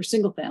 for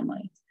single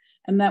family,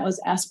 and that was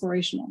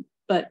aspirational.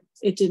 but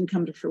it didn't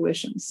come to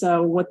fruition.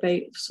 So what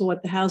the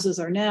houses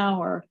are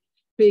now are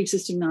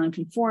pre-existing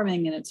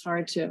non-conforming, and it's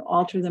hard to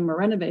alter them or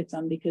renovate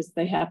them because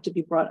they have to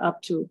be brought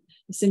up to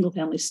a single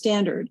family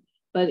standard.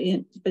 But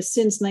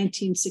since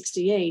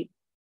 1968,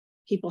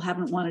 people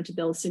haven't wanted to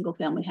build single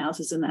family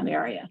houses in that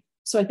area.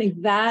 So I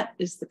think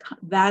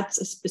that's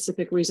a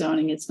specific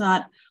rezoning. It's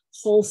not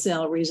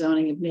wholesale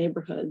rezoning of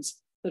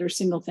neighborhoods that are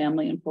single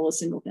family and full of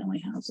single family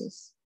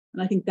houses.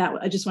 And I think that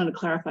I just wanted to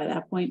clarify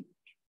that point.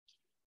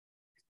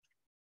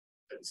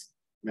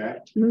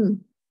 Matt,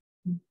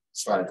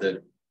 just wanted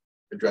to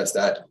address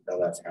that.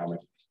 That's a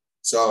comment.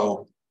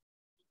 So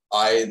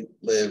I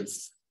live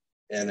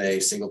in a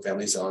single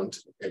family zoned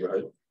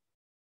neighborhood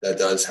that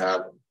does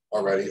have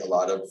already a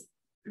lot of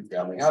two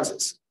family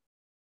houses.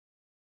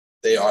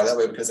 They are that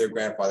way because they're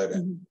grandfathered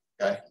in.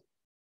 Okay.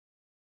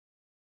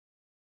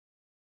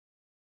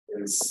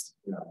 Does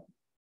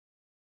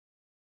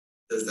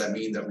that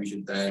mean that we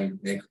should then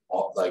make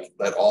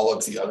let all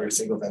of the other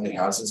single family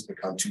houses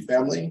become two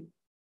family?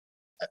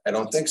 I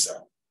don't think so.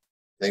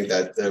 I think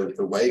that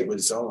the way it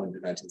was zoned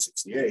in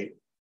 1968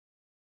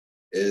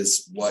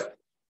 is what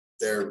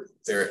their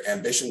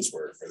ambitions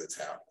were for the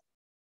town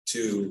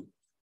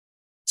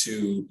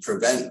to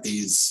prevent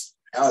these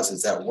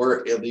houses that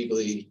were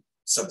illegally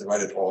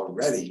subdivided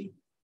already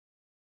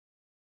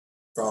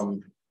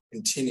from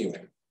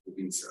continuing to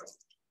be so.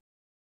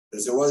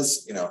 Because it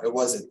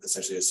wasn't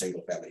essentially a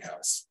single family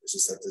house. It's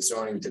just that the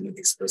zoning didn't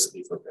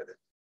explicitly forbid it.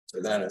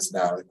 So then it's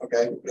now like,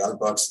 okay, we put it on the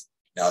books,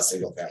 now it's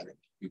single family.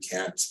 You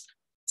can't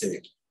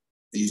continue.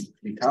 The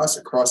house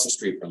across the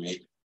street from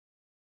me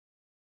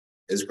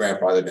is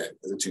grandfathered in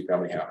as a two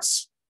family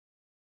house.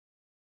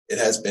 It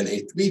has been a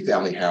three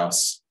family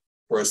house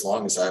for as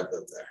long as I've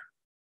lived there.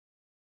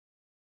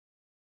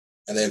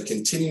 And they've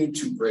continued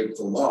to break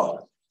the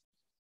law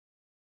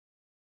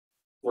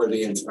for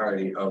the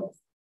entirety of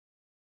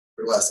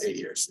the last 8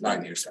 years,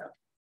 9 years now.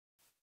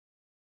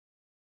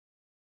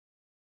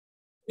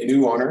 A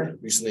new owner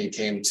recently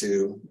came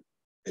to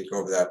take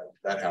over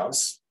that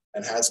house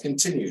and has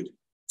continued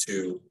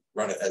to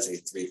run it as a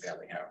three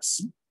family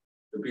house.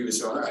 The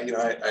previous owner, I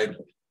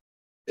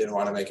didn't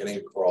want to make any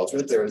quarrels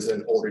with it. There was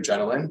an older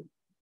gentleman,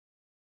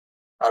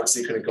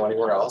 obviously couldn't go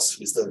anywhere else.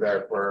 He lived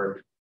there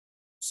for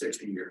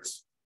 60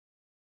 years.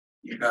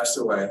 He passed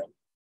away.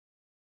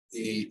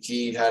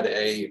 He had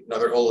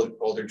another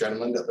older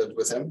gentleman that lived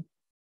with him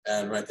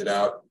and rented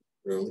out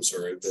rooms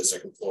or the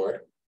second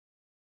floor.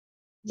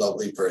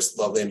 Lovely person,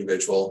 lovely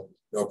individual,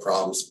 no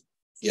problems.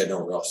 He had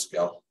nowhere else to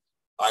go.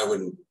 I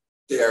wouldn't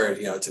dare,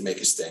 to make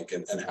a stink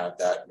and have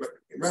that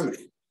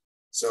remedy.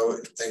 So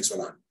things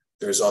went on.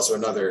 There's also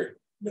another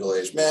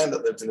middle-aged man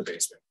that lived in the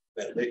basement,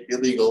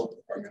 illegal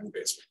apartment in the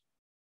basement.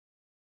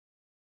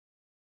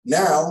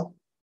 Now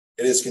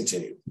it is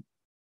continued.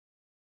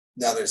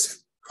 Now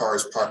there's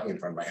cars parking in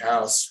front of my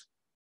house,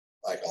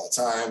 like all the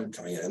time,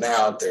 coming in and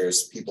out.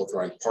 There's people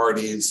throwing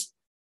parties.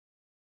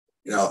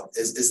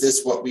 Is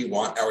this what we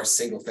want our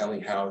single-family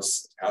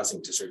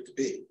housing district to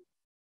be?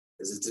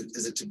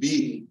 Is it to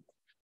be,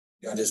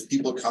 just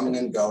people coming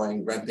and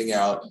going, renting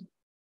out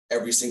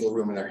every single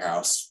room in their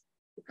house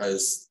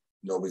because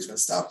nobody's going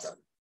to stop them?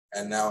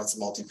 And now it's a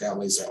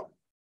multifamily zone.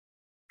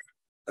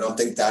 I don't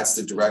think that's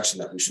the direction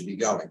that we should be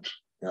going.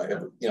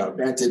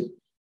 Granted,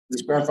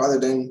 this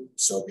grandfathered in,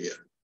 so be it.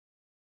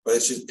 But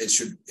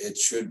it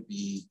should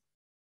be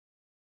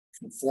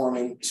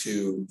conforming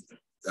to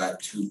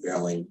that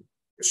two-family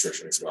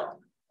restriction as well,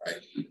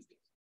 right?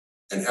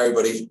 And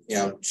everybody,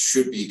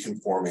 should be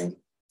conforming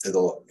to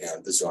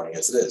the zoning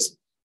as it is.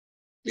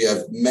 We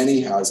have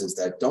many houses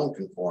that don't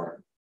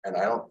conform, and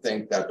I don't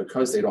think that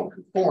because they don't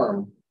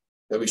conform,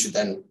 that we should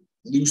then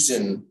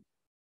loosen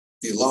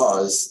the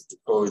laws, the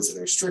codes,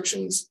 and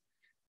restrictions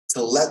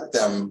to let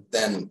them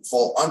then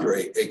fall under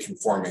a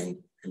conforming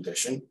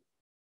condition,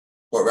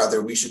 but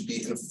rather we should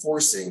be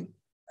enforcing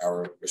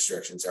our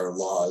restrictions, our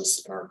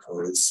laws, and our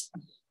codes,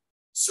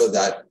 so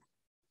that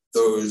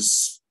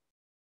those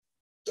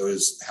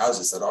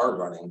houses that are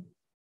running,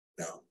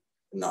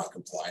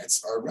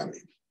 non-compliance are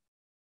remedied.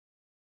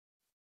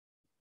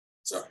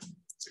 So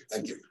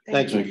thank you.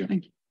 Thank you.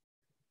 Thank you.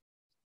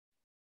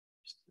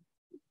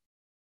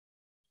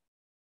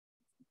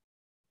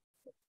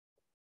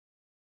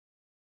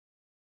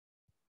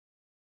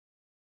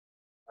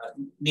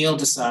 Neil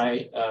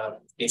Desai, I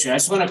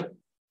just want to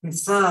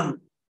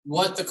confirm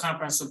what the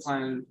comprehensive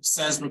plan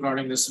says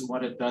regarding this and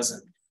what it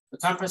doesn't. The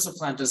comprehensive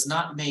plan does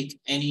not make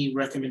any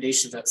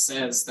recommendation that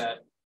says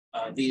that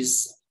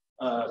these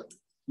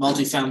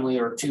multifamily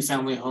or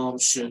two-family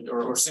homes should,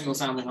 or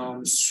single-family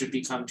homes should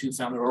become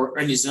two-family or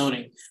any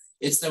zoning.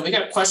 It's that we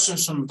got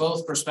questions from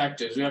both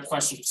perspectives. We got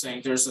questions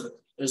saying there's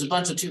a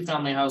bunch of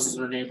two-family houses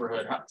in our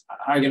neighborhood. How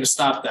are you going to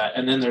stop that?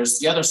 And then there's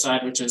the other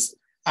side, which is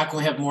how can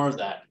we have more of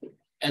that?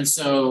 And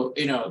so,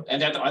 and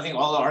I think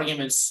all the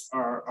arguments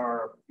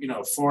are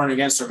for and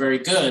against are very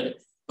good,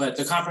 but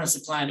the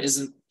comprehensive plan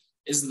isn't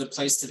the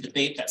place to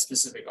debate that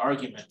specific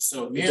argument.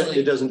 So merely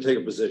it doesn't take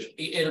a position.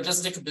 It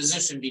doesn't take a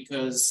position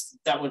because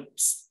that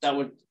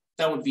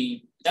would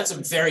be that's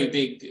a very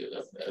big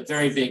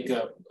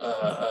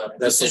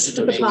decision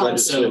to make.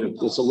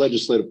 It's a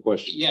legislative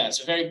question. Yeah,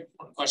 it's a very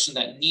important question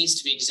that needs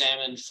to be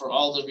examined for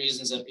all the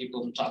reasons that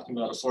people are talking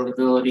about: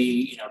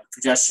 affordability,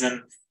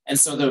 congestion. And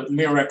so the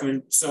mayor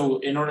so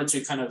in order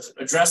to kind of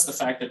address the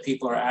fact that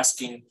people are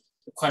asking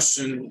the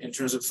question in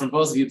terms of from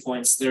both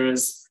viewpoints, there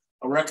is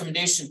a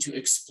recommendation to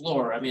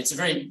explore. I mean, it's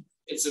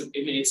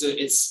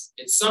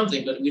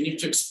something, but we need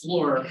to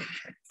explore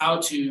how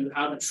to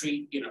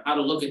treat, how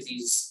to look at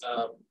these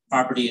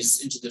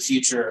properties into the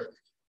future,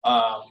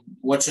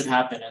 what should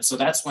happen. And so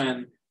that's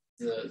when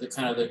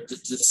the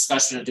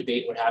discussion and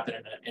debate would happen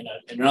in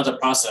another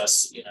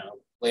process,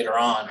 later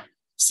on.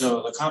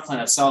 So the comp plan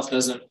itself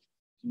doesn't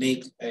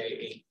make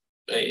a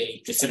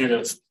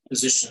definitive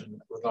position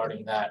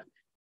regarding that,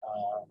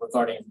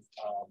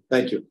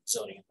 thank you.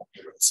 Zoning.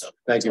 So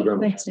thank you very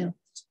much. Thanks, Neil.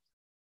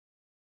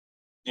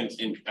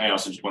 And I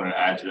also just wanted to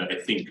add to that.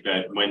 I think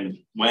that when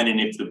and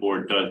if the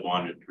board does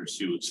want to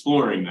pursue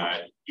exploring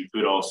that, you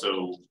could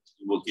also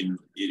look in.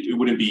 It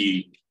wouldn't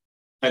be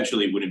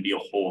a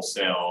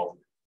wholesale,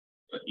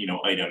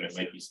 item. It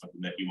might be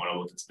something that you want to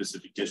look at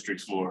specific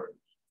districts for.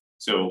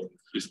 So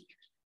just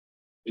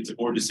it's a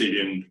board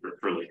decision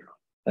for later on.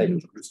 Thank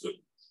you.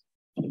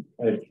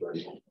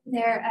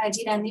 There,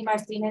 Andy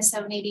Martinez,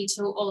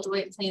 782 Old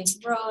White Plains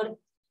Road,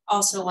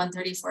 also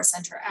 134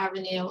 Center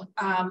Avenue.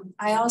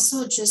 I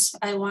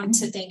want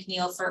to thank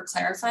Neil for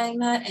clarifying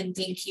that, and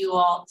thank you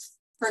all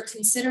for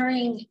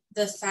considering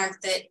the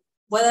fact that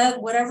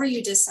whatever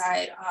you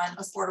decide on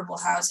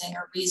affordable housing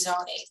or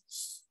rezoning,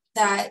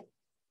 that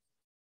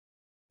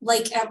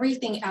like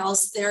everything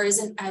else, there is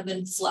an ebb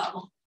and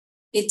flow.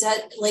 It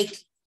does,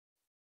 like,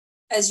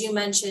 as you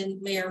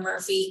mentioned, Mayor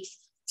Murphy,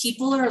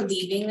 people are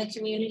leaving the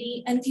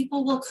community and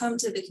people will come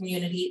to the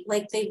community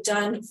like they've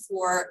done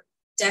for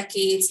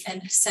decades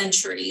and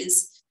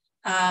centuries.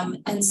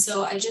 And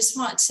so I just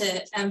want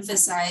to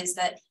emphasize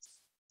that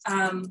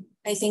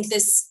I think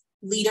this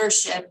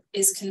leadership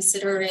is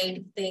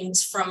considering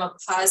things from a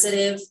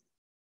positive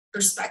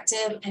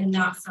perspective and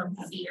not from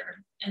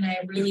fear. And I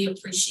really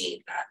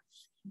appreciate that.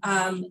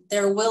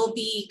 There will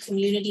be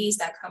communities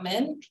that come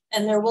in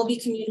and there will be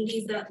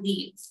communities that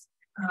leave.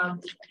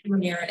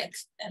 Mamaroneck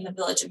and the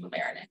village of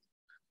Mamaroneck.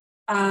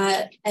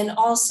 And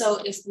also,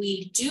 if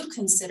we do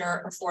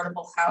consider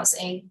affordable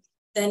housing,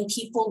 then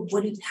people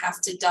wouldn't have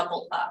to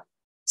double up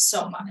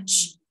so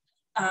much.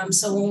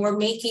 So when we're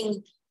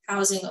making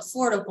housing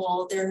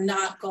affordable, they're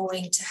not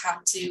going to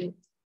have to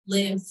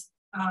live,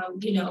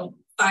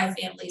 5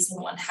 families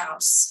in one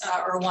house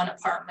or one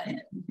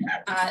apartment.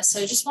 So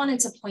I just wanted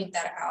to point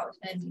that out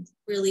and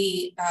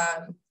really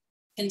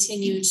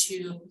continue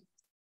to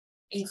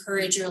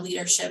encourage your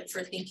leadership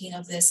for thinking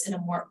of this in a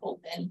more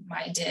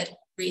open-minded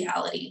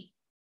reality.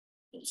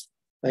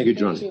 Thank you,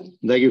 John.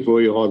 Thank you for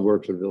your hard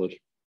work for the village.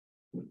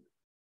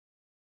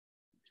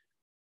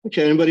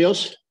 Okay, anybody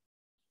else?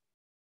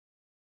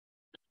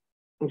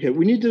 Okay,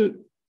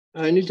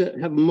 I need to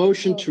have a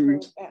motion to.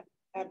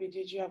 Abby,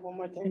 did you have one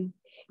more thing?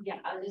 Yeah,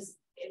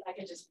 if I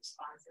could just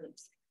respond to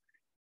this.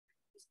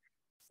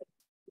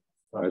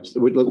 All right, so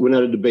we're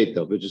not a debate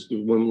though, but just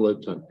do one more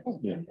time.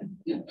 Yeah.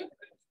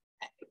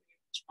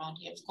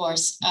 Of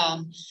course.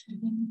 I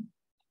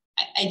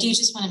do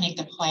just want to make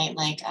the point,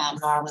 like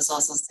Nora was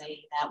also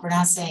saying, that we're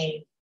not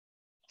saying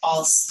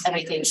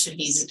everything should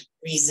be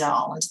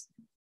rezoned.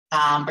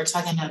 We're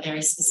talking about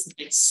very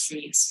specific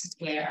streets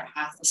where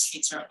half the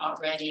streets are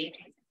already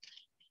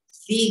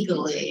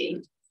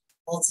legally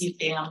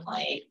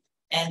multifamily.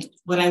 And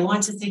what I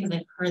want to think of,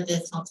 I've heard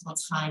this multiple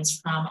times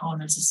from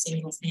owners of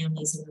single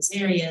families in those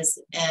areas,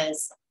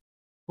 is,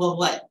 well,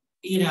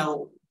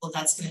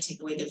 that's going to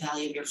take away the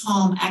value of your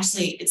home.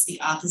 Actually, it's the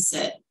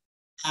opposite.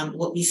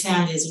 What we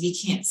found is we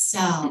can't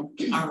sell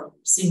our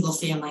single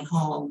family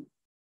home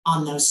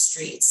on those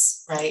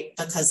streets, right?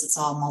 Because it's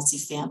all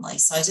multifamily.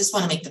 So I just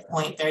want to make the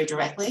point very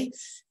directly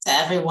to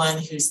everyone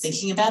who's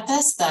thinking about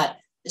this, that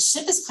the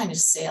ship has kind of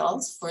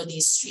sailed for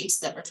these streets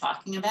that we're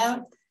talking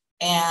about.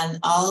 And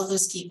all of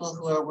those people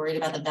who are worried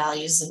about the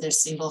values of their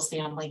single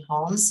family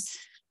homes,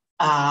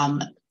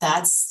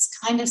 that's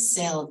kind of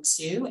sailed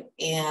too.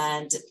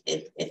 And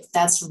if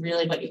that's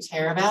really what you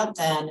care about,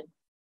 then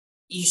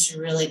you should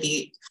really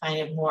be kind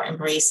of more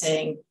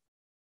embracing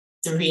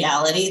the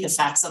reality, the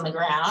facts on the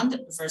ground,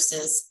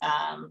 versus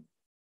kind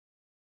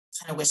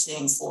of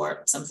wishing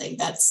for something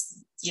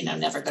that's,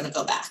 never going to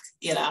go back.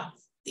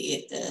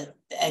 The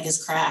egg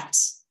is cracked,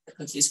 the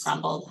cookies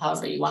crumbled,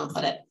 however you want to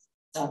put it.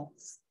 So.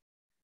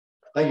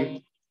 Thank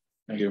you.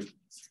 Thank you.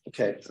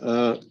 Okay.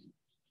 I'd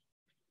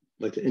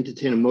like to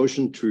entertain a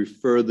motion to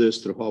refer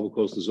this to the Harbor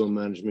Coastal Zone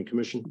Management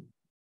Commission.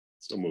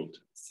 So moved.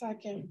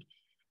 Second.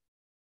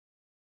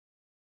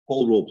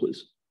 Call roll,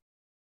 please.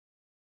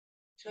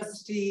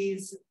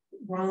 Trustees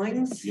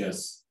Rawlings?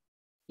 Yes.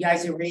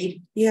 Yizer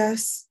Reed?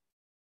 Yes.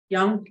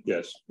 Young?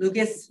 Yes.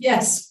 Lucas?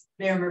 Yes.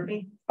 Mayor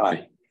Murphy?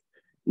 Aye.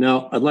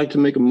 Now, I'd like to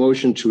make a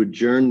motion to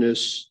adjourn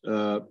this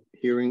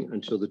hearing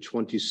until the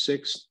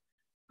 26th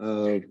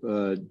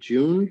of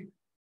June.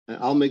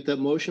 I'll make that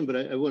motion, but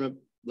I want to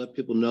let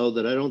people know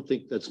that I don't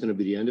think that's going to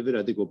be the end of it.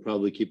 I think we'll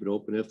probably keep it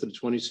open after the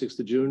 26th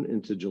of June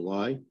into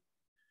July,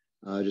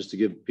 just to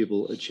give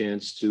people a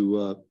chance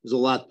to, there's a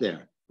lot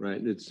there,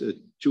 right? It's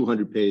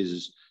 200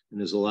 pages and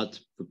there's a lot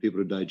for people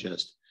to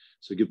digest.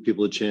 So give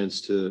people a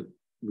chance to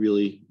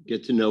really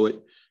get to know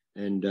it.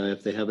 And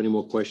if they have any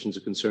more questions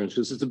or concerns,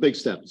 because it's a big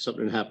step, it's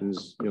something that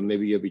happens,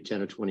 maybe every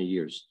 10 or 20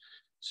 years.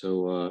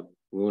 So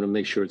we want to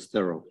make sure it's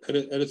thorough. And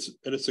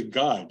it's a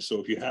guide. So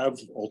if you have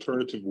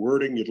alternative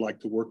wording you'd like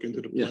to work into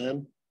the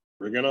plan,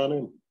 bring it on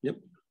in. Yep.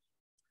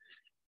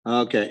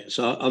 Okay,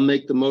 so I'll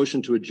make the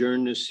motion to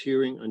adjourn this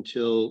hearing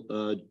until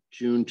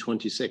June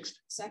 26th.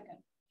 Second.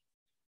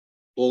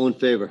 All in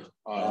favor?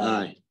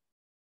 Aye.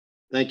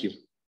 Thank you.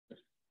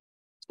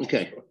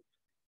 Okay,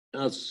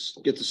 now let's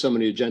get to some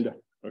of the agenda.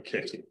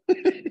 Okay.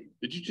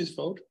 Did you just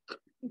vote?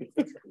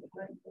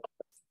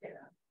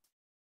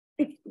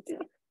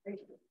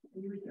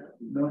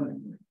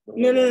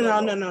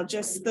 No,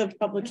 just the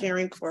public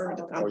hearing for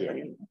the company. Oh,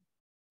 yeah. Is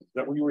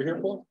that what you were here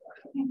for?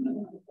 Okay.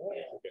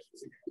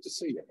 Good to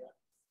see you.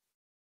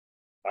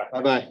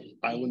 Bye-bye.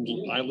 Island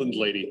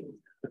lady.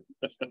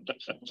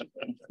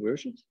 Where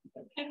is she?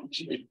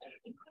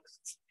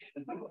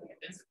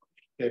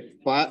 Okay,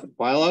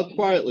 file out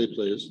quietly,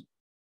 please.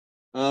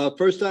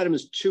 First item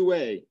is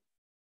 2A,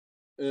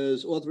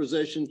 is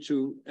authorization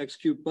to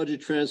execute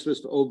budget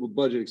transfers for over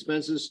budget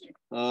expenses.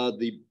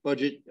 The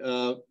budget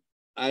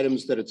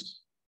items that it's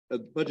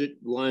budget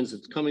lines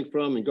it's coming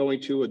from and going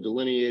to are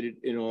delineated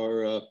in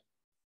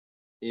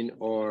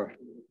our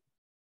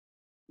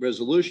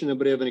resolution.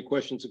 Anybody have any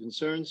questions or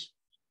concerns?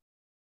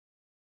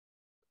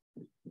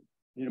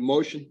 Need a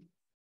motion?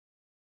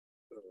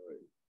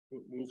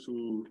 Move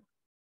to.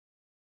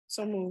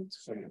 So moved.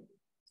 Sorry.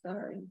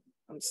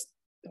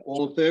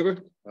 All in favor?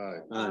 Aye.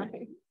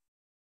 Aye.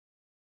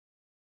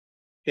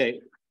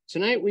 Okay,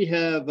 tonight we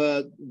have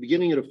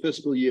beginning of the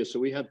fiscal year, so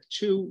we have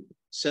two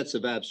sets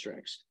of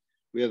abstracts.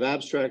 We have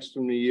abstracts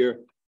from the year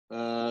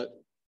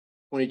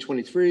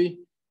 2023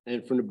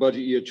 and from the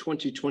budget year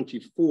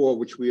 2024,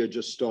 which we are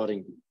just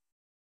starting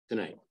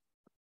tonight.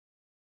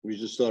 We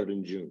just started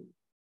in June.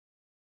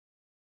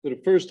 So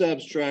the first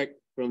abstract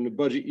from the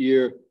budget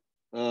year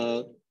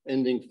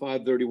ending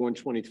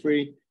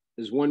 5/31/23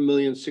 is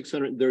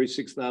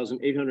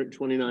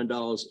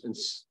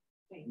 $1,636,829.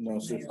 No,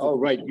 sir. Oh,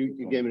 right.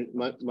 You gave me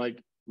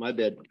my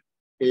bad.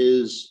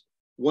 Is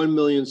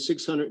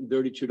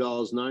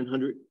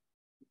 $1,632,900.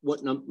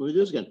 What number? Let me do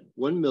this again.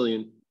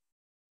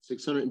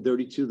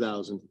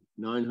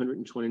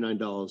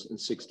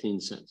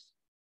 $1,632,929.16.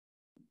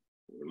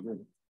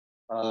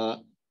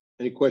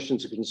 Any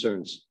questions or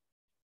concerns?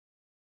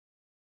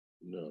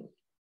 No.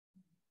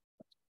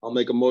 I'll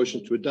make a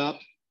motion to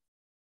adopt.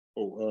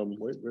 Oh,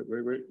 wait.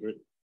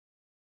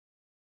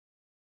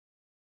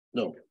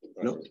 No.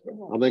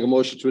 I'll make a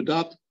motion to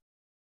adopt.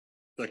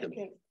 Second.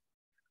 Okay.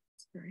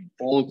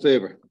 All in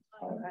favor?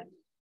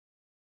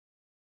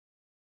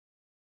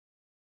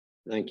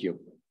 Thank you.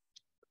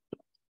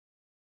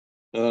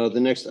 The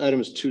next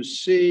item is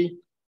 2C,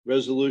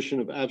 resolution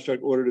of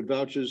abstract audited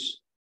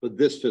vouchers for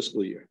this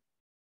fiscal year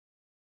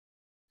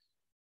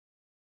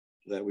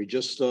that we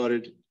just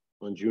started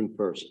on June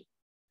 1st.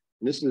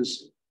 And this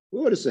is,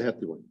 what is the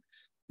hefty one?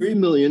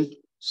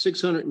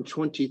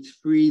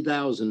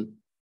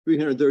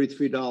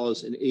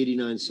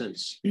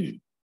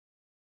 $3,623,333.89.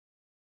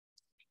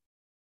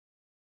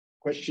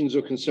 Questions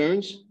or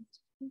concerns?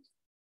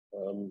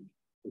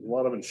 There's a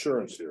lot of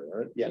insurance here,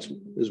 right? Yes.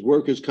 There's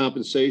workers'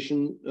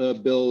 compensation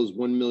bill is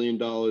 $1 million.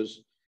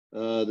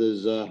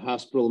 There's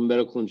hospital and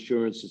medical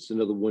insurance. It's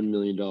another $1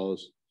 million. So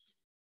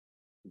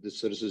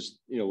this is,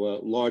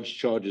 large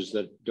charges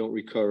that don't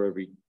recur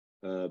every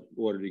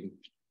auditing.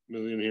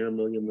 Million here, a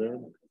million there.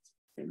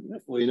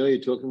 Well, you're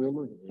talking real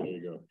money. There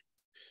you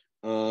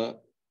go.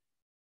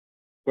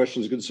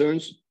 Questions,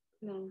 concerns?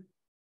 No.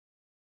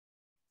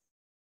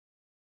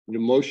 Need a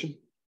motion?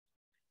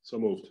 So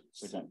moved.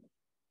 Second.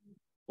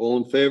 All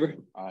in favor?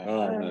 Aye.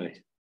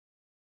 Aye.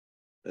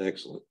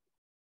 Excellent.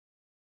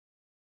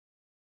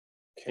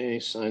 Okay,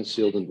 signed,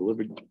 sealed, and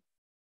delivered.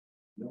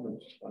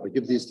 I'll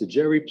give these to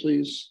Jerry,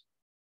 please.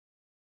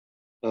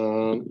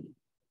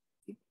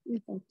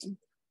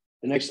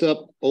 Next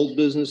up, old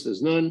business,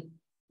 there's none.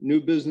 New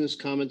business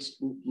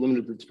comments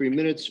limited to 3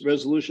 minutes.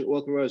 Resolution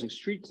authorizing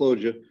street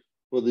closure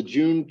for the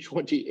June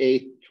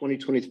 28th,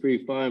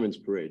 2023 Fireman's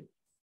Parade.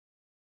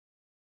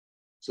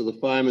 So the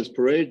Fireman's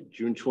Parade,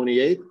 June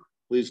 28th,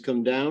 please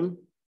come down.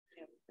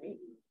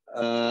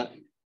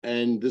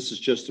 And this is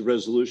just a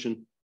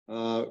resolution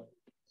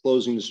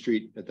closing the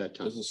street at that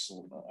time. This is,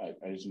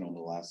 I just know the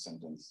last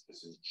sentence.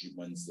 This is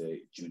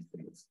Wednesday, June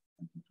 5th,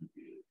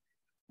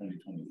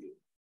 2028.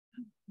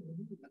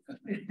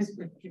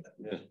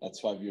 Yeah. That's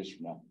 5 years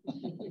from now.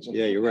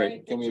 Yeah, you're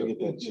right. Can we get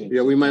that changed?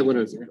 Yeah, we might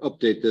want to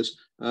update this.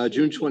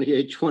 June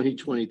 28,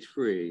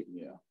 2023.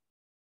 Yeah.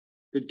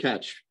 Good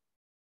catch.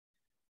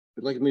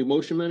 Would like to make a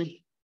motion,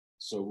 Manny?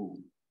 So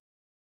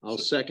I'll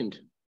second.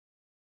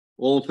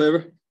 All in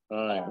favor?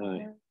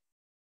 Aye.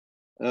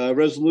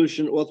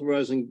 Resolution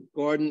authorizing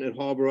Garden at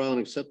Harbor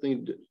Island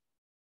accepting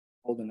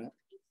Holding that.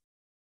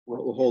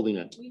 We're holding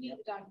that. We need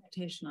the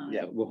documentation on it.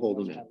 Yeah, we're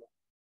holding that.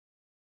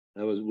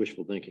 That was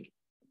wishful thinking.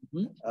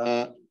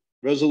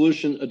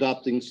 Resolution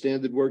adopting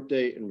standard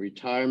workday and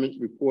retirement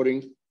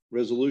reporting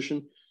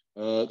resolution.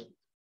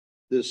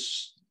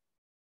 This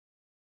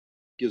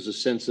gives a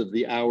sense of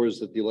the hours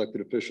that the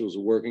elected officials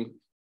are working.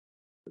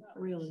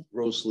 Really?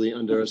 Grossly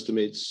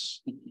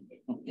underestimates.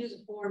 There's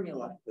a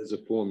formula. There's a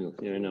formula.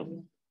 Yeah, I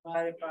know.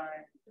 Divided by,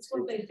 it's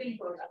what they think.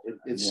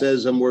 It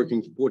says I'm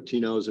working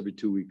 14 hours every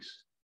 2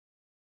 weeks.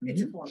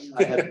 It's a formula.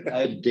 I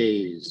have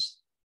days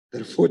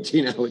that are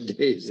 14-hour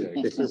days.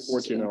 Yeah, they're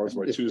 14 hours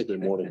by Tuesday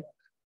morning.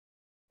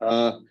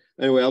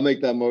 Anyway, I'll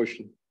make that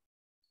motion.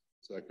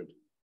 Second.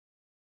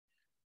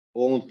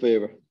 All in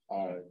favor?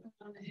 Aye.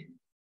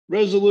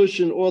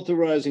 Resolution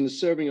authorizing the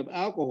serving of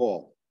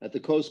alcohol at the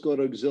Coast Guard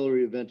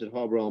Auxiliary event at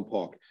Harbor Island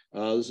Park.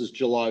 This is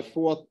July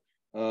 4th.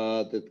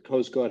 That the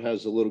Coast Guard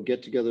has a little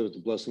get together with the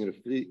blessing of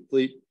the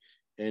fleet,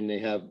 and they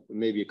have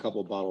maybe a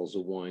couple of bottles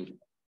of wine.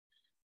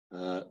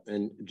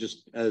 And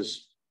just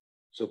as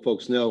so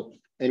folks know,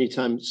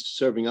 anytime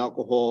serving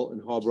alcohol in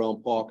Harbor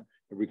Island Park,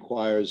 it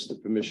requires the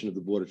permission of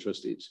the Board of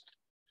Trustees.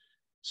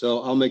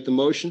 So I'll make the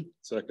motion.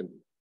 Second.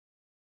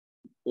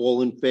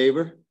 All in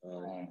favor?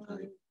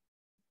 Aye.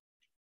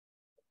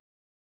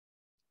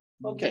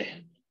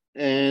 Okay.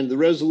 And the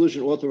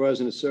resolution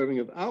authorizing the serving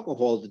of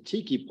alcohol at the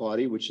Tiki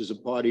Party, which is a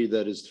party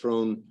that is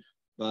thrown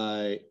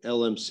by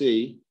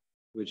LMC,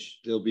 which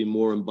there'll be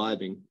more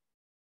imbibing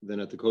than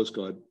at the Coast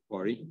Guard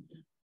party,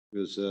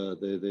 because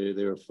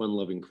they're a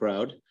fun-loving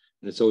crowd,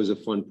 and it's always a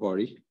fun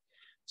party.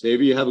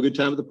 Xavier, you have a good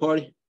time at the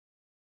party?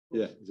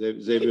 Yeah,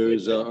 Xavier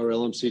is our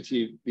LMC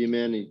TV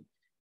man.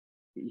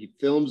 He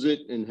films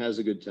it and has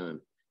a good time.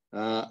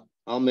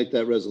 I'll make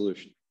that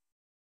resolution.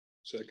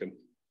 Second.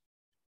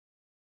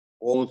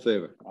 All in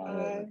favor?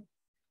 Aye.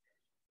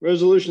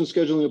 Resolution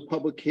scheduling a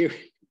public hearing.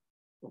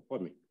 Oh,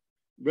 pardon me.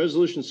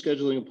 Resolution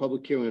scheduling a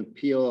public hearing on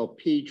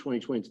PLLP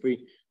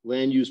 2023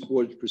 Land Use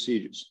Board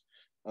procedures.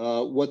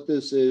 What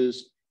this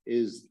is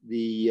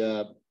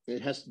the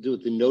it has to do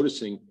with the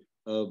noticing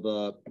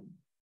of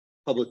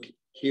public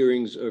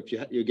hearings, or if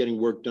you're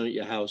getting work done at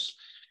your house.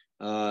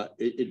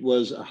 It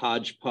was a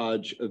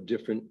hodgepodge of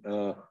different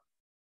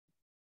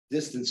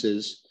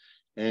distances,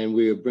 and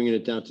we are bringing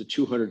it down to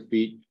 200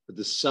 feet, but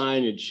the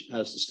signage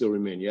has to still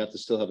remain. You have to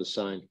still have a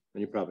sign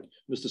on your property.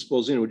 Mr.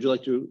 Spolzino, would you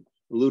like to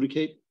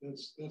elucidate?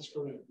 That's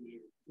correct,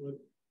 Mayor.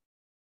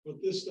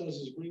 What this does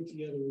is bring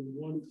together in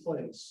one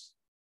place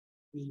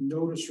the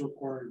notice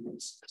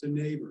requirements to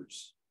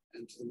neighbors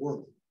and to the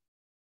world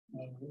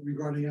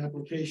regarding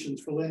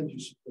applications for land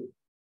use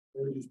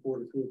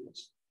board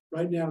approvals.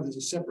 Right now, there's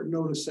a separate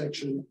notice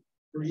section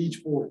for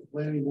each board, the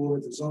planning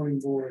board, the zoning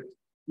board,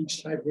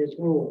 each type of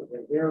approval,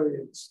 the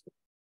variance,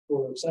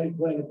 for site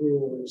plan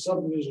approval, or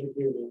subdivision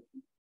approval.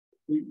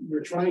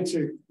 We're trying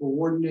to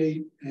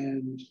coordinate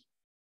and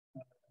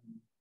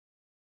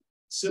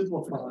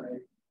simplify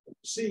the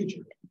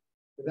procedure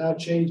without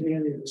changing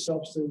any of the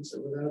substance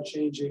and without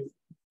changing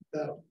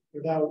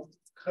without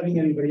cutting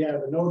anybody out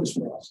of the notice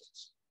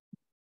process.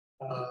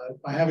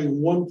 By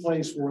having one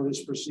place where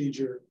this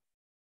procedure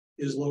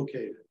is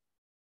located.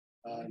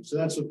 So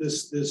that's what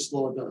this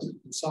law does. It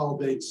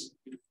consolidates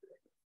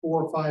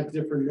 4 or 5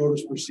 different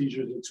notice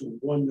procedures into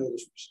one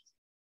notice procedure.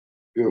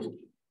 Beautiful.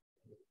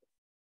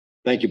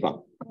 Thank you,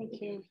 Bob.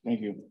 Thank you.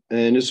 Thank you.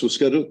 And this was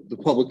scheduled the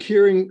public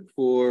hearing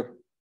for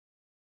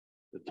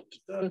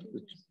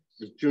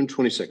June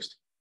 26th.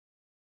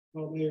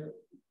 Well, Mayor,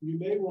 you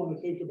may want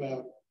to think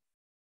about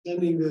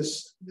sending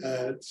this,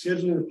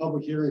 scheduling the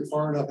public hearing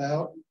far enough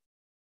out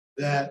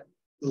that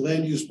the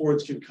land use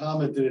boards can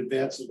comment in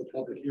advance of the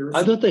public hearing.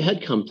 I thought they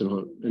had commented on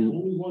it. And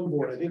only one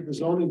board. I think the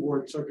zoning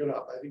board took it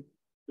up. I think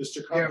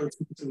Mr. Cutler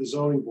took it to the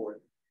zoning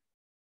board.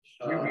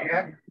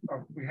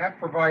 We have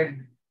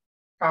provided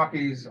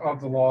copies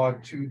of the law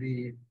to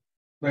the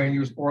land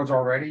use boards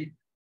already.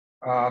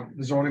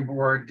 The zoning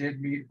board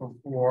did meet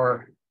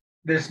before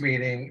this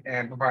meeting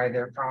and provide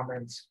their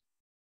comments.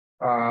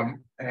 I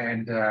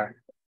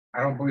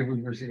don't believe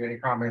we've received any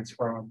comments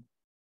from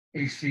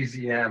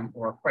HCZM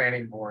or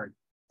planning board.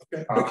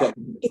 Okay.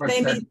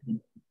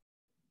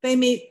 They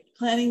meet,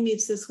 planning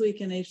meets this week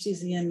and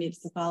HCZM meets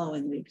the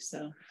following week.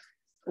 So.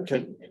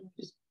 Okay.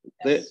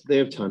 They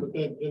have time. But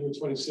then the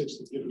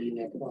 26th is going to be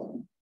that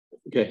problem.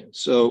 Okay,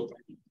 so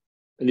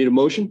I need a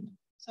motion.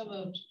 So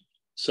moved.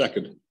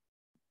 Second.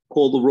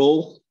 Call the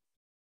roll.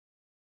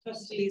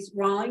 Trustees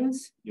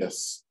Rawlings.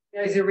 Yes.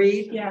 Geiser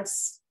Reed.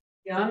 Yes.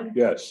 Young.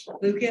 Yes.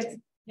 Lucas.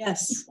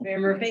 Yes. Mayor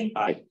Murphy.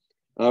 Aye.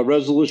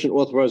 Resolution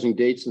authorizing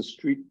dates and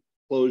street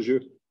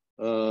closure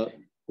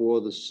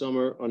for the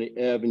Summer on the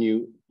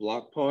Avenue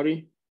block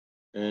party.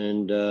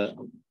 And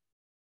looks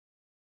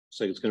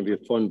like it's going to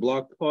be a fun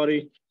block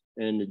party.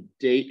 And the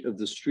date of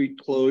the street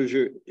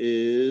closure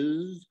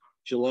is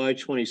July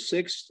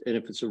 26th. And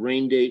if it's a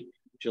rain date,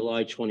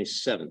 July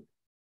 27th.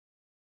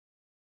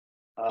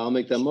 I'll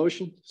make that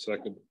motion.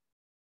 Second.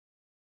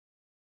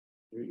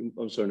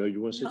 I'm sorry, no,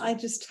 you want to say? I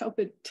just hope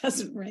it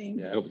doesn't rain.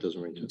 Yeah, I hope it doesn't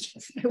rain.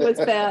 It was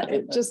bad.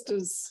 It just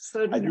was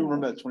so. I do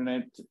remember that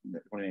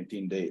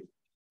 2019 date.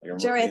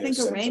 Jerry, I think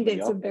a rain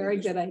date's a very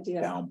good idea.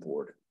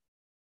 Downpour.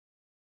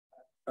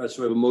 All right,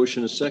 so we have a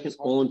motion, a second.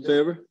 All in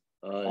favor?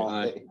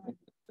 Aye.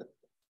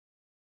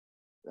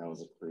 That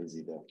was a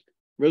crazy day.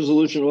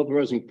 Resolution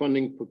authorizing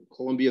funding for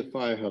Columbia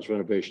Firehouse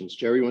renovations.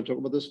 Jerry, you want to talk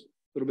about this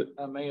a little bit?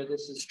 Mayor,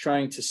 this is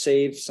trying to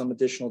save some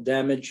additional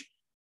damage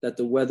that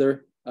the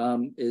weather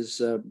is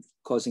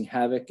causing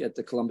havoc at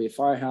the Columbia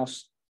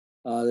Firehouse.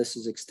 This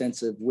is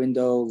extensive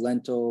window,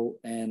 lintel,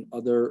 and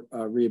other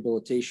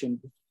rehabilitation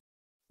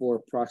for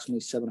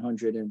approximately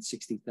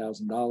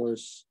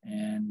 $760,000.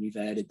 And we've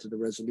added to the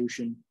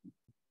resolution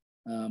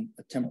a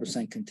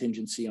 10%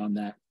 contingency on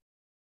that.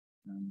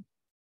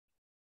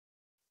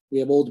 We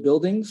have old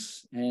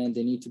buildings and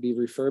they need to be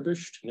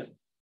refurbished. Yep.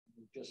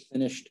 We just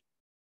finished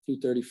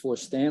 234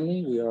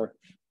 Stanley. We are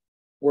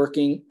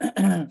working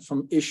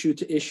from issue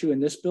to issue in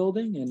this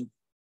building, and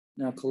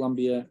now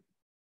Columbia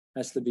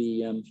has to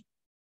be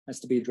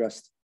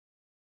addressed.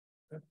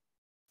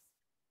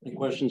 Any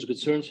questions or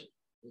concerns?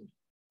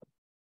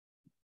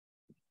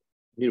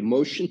 Need a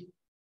motion?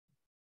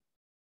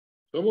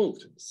 So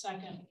moved.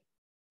 Second.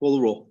 Call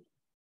the roll.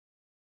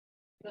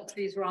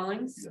 Trustees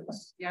Rawlings.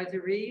 Yes. Yazdi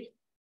Reed.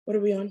 What are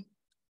we on?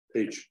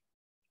 H.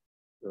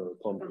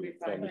 Columbia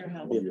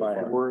Firehouse.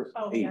 Or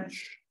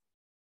H.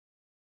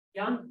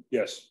 Young.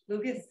 Yes.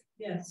 Lucas.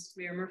 Yes.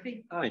 Mayor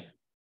Murphy. Aye.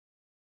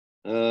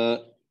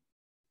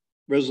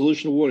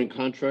 Resolution awarding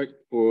contract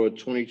for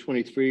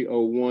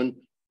 2023-01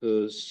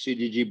 the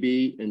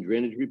CDGB and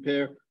drainage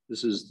repair.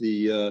 This is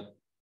the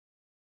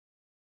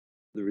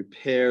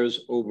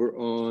repairs over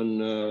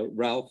on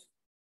Ralph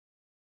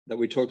that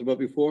we talked about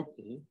before.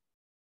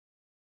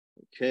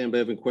 Okay, anybody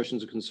having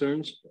questions or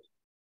concerns?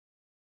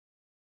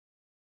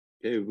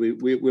 Okay,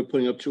 we're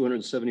putting up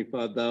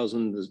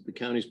 275,000. The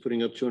county's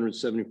putting up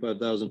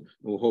 275,000, and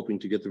we're hoping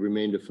to get the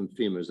remainder from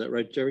FEMA. Is that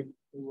right, Jerry?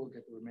 We will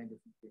get the remainder.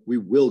 We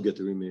will get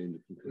the remainder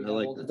from FEMA. I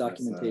like all the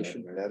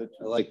documentation.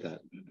 I like that.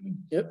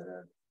 Yep.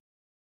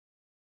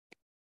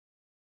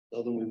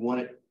 Tell them we want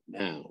it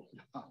now.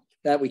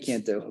 That we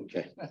can't do.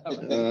 Okay.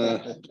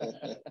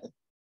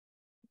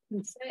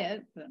 Say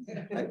it. But...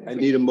 I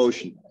need a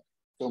motion.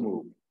 So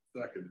moved.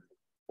 Second.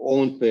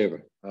 All in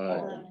favor?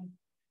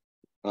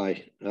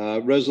 Aye.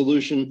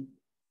 Resolution.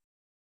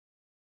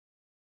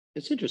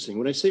 It's interesting.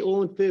 When I say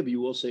all in favor,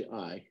 you all say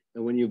aye.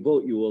 And when you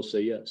vote, you all say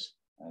yes.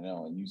 I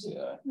know, and you say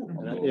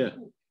Yeah.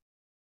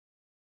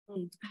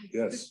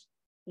 Yes.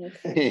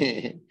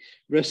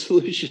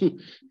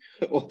 Resolution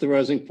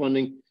authorizing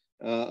funding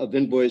of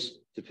invoice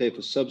to pay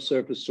for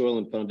subsurface soil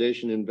and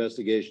foundation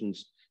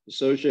investigations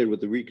associated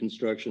with the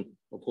reconstruction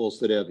of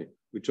Halsted Avenue.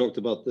 We talked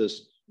about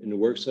this in the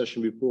work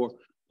session before.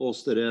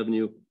 Halsted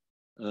Avenue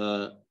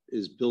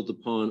is built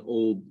upon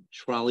old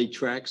trolley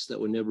tracks that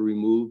were never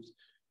removed.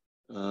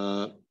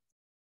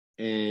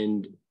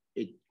 And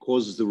it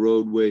causes the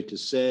roadway to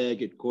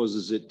sag. It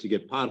causes it to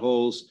get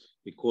potholes.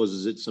 It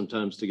causes it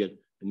sometimes to get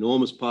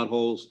enormous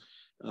potholes.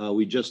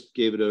 We just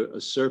gave it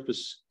a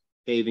surface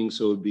paving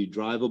so it would be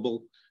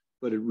drivable,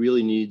 but it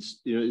really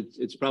needs,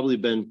 it's probably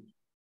been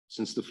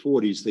since the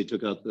 40s, they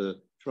took out the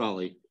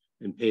trolley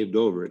and paved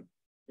over it.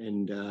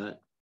 And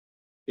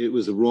it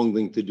was the wrong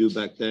thing to do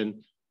back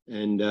then.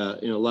 And,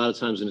 a lot of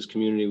times in this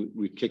community,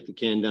 we kick the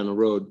can down the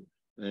road,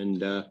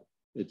 and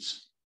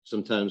it's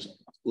sometimes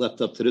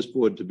left up to this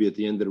board to be at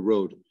the end of the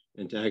road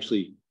and to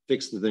actually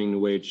fix the thing the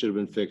way it should have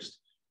been fixed,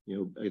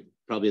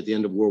 probably at the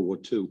end of World War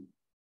II.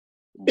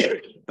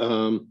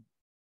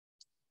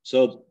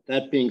 So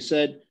that being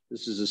said,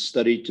 this is a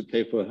study to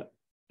pay for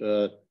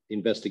the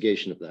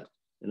investigation of that.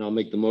 And I'll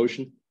make the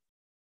motion.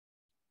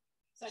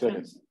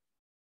 Second.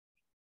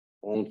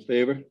 All in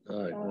favor?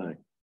 Aye.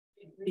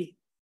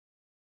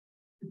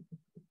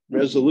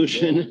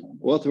 Resolution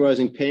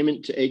authorizing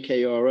payment to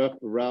AKRF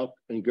for Ralph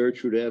and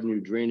Gertrude Avenue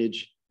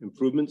drainage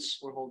improvements.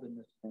 We're holding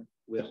this.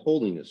 We're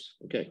holding this.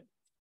 Okay.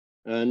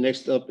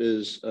 Next up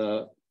is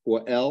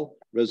for L,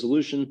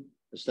 resolution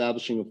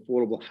establishing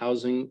affordable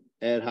housing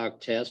ad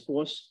hoc task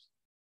force.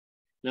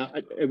 Now,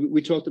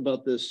 we talked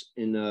about this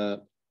in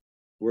a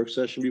work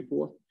session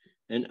before,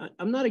 and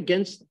I'm not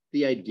against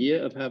the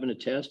idea of having a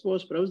task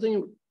force, but I was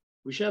thinking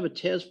we should have a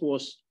task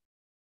force,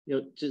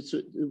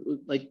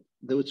 like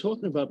they were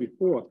talking about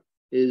before,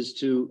 is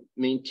to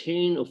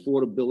maintain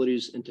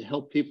affordabilities and to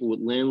help people with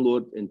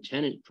landlord and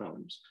tenant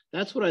problems.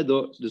 That's what I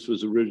thought this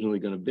was originally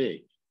going to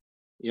be.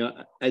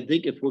 I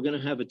think if we're going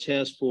to have a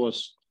task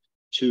force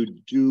to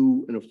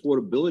do an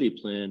affordability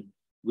plan,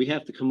 we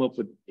have to come up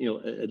with,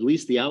 at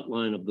least the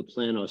outline of the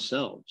plan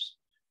ourselves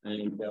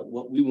and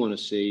what we want to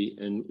see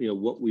and,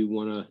 what we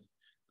want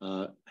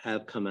to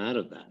have come out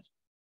of that.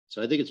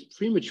 So I think it's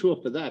premature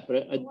for that,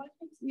 but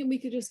we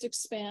could just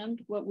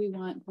expand what we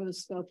want for the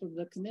scope of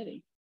the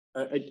committee.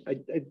 I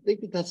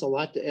think that that's a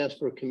lot to ask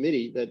for a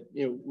committee that,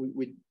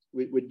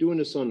 we're doing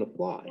this on the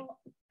fly.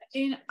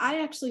 And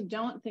I actually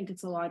don't think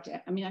it's a lot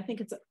to, I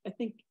think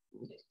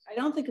I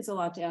don't think it's a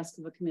lot to ask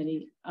of a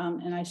committee.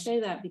 And I say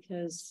that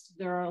because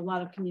there are a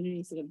lot of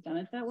communities that have done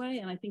it that way.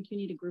 And I think you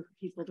need a group of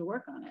people to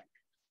work on it.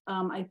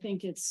 I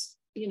think it's,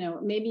 you know,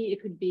 maybe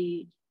it could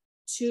be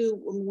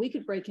we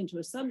could break into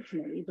a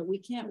subcommittee, but we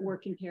can't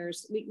work in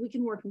pairs. We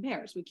can work in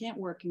pairs. We can't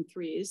work in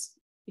threes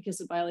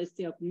because it violates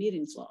the open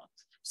meetings law.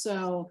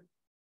 So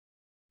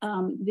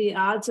the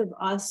odds of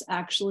us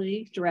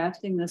actually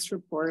drafting this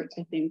report,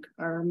 I think,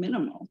 are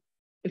minimal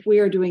if we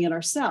are doing it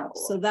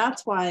ourselves. So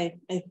that's why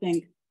I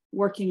think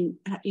working,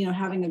 you know,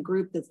 having a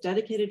group that's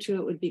dedicated to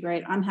it would be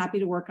great. I'm happy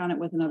to work on it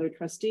with another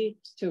trustee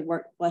to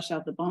flesh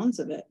out the bones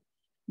of it.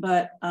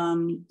 But,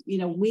 you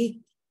know,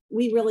 we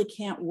really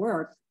can't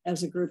work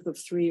as a group of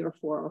 3 or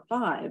 4 or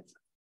 5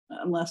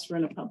 unless we're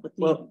in a public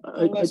meeting.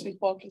 Unless we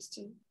focus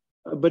too.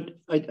 But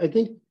I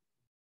think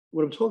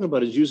what I'm talking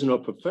about is using our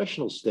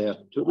professional staff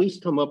to at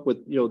least come up with,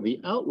 you know,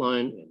 the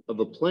outline of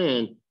a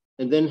plan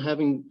and then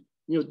having,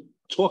 you know,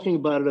 talking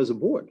about it as a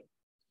board.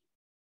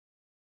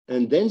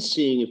 And then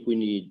seeing if we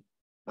need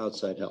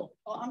outside help.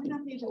 Well, I'm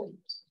happy to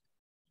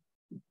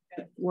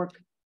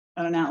work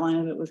on an outline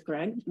of it with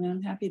Greg. And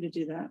I'm happy to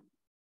do that.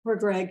 Poor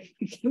Greg,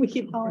 we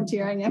keep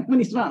volunteering him when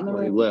he's not in the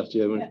room. He left,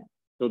 yeah.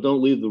 So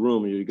don't leave the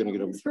room, or you're going to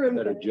get a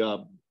better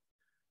job.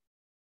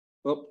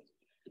 Well,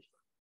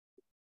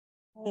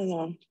 I don't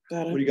know.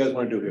 What do you guys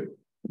want to do here?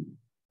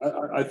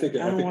 I think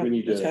we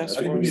need to.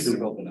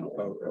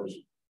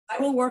 I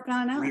will work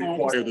on an outline.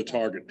 Require the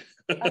target.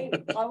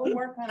 I will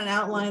work on an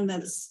outline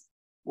that's.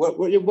 Why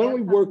don't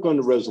we work on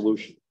the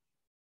resolution?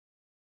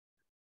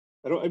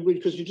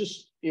 Because you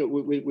just, you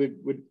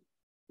know,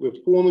 we're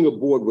forming a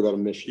board without a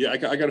mission. Yeah, I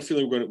got a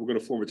feeling we're going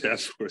to form a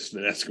task force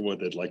and ask them what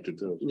they'd like to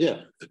do.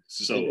 Yeah.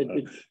 So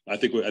I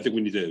think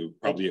we need to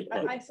probably.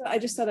 I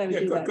just thought I would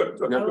do that.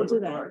 I will do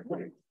that. All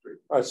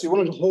right. So you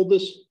want to hold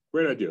this?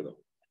 Great idea, though.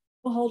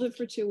 We'll hold it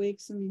for 2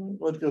 weeks and then.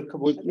 We're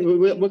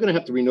going to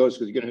have to renotice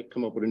because you're going to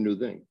come up with a new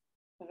thing.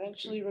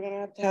 Eventually, we're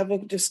going to have a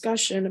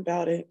discussion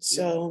about it.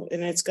 So,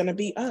 and it's going to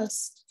be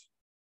us.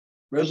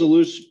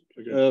 Resolution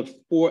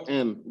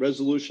 4M,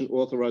 resolution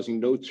authorizing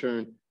no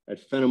turn at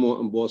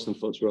Fenimore and Boston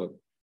Post Road.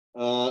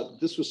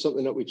 This was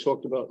something that we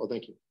talked about. Oh,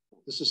 thank you.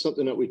 This is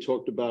something that we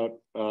talked about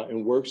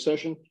in work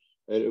session.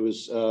 It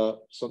was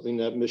something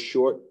that Ms.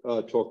 Short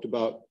talked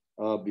about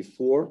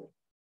before.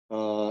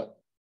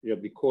 Yeah,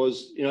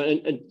 because, you know,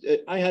 and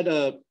I had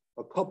a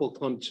couple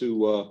come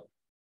to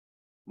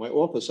my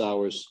office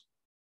hours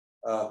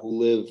who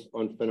live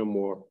on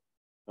Fenimore,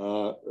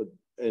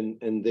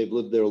 and they've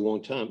lived there a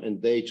long time,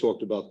 and they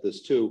talked about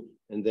this too.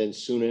 And then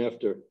soon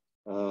after,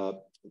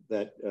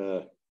 that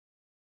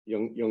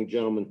young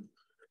gentleman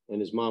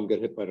and his mom got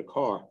hit by the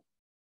car,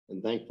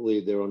 and thankfully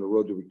they're on the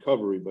road to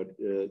recovery. But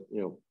you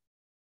know,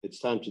 it's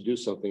time to do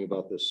something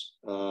about this.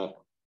 So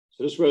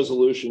this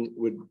resolution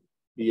would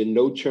be a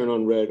no turn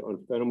on red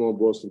on Fenimore and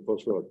Boston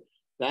Post Road.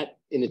 That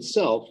in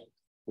itself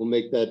will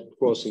make that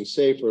crossing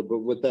safer. But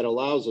what that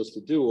allows us to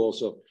do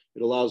also,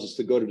 it allows us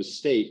to go to the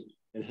state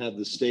and have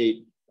the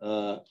state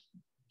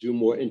do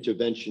more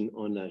intervention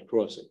on that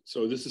crossing.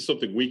 So this is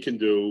something we can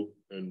do,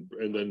 and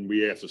then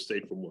we ask the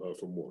state for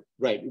more.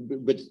 Right,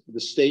 but the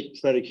state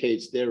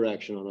predicates their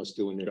action on us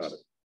doing this. Got it.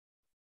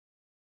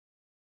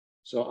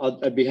 So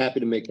I'd be happy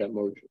to make that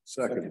motion.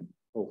 Second.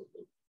 Oh.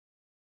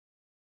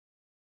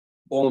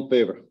 All in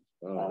favor?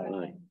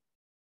 Aye.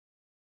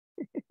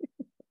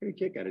 Get a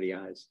kick out of the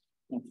eyes.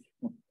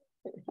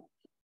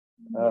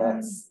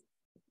 Yes.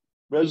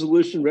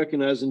 Resolution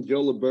recognizing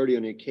Joe Liberti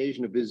on the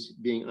occasion of his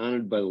being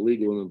honored by the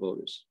League of Women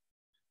Voters.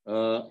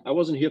 I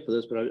wasn't here for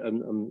this, but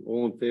I'm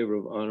all in favor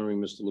of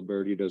honoring Mr.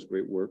 Liberti. He does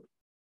great work.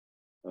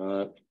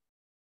 So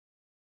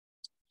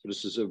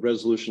this is a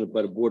resolution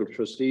by the Board of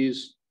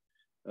Trustees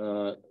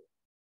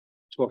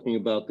talking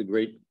about the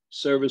great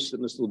service that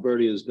Mr.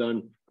 Liberti has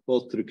done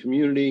both to the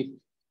community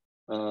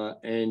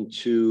and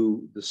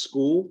to the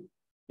school.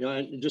 You know,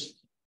 and just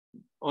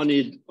on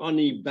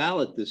the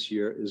ballot this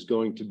year is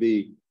going to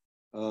be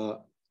an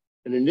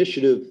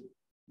initiative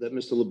that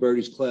Mr.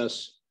 Liberti's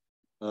class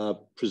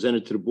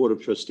presented to the Board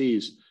of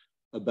Trustees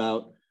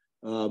about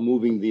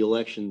moving the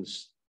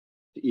elections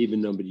to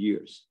even numbered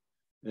years.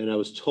 And I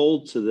was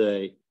told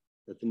today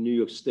that the New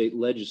York State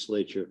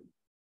Legislature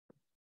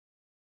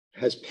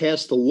has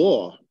passed a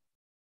law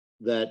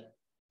that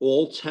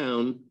all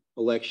town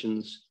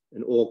elections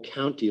and all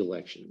county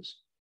elections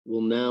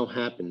will now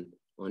happen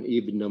on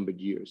even numbered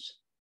years.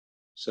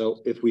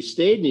 So if we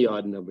stayed in the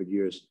odd numbered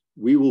years,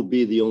 we will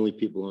be the only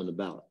people on the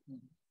ballot.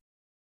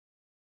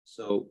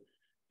 So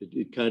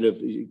it kind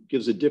of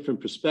gives a different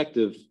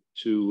perspective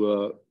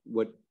to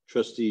what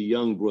Trustee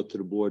Young brought to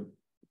the board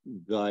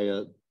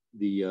via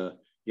the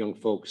young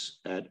folks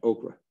at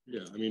Okra.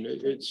 Yeah, I mean,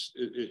 it's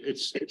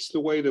the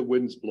way the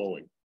wind's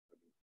blowing.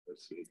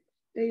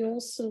 They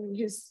also,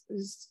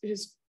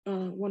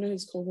 one of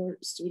his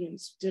cohort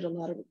students did a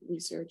lot of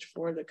research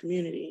for the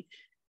community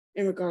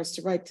in regards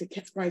to rights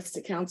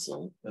to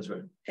counsel. That's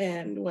right.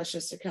 And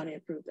Westchester County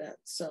approved that.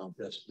 So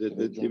yes,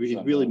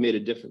 it really made a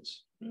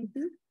difference.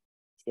 Mm-hmm.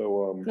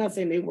 So I'm not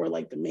saying they were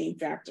like the main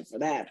factor for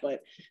that,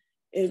 but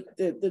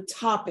the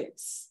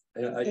topics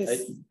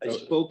I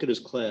spoke at his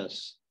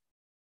class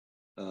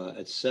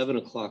at 7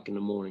 o'clock in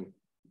the morning.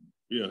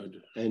 Yeah.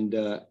 And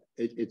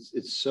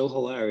it's so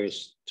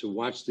hilarious to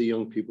watch the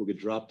young people get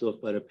dropped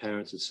off by their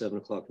parents at 7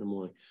 o'clock in the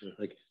morning. Yeah.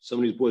 Like some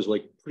of these boys are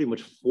like pretty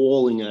much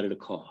falling out of the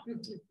car,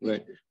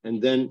 right?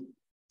 And then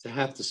to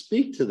have to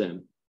speak to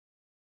them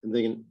and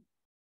thinking,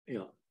 you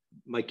know,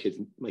 my kids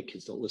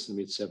don't listen to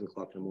me at 7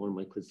 o'clock in the morning.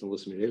 My kids don't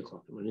listen to me at 8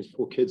 o'clock in the morning. These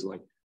poor kids are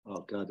like,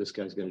 oh God, this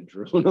guy's got a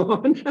drone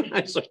on.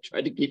 So I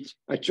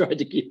tried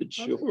to keep it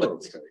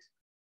short.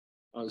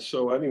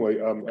 So anyway,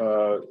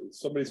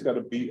 somebody's got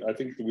to be, I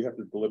think, do we have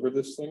to deliver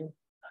this thing?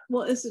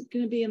 Well, is it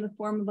going to be in the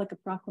form of like a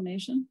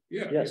proclamation?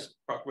 Yeah. Yes.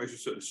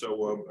 Proclamation.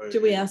 So do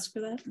we ask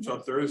for that? It's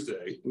on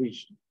Thursday.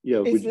 Is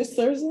this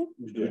Thursday?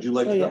 Would you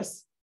like to go?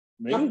 Yes.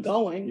 Me? I'm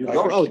going.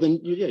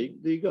 Then there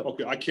you go.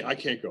 Okay, I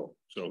can't go.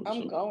 So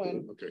I'm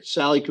going. Okay.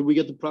 Sally, could we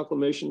get the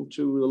proclamation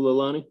to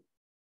Leilani?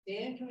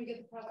 Dan, can we get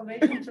the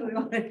proclamation to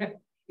the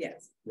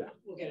Yes. Yeah.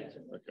 We'll get it.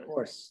 Of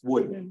course.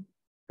 Would.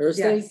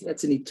 Thursday? Yes.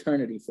 That's an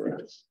eternity for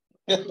us.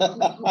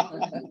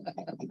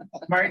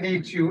 Might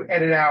need to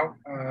edit out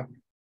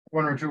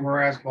one or two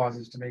whereas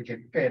clauses to make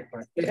it fit,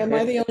 but. Am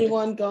I the only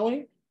one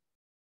going?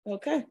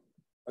 Okay.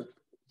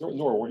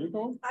 Nora, were you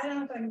going? I don't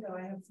know if I can go.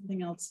 I have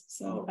something else,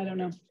 so I don't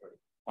know.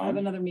 I have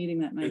another meeting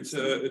that night.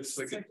 It's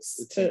like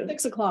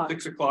 6 o'clock.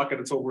 6 o'clock, and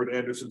it's over at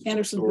Anderson's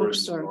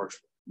Bookstore.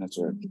 That's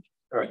right.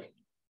 All right.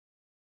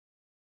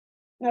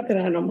 Not that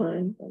I don't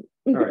mind. All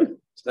right.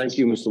 Thank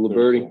you, Mr.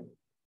 Liberti.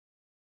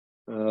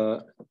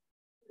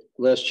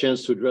 Last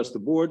chance to address the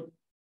board.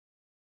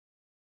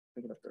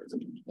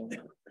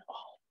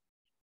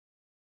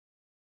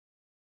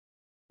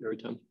 Every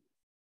time.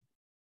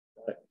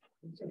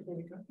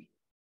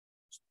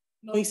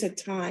 No, he said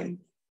time.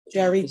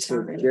 Jerry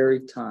time.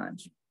 Jerry time.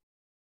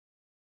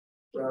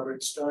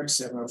 Robert Stark,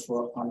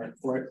 704 Palmer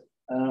Court.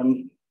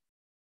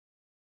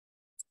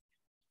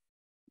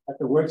 At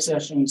the work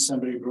session,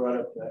 somebody brought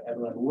up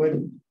Evelyn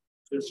Wood.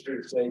 Just for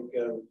the sake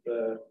of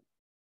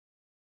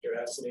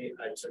curiosity,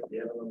 I took the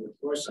Evelyn Wood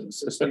course in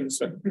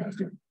systems.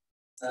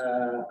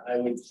 I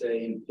would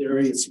say in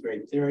theory, it's a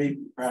great theory.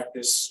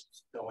 Practice,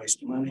 don't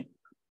waste your money.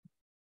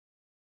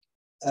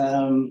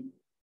 When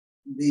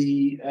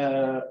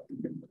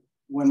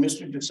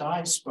Mr.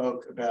 Desai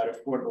spoke about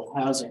affordable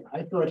housing,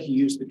 I thought he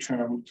used the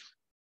term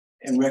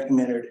and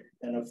recommended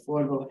an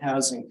affordable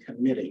housing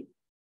committee.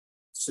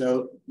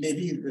 So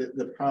maybe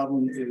the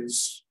problem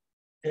is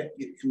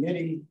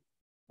committee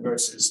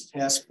versus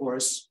task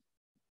force.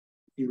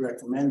 He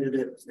recommended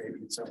it. Maybe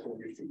it's something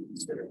we should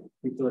consider.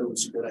 We thought it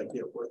was a good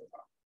idea.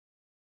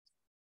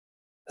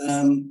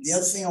 The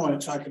other thing I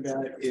want to talk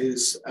about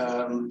is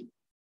I'm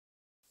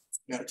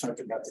going to talk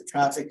about the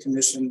traffic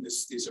commission.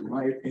 These are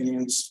my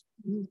opinions.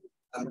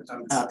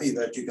 I'm happy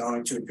that you're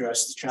going to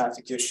address the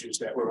traffic issues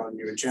that were on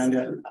your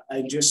agenda.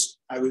 I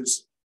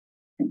was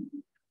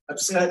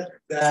upset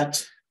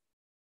that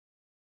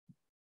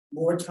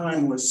more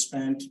time was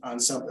spent on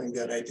something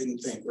that I didn't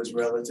think was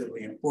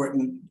relatively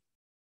important,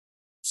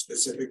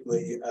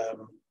 specifically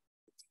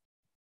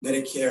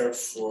Medicare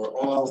for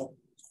all.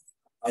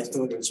 I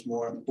thought it was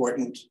more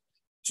important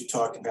to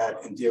talk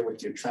about and deal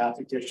with your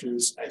traffic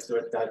issues. I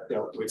thought that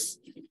dealt with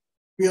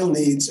real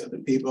needs of the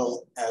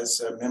people.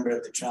 As a member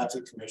of the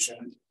traffic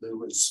commission who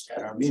was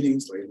at our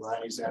meetings,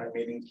 Leilani's at our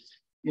meetings,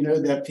 you know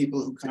that people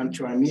who come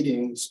to our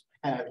meetings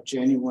have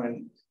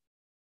genuine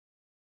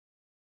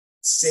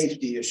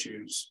safety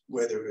issues,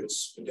 whether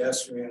it's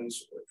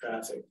pedestrians or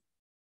traffic.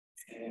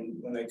 And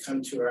when they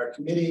come to our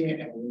committee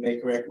and we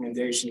make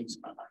recommendations,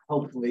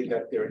 hopefully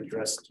that they're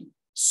addressed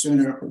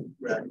sooner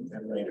rather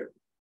than later.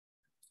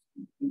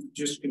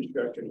 Just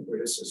constructive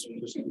criticism.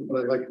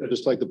 I'd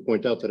just like to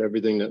point out that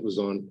everything that was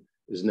on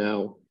is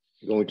now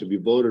going to be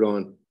voted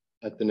on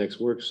at the next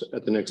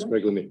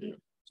regular meeting.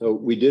 So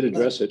we did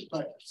address it.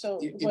 But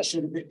it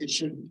should have been,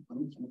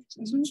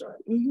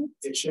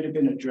 it should have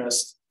been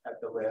addressed at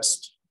the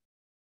last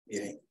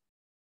meeting.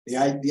 The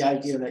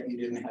idea that you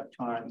didn't have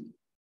time,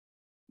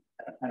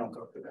 I don't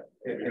go for that.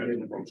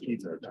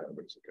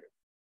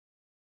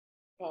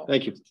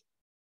 Thank you.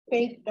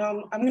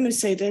 I'm going to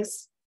say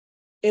this.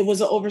 It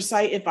was an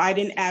oversight if I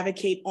didn't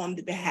advocate on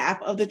the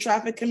behalf of the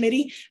traffic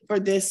committee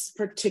for this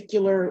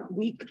particular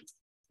week,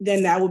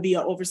 then that would be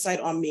an oversight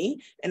on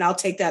me and I'll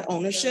take that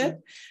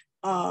ownership.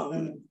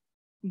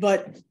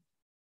 But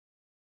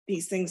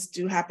these things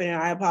do happen and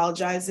I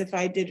apologize if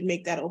I did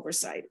make that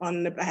oversight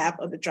on the behalf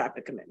of the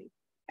traffic committee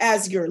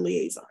as your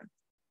liaison.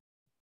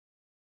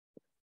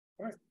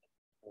 All right.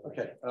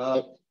 Okay.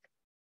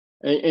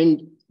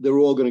 And they're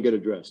all going to get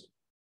addressed.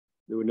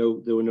 There were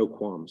no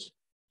qualms.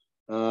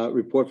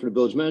 Report from the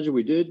village manager,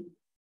 we did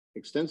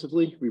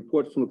extensively.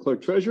 Report from the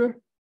clerk treasurer.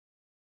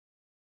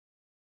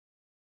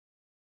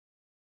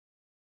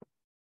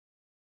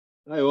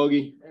 Hi,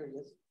 Augie.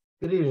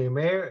 Good evening,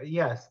 Mayor.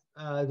 Yes,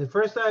 the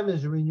first item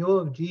is renewal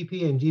of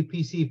GP and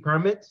GPC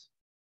permits.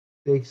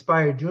 They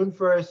expire June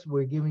 1st.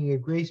 We're giving a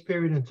grace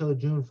period until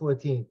June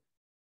 14th.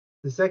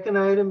 The second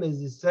item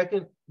is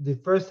the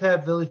first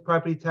half village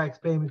property tax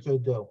payments are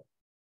due.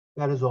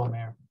 That is all,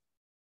 Mayor.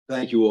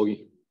 Thank you,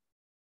 Augie.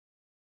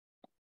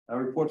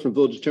 Report from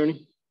village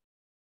attorney.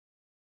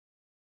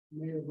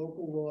 Mayor,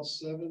 local law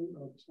 7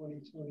 of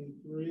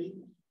 2023,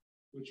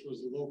 which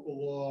was the local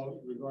law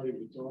regarding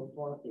the dog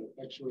park and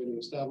effectuating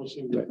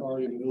establishing the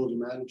authority of the village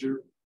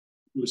manager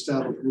to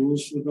establish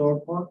rules for the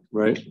dog park.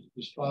 Right.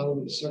 Was filed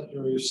with the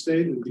Secretary of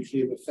State and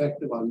became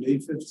effective on May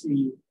 15,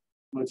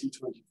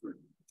 2023.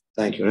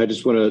 Thank you. And I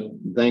just want to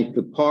thank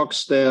the park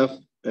staff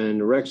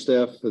and the rec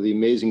staff for the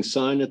amazing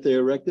sign that they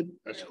erected.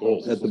 That's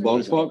cool. At the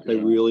ball park. They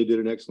really did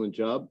an excellent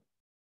job.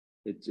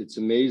 It's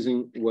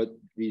amazing what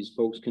these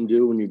folks can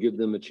do when you give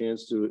them a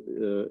chance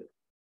to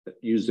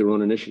use their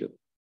own initiative.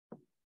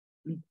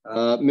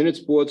 Minutes,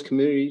 boards,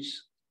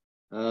 committees,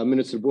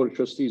 minutes of the Board of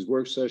Trustees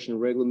work session,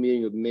 regular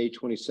meeting of May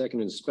 22nd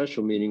and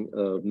special meeting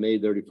of May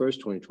 31st,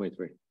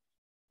 2023.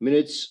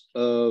 Minutes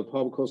of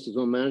Harbor Coastal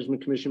Zone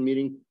Management Commission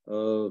meeting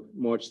of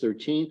March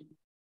 13th,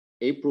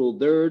 April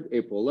 3rd,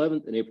 April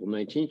 11th, and April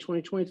 19th,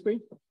 2023.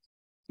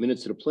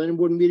 Minutes of the Planning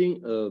Board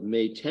meeting of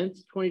May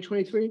 10th,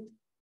 2023.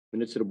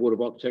 Minutes of the Board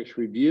of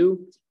Architecture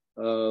review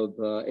of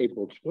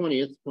April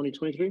 20th,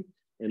 2023.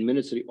 And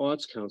minutes of the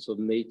Arts Council of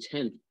May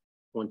 10th,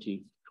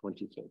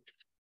 2023.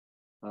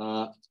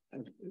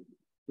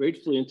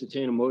 Gratefully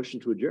entertain a motion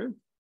to adjourn.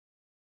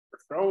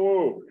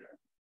 So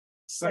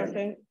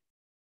Second.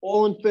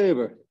 All in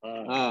favor?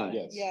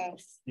 Yes.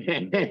 Yes.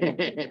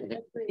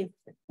 Aye.